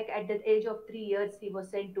 like at the age of 3 years, he was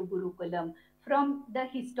sent to Gurukulam, from the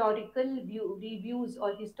historical reviews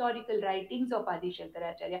or historical writings of Adi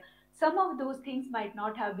Shankaracharya. Some of those things might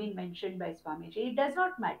not have been mentioned by Swamiji. It does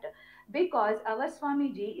not matter, because our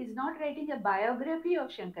Swamiji is not writing a biography of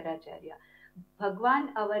Shankaracharya. Bhagwan,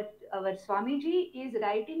 our Swamiji is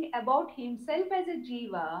writing about himself as a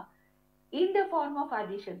jiva in the form of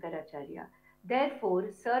Adi Shankaracharya.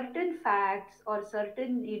 Therefore, certain facts or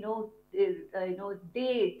certain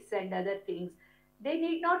dates and other things, they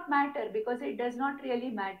need not matter, because it does not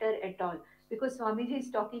really matter at all, because Swamiji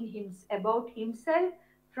is talking about himself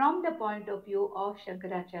from the point of view of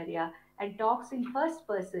Shankaracharya and talks in first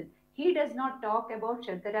person. He does not talk about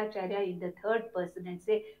Shankaracharya in the third person and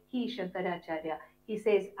say he Shankaracharya. He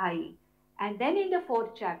says I. And then in the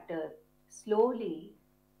fourth chapter, slowly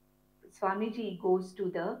Swamiji goes to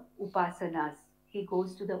the upasanas. He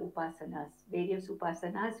goes to the upasanas, various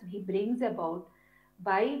upasanas he brings about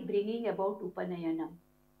by bringing about Upanayanam.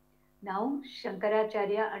 Now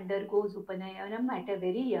Shankaracharya undergoes Upanayanam at a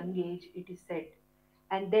very young age, it is said.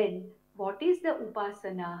 And then what is the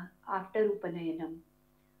upasana after Upanayanam?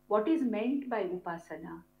 What is meant by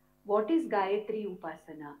upasana? What is Gayatri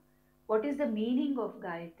upasana? What is the meaning of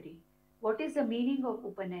Gayatri? What is the meaning of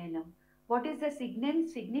Upanayanam? What is the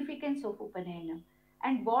significance of Upanayanam?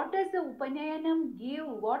 And what does the Upanayanam give?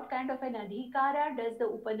 What kind of an adhikara does the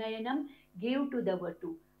Upanayanam give to the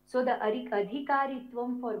Vatu? So the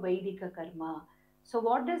adhikaritvam for Vaidika karma. So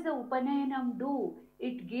what does the Upanayanam do?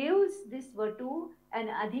 It gives this Vatu an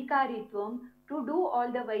adhikaritvam to do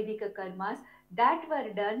all the Vaidika karmas, that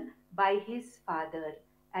were done by his father.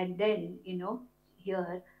 And then,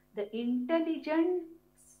 here the intelligence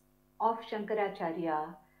of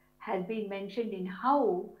Shankaracharya has been mentioned in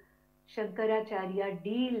how Shankaracharya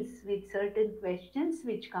deals with certain questions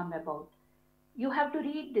which come about. You have to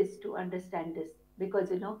read this to understand this, because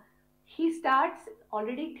he starts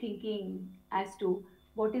already thinking as to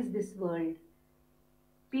what is this world.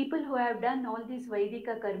 People who have done all these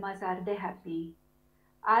Vaidika karmas, are they happy?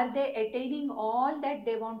 Are they attaining all that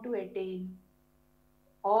they want to attain?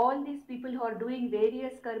 All these people who are doing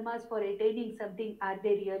various karmas for attaining something, are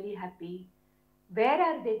they really happy? Where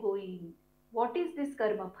are they going? What is this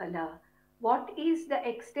karma phala? What is the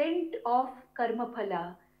extent of karma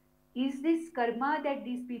phala? Is this karma that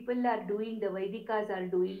these people are doing, the Vaidikas are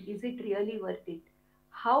doing, is it really worth it?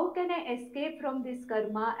 How can I escape from this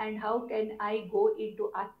karma, and how can I go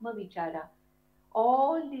into Atma Vichara?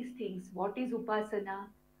 All these things. What is Upasana?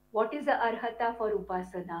 What is the Arhata for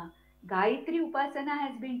Upasana? Gayatri Upasana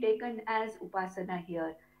has been taken as Upasana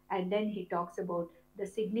here. And then he talks about the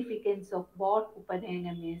significance of what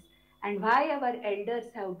Upanayanam is, and why our elders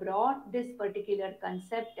have brought this particular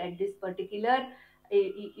concept and this particular,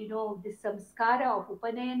 this samskara of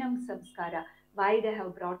Upanayanam samskara, why they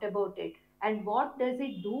have brought about it, and what does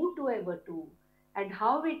it do to a Vatu, and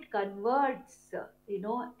how it converts,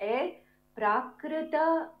 a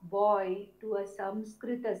Prakrita boy to a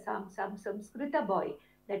Samskrita, some Samskrita boy,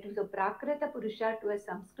 that is a Prakrita Purusha to a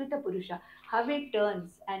Samskrita Purusha, how it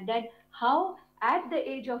turns, and then how at the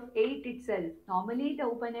age of 8 itself, normally the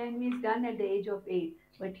Upanayanam is done at the age of 8,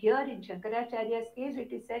 but here in Shankaracharya's case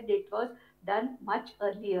it is said it was done much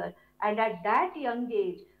earlier, and at that young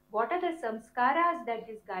age, what are the samskaras that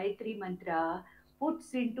this Gayatri mantra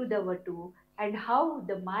puts into the Vatu, and how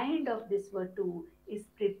the mind of this Vatu is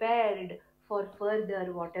prepared for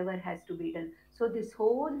further whatever has to be done. So this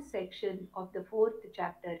whole section of the 4th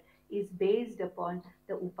chapter is based upon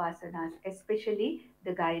the Upasanas, especially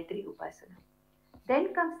the Gayatri Upasana.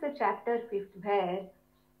 Then comes the chapter 5th, where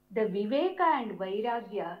the Viveka and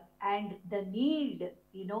Vairagya and the need,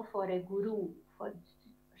 for a guru, for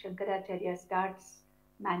Shankaracharya starts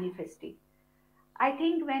manifesting. I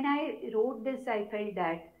think when I wrote this, I felt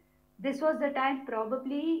that this was the time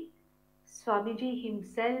probably Swamiji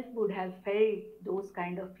himself would have felt those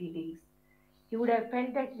kind of feelings. He would have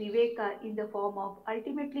felt that Viveka in the form of,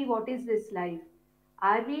 ultimately, what is this life?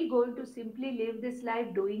 Are we going to simply live this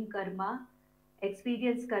life doing karma,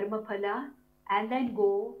 experience karma phala, and then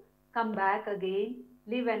go, come back again,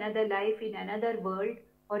 live another life in another world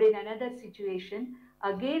or in another situation,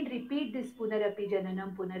 again repeat this punarapi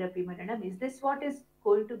jananam, punarapi maranam? Is this what is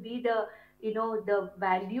going to be the, the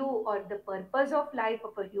value or the purpose of life,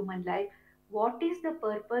 of a human life? What is the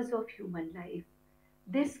purpose of human life?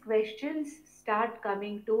 These questions start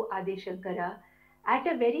coming to Adi Shankara at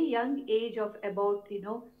a very young age of about,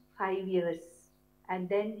 5 years. And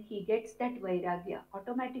then he gets that Vairagya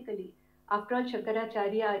automatically. After all,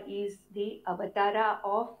 Shankaracharya is the avatara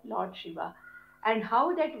of Lord Shiva. And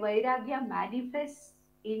how that Vairagya manifests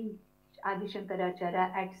in Adi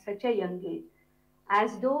Shankaracharya at such a young age,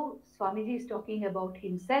 as though Swamiji is talking about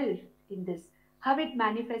himself in this, how it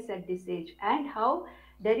manifests at this age, and how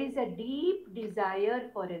there is a deep desire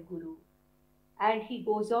for a guru. And he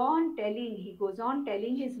goes on telling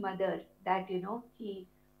his mother that, he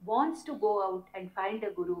wants to go out and find a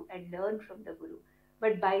guru and learn from the guru.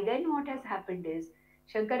 But by then what has happened is,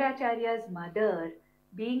 Shankaracharya's mother,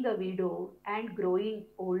 being a widow and growing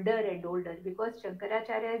older and older, because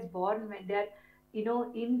Shankaracharya is born when they are,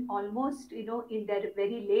 in almost, in their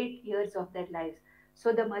very late years of their lives.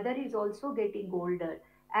 So the mother is also getting older,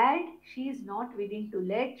 and she is not willing to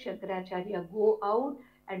let Shankaracharya go out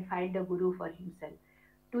and find a guru for himself.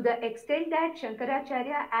 To the extent that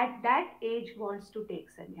Shankaracharya at that age wants to take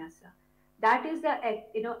sannyasa. That is the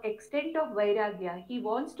extent of Vairagya. He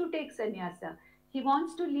wants to take sannyasa. He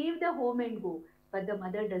wants to leave the home and go, but the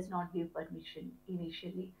mother does not give permission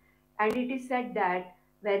initially. And it is said that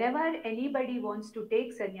whenever anybody wants to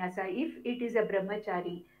take sannyasa, if it is a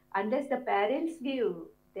brahmachari, unless the parents give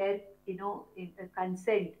their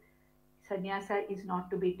consent, sannyasa is not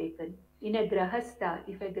to be taken. In a grahastha,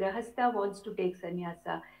 if a grahastha wants to take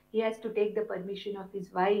sannyasa, he has to take the permission of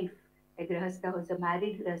his wife. A grahastha who is a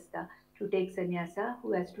married grahastha to take sannyasa,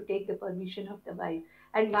 who has to take the permission of the wife.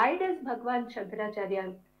 And why does Bhagwan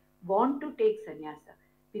Shankaracharya want to take sannyasa?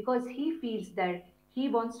 Because he feels that he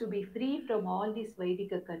wants to be free from all this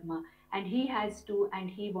Vaidika karma, and he has to,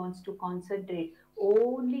 and he wants to concentrate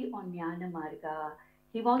only on Jnana Marga.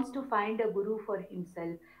 He wants to find a guru for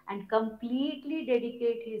himself and completely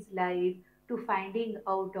dedicate his life to finding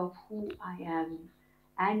out of who I am.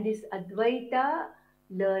 And this Advaita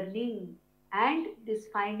learning and this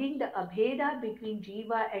finding the Abheda between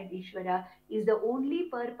Jiva and Ishvara is the only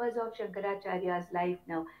purpose of Shankaracharya's life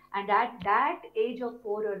now. And at that age of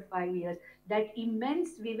 4 or 5 years, that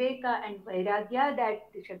immense Viveka and Vairagya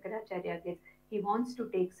that Shankaracharya gets, he wants to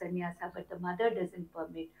take sannyasa, but the mother doesn't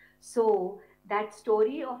permit. So that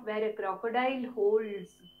story of where a crocodile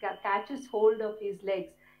catches hold of his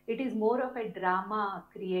legs, it is more of a drama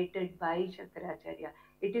created by Shankaracharya.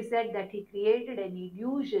 It is said that he created an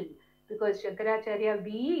illusion because Shankaracharya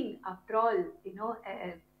being, after all,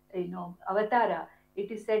 avatara,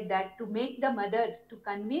 it is said that to make the mother, to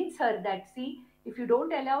convince her that, see, if you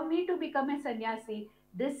don't allow me to become a sannyasi,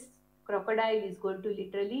 this crocodile is going to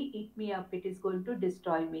literally eat me up, it is going to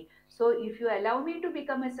destroy me. So if you allow me to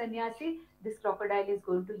become a sannyasi, this crocodile is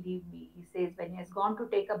going to leave me. He says when he has gone to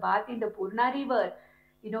take a bath in the Purna river,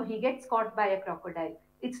 he gets caught by a crocodile.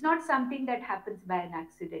 It's not something that happens by an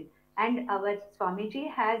accident. And our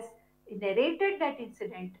Swamiji has narrated that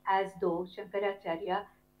incident as though Shankaracharya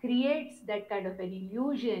creates that kind of an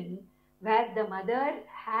illusion where the mother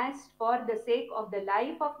has, for the sake of the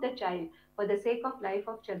life of the child, for the sake of life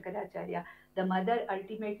of Shankaracharya, the mother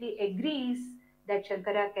ultimately agrees that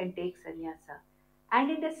Shankara can take sannyasa.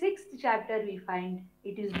 And in the 6th chapter we find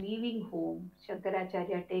it is leaving home.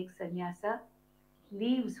 Shankaracharya takes sannyasa,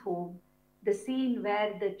 leaves home. The scene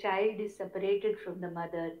where the child is separated from the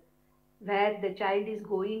mother, where the child is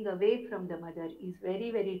going away from the mother, is very,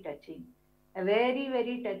 very touching. A very,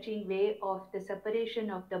 very touching way of the separation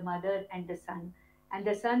of the mother and the son. And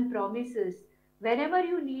the son promises, whenever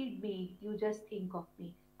you need me, you just think of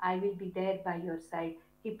me. I will be there by your side.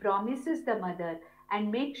 He promises the mother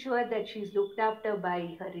and makes sure that she is looked after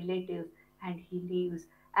by her relatives, and he leaves.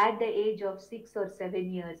 At the age of 6 or 7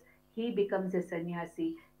 years, he becomes a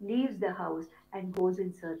sannyasi, leaves the house and goes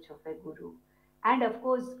in search of a guru. And of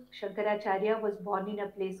course, Shankaracharya was born in a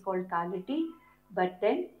place called Kalati, but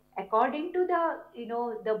then according to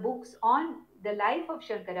the books on the life of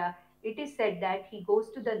Shankara, it is said that he goes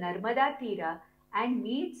to the Narmada Tira and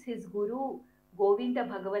meets his guru Govinda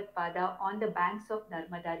Bhagavat Pada on the banks of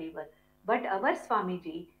Narmada river. But our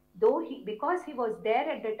Swamiji, because he was there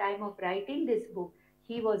at the time of writing this book,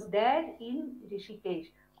 he was there in Rishikesh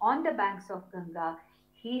on the banks of Ganga.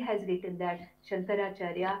 He has written that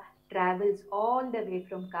Shankaracharya travels all the way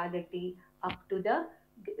from Kalati up to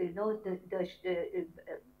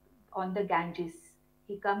on the Ganges.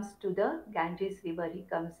 He comes to the Ganges river,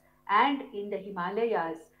 and in the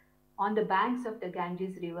Himalayas, on the banks of the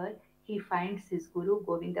Ganges river, he finds his guru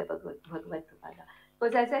Govinda Bhagavat Pada.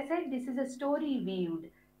 Because as I said, this is a story weaved,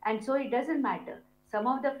 and so it doesn't matter. Some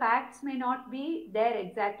of the facts may not be there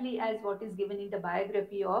exactly as what is given in the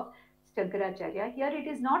biography of Shankaracharya. Here it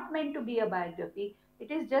is not meant to be a biography. It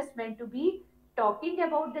is just meant to be talking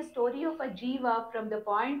about the story of a jiva from the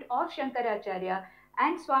point of Shankaracharya,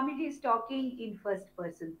 and Swamiji is talking in first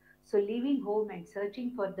person. So leaving home and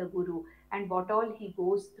searching for the guru, and what all he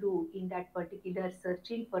goes through in that particular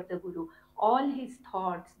searching for the guru, all his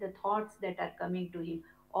thoughts, the thoughts that are coming to him,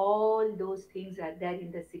 all those things are there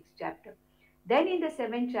in the 6th chapter. Then in the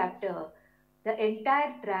 7th chapter, the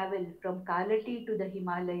entire travel from Kalati to the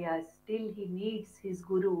Himalayas till he meets his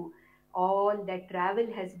guru, all that travel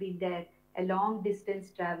has been there, a long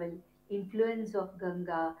distance travel, influence of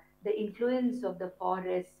Ganga, the influence of the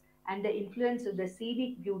forests, and the influence of the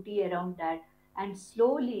scenic beauty around that. And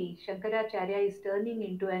slowly Shankaracharya is turning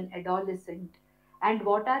into an adolescent. And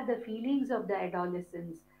what are the feelings of the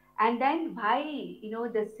adolescence? And then why,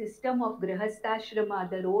 the system of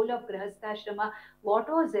Grihastha-shrama, the role of Grihastha-shrama, what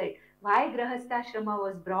was it? Why Grihastha-shrama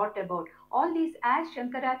was brought about? All these as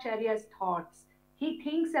Shankaracharya's thoughts. He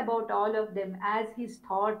thinks about all of them as his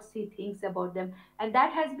thoughts, he thinks about them. And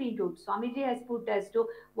that has been told. Swamiji has put as to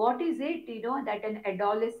what is it, that an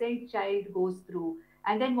adolescent child goes through.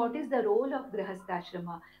 And then what is the role of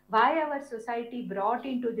Grihastha-shrama? Why our society brought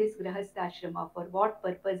into this Grihastha-shrama? For what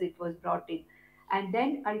purpose it was brought in? And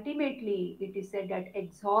then ultimately it is said that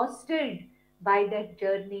exhausted by that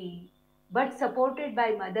journey, but supported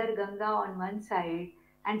by Mother Ganga on one side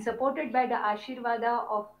and supported by the Ashirvada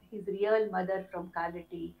of his real mother from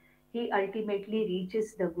Kalati, he ultimately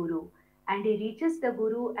reaches the Guru. And he reaches the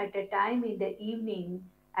Guru at a time in the evening,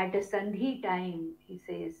 at a Sandhi time, he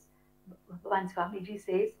says. One Swamiji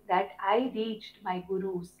says that I reached my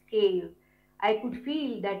Guru's cave. I could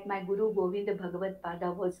feel that my Guru Govinda Bhagavat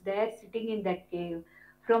Pada was there sitting in that cave.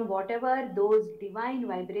 From whatever those divine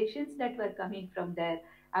vibrations that were coming from there,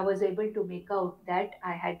 I was able to make out that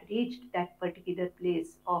I had reached that particular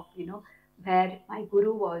place of, where my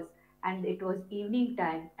Guru was. And it was evening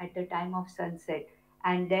time at the time of sunset.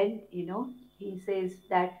 And then, he says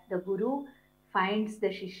that the Guru finds the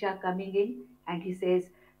Shishya coming in and he says,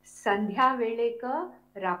 Sandhya veleka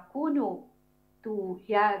rakunu tu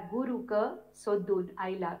hya Guru ka sodun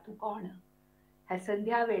aila tu kaun. Hai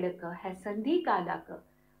Sandhya veleka, hai Sandhi kala ka.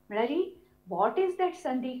 Malari, what is that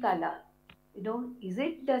Sandhi kala? Is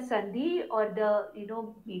it the Sandhi or the,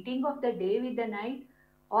 meeting of the day with the night?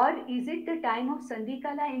 Or is it the time of Sandhi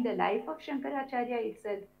kala in the life of Shankaracharya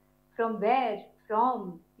itself? From where?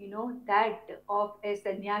 From, that of a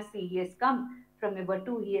sannyasi. He has come from a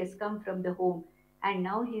Batu, he has come from the home. And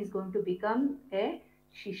now he is going to become a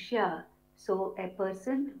Shishya. So a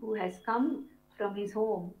person who has come from his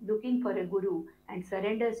home looking for a Guru and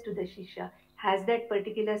surrenders to the Shishya, has that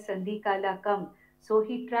particular Sandhi kala come? So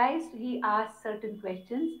he asks certain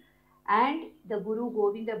questions, and the Guru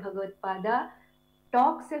Govinda Bhagavad Pada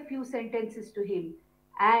talks a few sentences to him,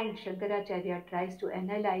 and Shankaracharya tries to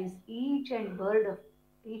analyze each and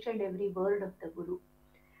every word of the Guru.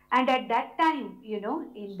 And at that time, in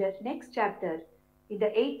the next chapter, in the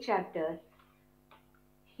 8th chapter,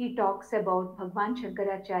 he talks about Bhagwan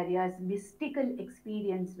Shankaracharya's mystical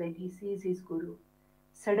experience when he sees his Guru.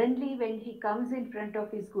 Suddenly, when he comes in front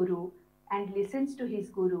of his Guru and listens to his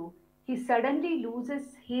Guru, he suddenly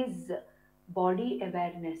loses his body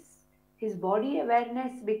awareness. His body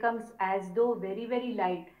awareness becomes as though very, very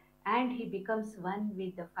light, and he becomes one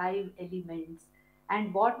with the 5 elements.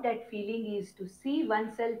 And what that feeling is, to see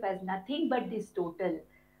oneself as nothing but this total.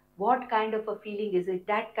 What kind of a feeling is it?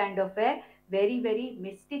 That kind of a very, very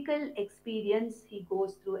mystical experience he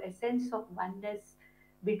goes through, a sense of oneness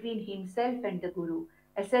between himself and the Guru,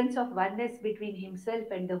 a sense of oneness between himself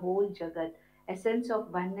and the whole Jagat, a sense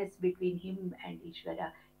of oneness between him and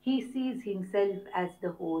Ishvara. He sees himself as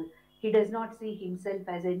the whole. He does not see himself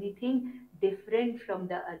as anything different from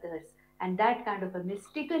the others. And that kind of a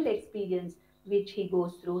mystical experience which he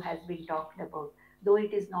goes through has been talked about. Though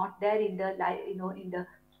it is not there in the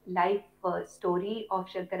life story of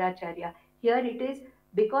Shankaracharya. Here it is,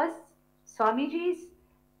 because Swamiji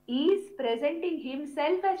is presenting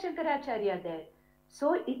himself as Shankaracharya there.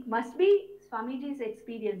 So it must be Swamiji's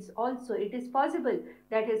experience also. It is possible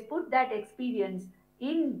that he has put that experience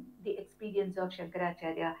in the experience of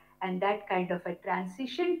Shankaracharya, and that kind of a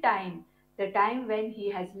transition time, the time when he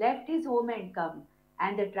has left his home and come,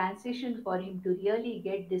 and the transition for him to really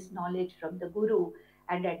get this knowledge from the Guru,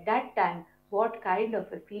 and at that time, what kind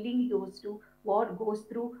of a feeling he goes through,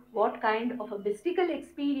 what kind of a mystical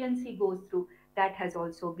experience he goes through, that has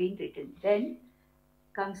also been written. Then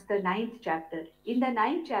comes the 9th chapter. In the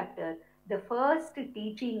 9th chapter, the first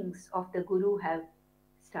teachings of the Guru have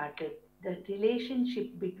started. The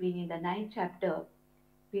relationship between, in the 9th chapter,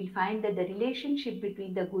 we'll find that the relationship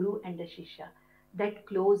between the Guru and the Shishya, that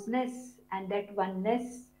closeness and that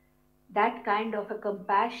oneness, that kind of a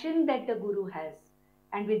compassion that the Guru has,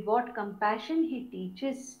 and with what compassion he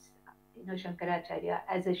teaches, Shankaracharya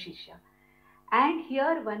as a Shishya. And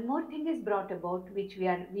here one more thing is brought about, which we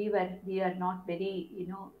are not very,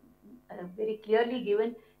 very clearly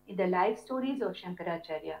given in the life stories of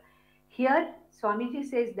Shankaracharya. Here Swamiji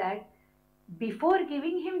says that before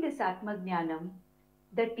giving him this Atmajnanam,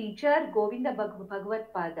 the teacher Govinda Bhagavad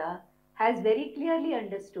Pada has very clearly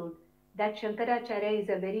understood that Shankaracharya is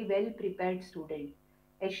a very well prepared student,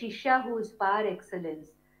 a Shishya who is par excellence.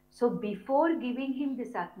 So before giving him this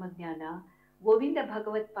Atmajnana, Govinda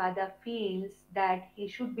Bhagavad Pada feels that he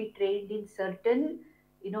should be trained in certain,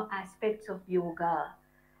 aspects of yoga.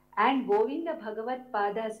 And Govinda Bhagavad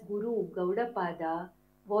Pada's Guru, Gaudapada,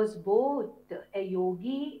 was both a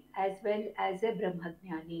yogi as well as a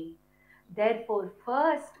Brahmajnani. Therefore,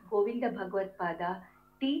 first Govinda Bhagavad Pada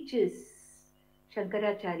teaches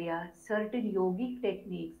Shankaracharya certain yogic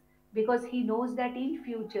techniques, because he knows that in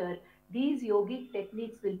future these yogic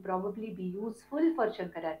techniques will probably be useful for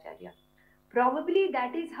Shankaracharya. Probably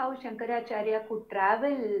that is how Shankaracharya could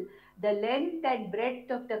travel the length and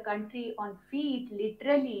breadth of the country on feet,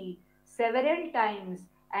 literally, several times.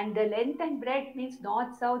 And the length and breadth means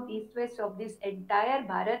north, south, east, west of this entire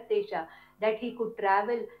Bharat Desha, that he could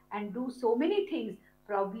travel and do so many things.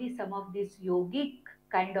 Probably some of these yogic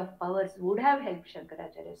kind of powers would have helped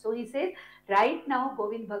Shankaracharya. So he says, right now,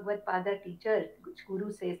 Govind Bhagavad Pada teacher,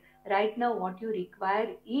 Guru says, right now what you require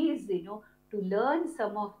is, to learn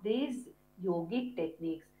some of these yogic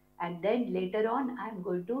techniques, and then later on I am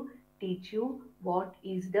going to teach you what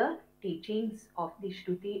is the teachings of the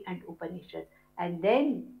Shruti and Upanishad, and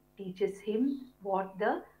then teaches him what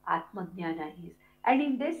the Atmajnana is. And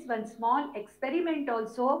in this one small experiment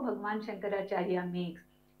also Bhagwan Shankaracharya makes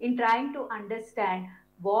in trying to understand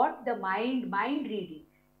what the mind reading.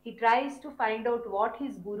 He tries to find out what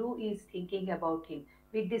his Guru is thinking about him.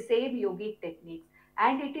 with the same yogic techniques.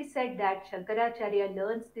 And it is said that Shankaracharya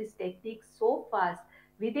learns this technique so fast,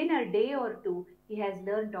 within a day or two, he has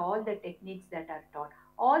learned all the techniques that are taught.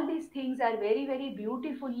 All these things are very, very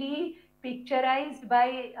beautifully picturized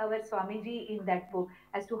by our Swamiji in that book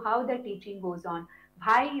as to how the teaching goes on.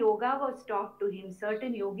 Why yoga was taught to him,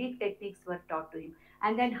 certain yogic techniques were taught to him,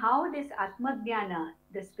 and then how this Atmajnana,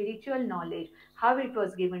 the spiritual knowledge, how it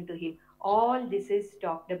was given to him. All this is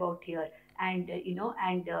talked about here. And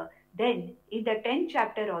then in the 10th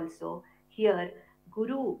chapter also, here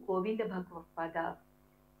Guru Govinda Bhagavad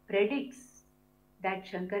predicts that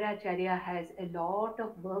Shankaracharya has a lot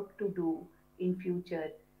of work to do in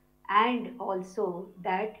future, and also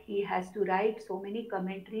that he has to write so many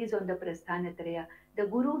commentaries on the Prasthanatraya. The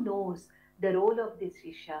Guru knows the role of this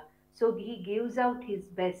Shishya, so he gives out his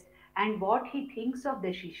best and what he thinks of the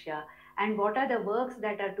Shishya and what are the works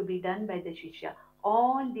that are to be done by the Shishya.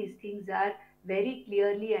 All these things are very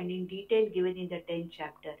clearly and in detail given in the 10th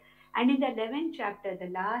chapter. And in the 11th chapter,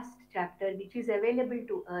 the last chapter, which is available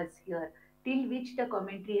to us here, till which the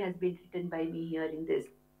commentary has been written by me here in this,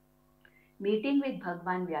 meeting with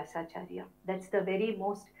Bhagwan Vyasacharya. That's the very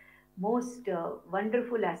most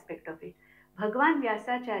wonderful aspect of it. Bhagwan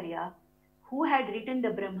Vyasacharya, who had written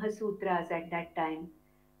the Brahma Sutras at that time,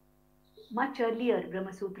 much earlier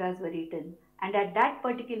Brahma Sutras were written, and at that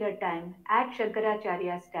particular time, at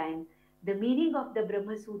Shankaracharya's time, the meaning of the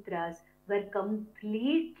Brahma Sutras were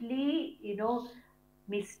completely,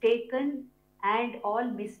 mistaken, and all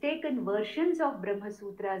mistaken versions of Brahma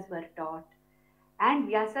Sutras were taught. And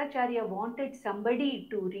Vyasacharya wanted somebody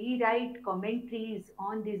to rewrite commentaries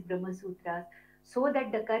on these Brahma Sutras so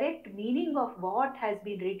that the correct meaning of what has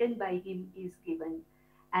been written by him is given.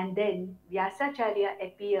 And then Vyasacharya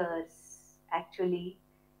appears actually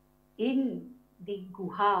in the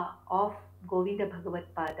guha of Govinda Bhagavad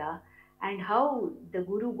Pada, and how the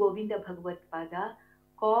Guru Govinda Bhagavad Pada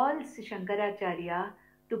calls Shankaracharya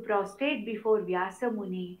to prostrate before Vyasa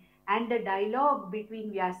Muni, and the dialogue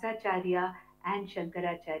between Vyasacharya and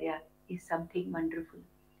Shankaracharya is something wonderful.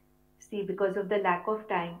 See, because of the lack of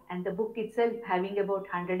time and the book itself having about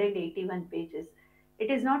 181 pages,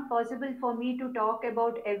 it is not possible for me to talk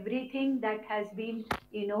about everything that has been,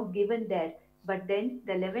 given there. But then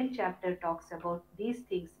the 11th chapter talks about these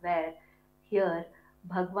things, where here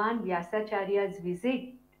Bhagwan Vyasacharya's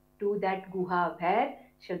visit to that guha where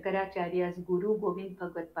Shankaracharya's Guru Govind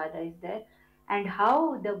Bhagavad Pada is there, and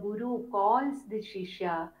how the Guru calls the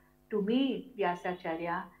Shishya to meet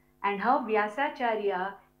Vyasacharya, and how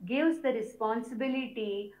Vyasacharya gives the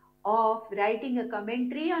responsibility of writing a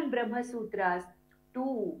commentary on Brahma Sutras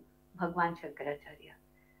to Bhagwan Shankaracharya.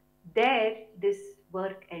 There this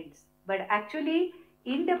work ends. But actually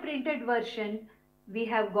in the printed version we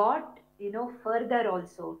have got further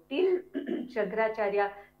also till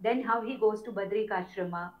Shankaracharya, then how he goes to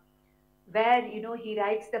Badrikashrama, where he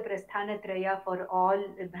writes the Prasthanatraya for all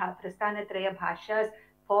Prasthanatraya bhashas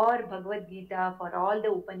for Bhagavad Gita, for all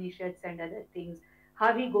the Upanishads and other things,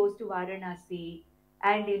 how he goes to Varanasi,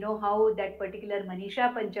 and how that particular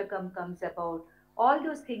Manisha Panchakam comes about. All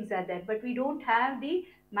those things are there, but we don't have the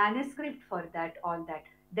manuscript for that, all that.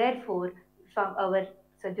 Therefore, from our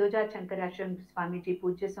Sadhyoja Shankarashram Swamiji,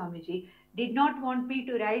 Pujya Swamiji, did not want me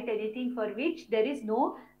to write anything for which there is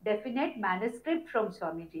no definite manuscript from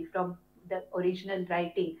Swamiji, from the original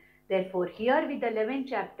writing. Therefore, here with the 11th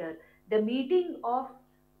chapter, the meeting of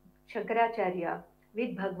Shankaracharya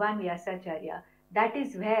with Bhagwan Vyasacharya, that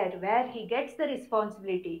is where he gets the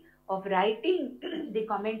responsibility of writing the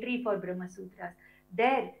commentary for Brahma Sutras.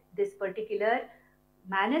 There, this particular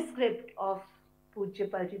manuscript of Pujya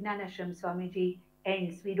Parinyanashram Swamiji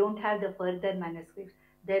ends. We don't have the further manuscripts.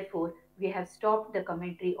 Therefore, we have stopped the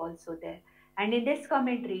commentary also there. And in this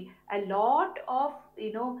commentary, a lot of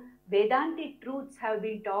Vedantic truths have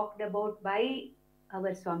been talked about by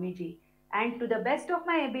our Swamiji. And to the best of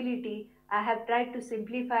my ability, I have tried to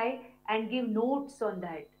simplify and give notes on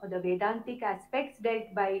that, on the Vedantic aspects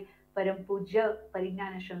dealt by Param Pujya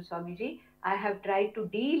Parinyanashram Swamiji. I have tried to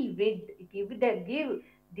deal with, give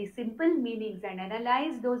the simple meanings and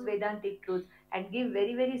analyze those Vedantic truths and give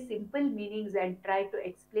very, very simple meanings and try to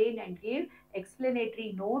explain and give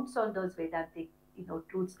explanatory notes on those Vedantic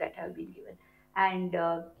truths that have been given. And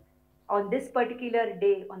on this particular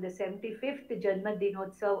day, on the 75th Janma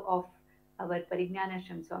Dinotsav of our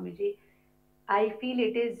Parinyanashram Swamiji, I feel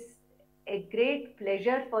it is a great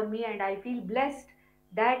pleasure for me, and I feel blessed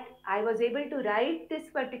that I was able to write this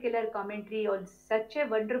particular commentary on such a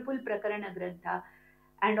wonderful Prakarana Grantha.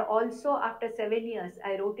 And also after 7 years,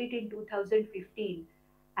 I wrote it in 2015.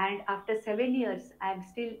 And after 7 years, I am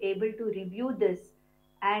still able to review this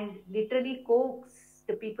and literally coax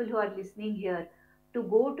the people who are listening here to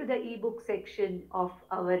go to the ebook section of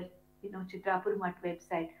our Chitrapur Mutt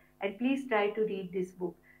website, and please try to read this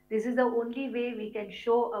book. This is the only way we can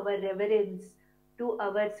show our reverence to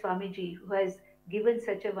our Swamiji, who has given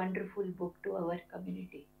such a wonderful book to our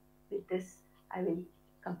community. With this, I will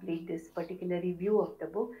complete this particular review of the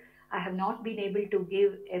book. I have not been able to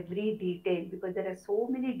give every detail because there are so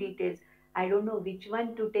many details. I don't know which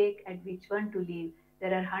one to take and which one to leave.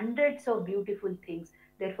 There are hundreds of beautiful things.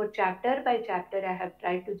 Therefore, chapter by chapter, I have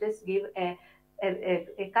tried to just give a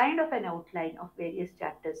kind of an outline of various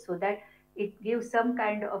chapters so that it gives some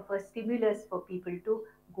kind of a stimulus for people to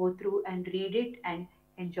go through and read it and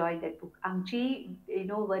enjoy that book. Amchi,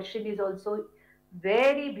 version is also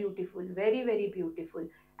very beautiful, very, very beautiful.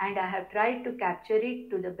 And I have tried to capture it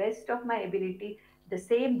to the best of my ability. The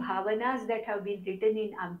same bhavanas that have been written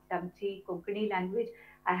in Amchi Konkani language,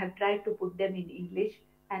 I have tried to put them in English,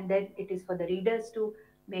 and then it is for the readers to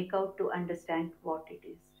make out, to understand what it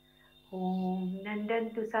is. Om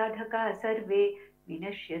Nandantu Sadhaka Sarve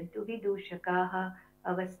Vinashyantu Vidushakaha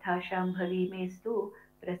Avasthasham Bhavimestu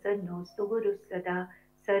Prasannostu Guru Sada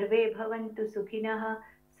Sarve Bhavantu Sukhinaha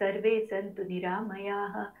Sarve Santu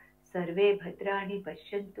Niramayaha Sarve Bhadrani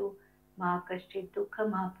Pashyantu Ma Kaschid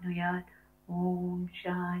Dukham Apnuyat. Om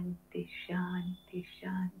Shanti Shanti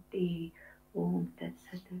Shanti. Om Tat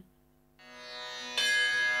Sat.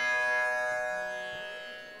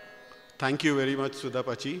 Thank you very much, Sudha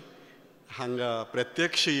Pachi. Hanga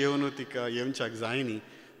प्रत्यक्ष येवन तिका येवच्याक जाय न्ही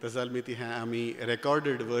तजाल मी ती आमी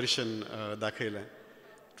recorded version दाखयलें.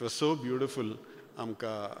 It was so beautiful.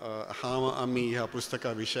 आमकां हांव आमी ह्या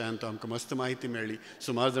पुस्तका विशयांत आमकां मस्त म्हायती मेळ्ळी.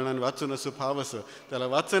 सुमार जाणांनी वाचून असो फाव आसा जाल्यार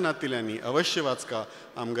वाचनातिल्यांनी अवश्य वाचका.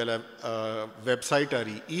 आमगेल्या वेबसायटार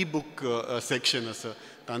ई बूक सेक्शन आसा,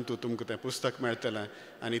 तातूंत तुमकां तें पुस्तक मेळटलें.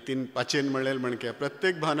 आनी तीन पाचयेन म्हणलें म्हणके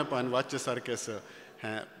प्रत्येक भानपान वाचचे सारकें आसा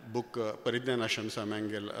हें बूक परिज्ञान आश्रम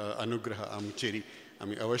स्वाम्यांगेल अनुग्रह आमचेरी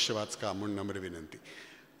आमी अवश्य वाचका म्हूण नम्र विनंती.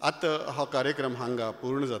 आतां हो कार्यक्रम हांगा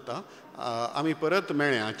पूर्ण जाता. आमी परत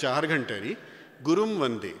मेळया 4 घंटेरी गुरुम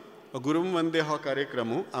वंदे. गुरुम वंदे हो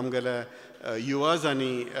कार्यक्रम आमगेल्या युवाज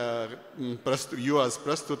आनी युवाज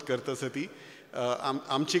प्रस्तुत करता आसती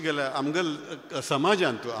आमची गेल्या आमगेल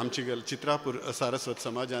समाजांतू आमची गेल चित्रापूर सारस्वत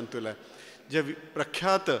समाजांतूले जे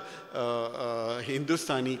प्रख्यात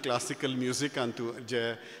हिंदुस्तानी क्लासिकल म्युजिकांतू जे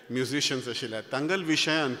म्युजिशियन्स आशिल्ले तांगेल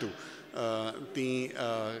विशयांतू ती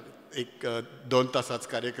एक 2 तासाचो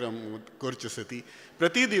कार्यक्रम करचे आसती.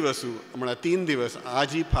 प्रति दिवसू म्हळ्यार 3 दिवस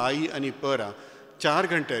आजी फाई आनी परा 4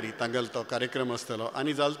 घंटेरी तांगेलो तो कार्यक्रम आसतलो.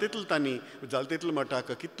 आनी जाल तितलो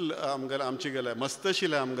मठाक कितलो आमचे गेले मस्त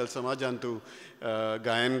आशिल्ले आमगेल समाजांतू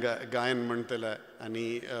गायन म्हणटले आनी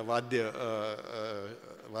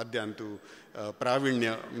वाद्यांतू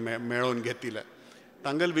प्राविण्य मेळोवन घेतिले.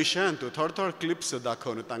 तांगेल विशयांतू थोडे क्लिप्स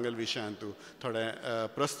दाखोवन तांगेल विशयांतू थोडे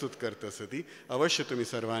प्रस्तुत करता आसती. अवश्य तुमी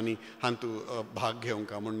सर्वांनी हातू भाग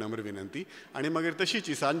घेवंक म्हूण नम्र विनंती. आनी मागीर तशीच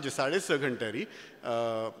सांजे 6:30 घंटेरी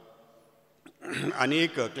आनी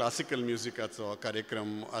एक क्लासिकल म्युजिकाचो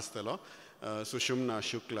कार्यक्रम आसतलो. सुषुम्ना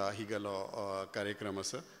शुक्ला हिगेलो कार्यक्रम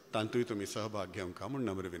आसा, तातूंय तुमी सहभाग घेवंक म्हूण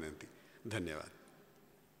नम्र विनंती. धन्यवाद.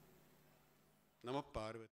 नमः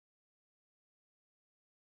पार्वती.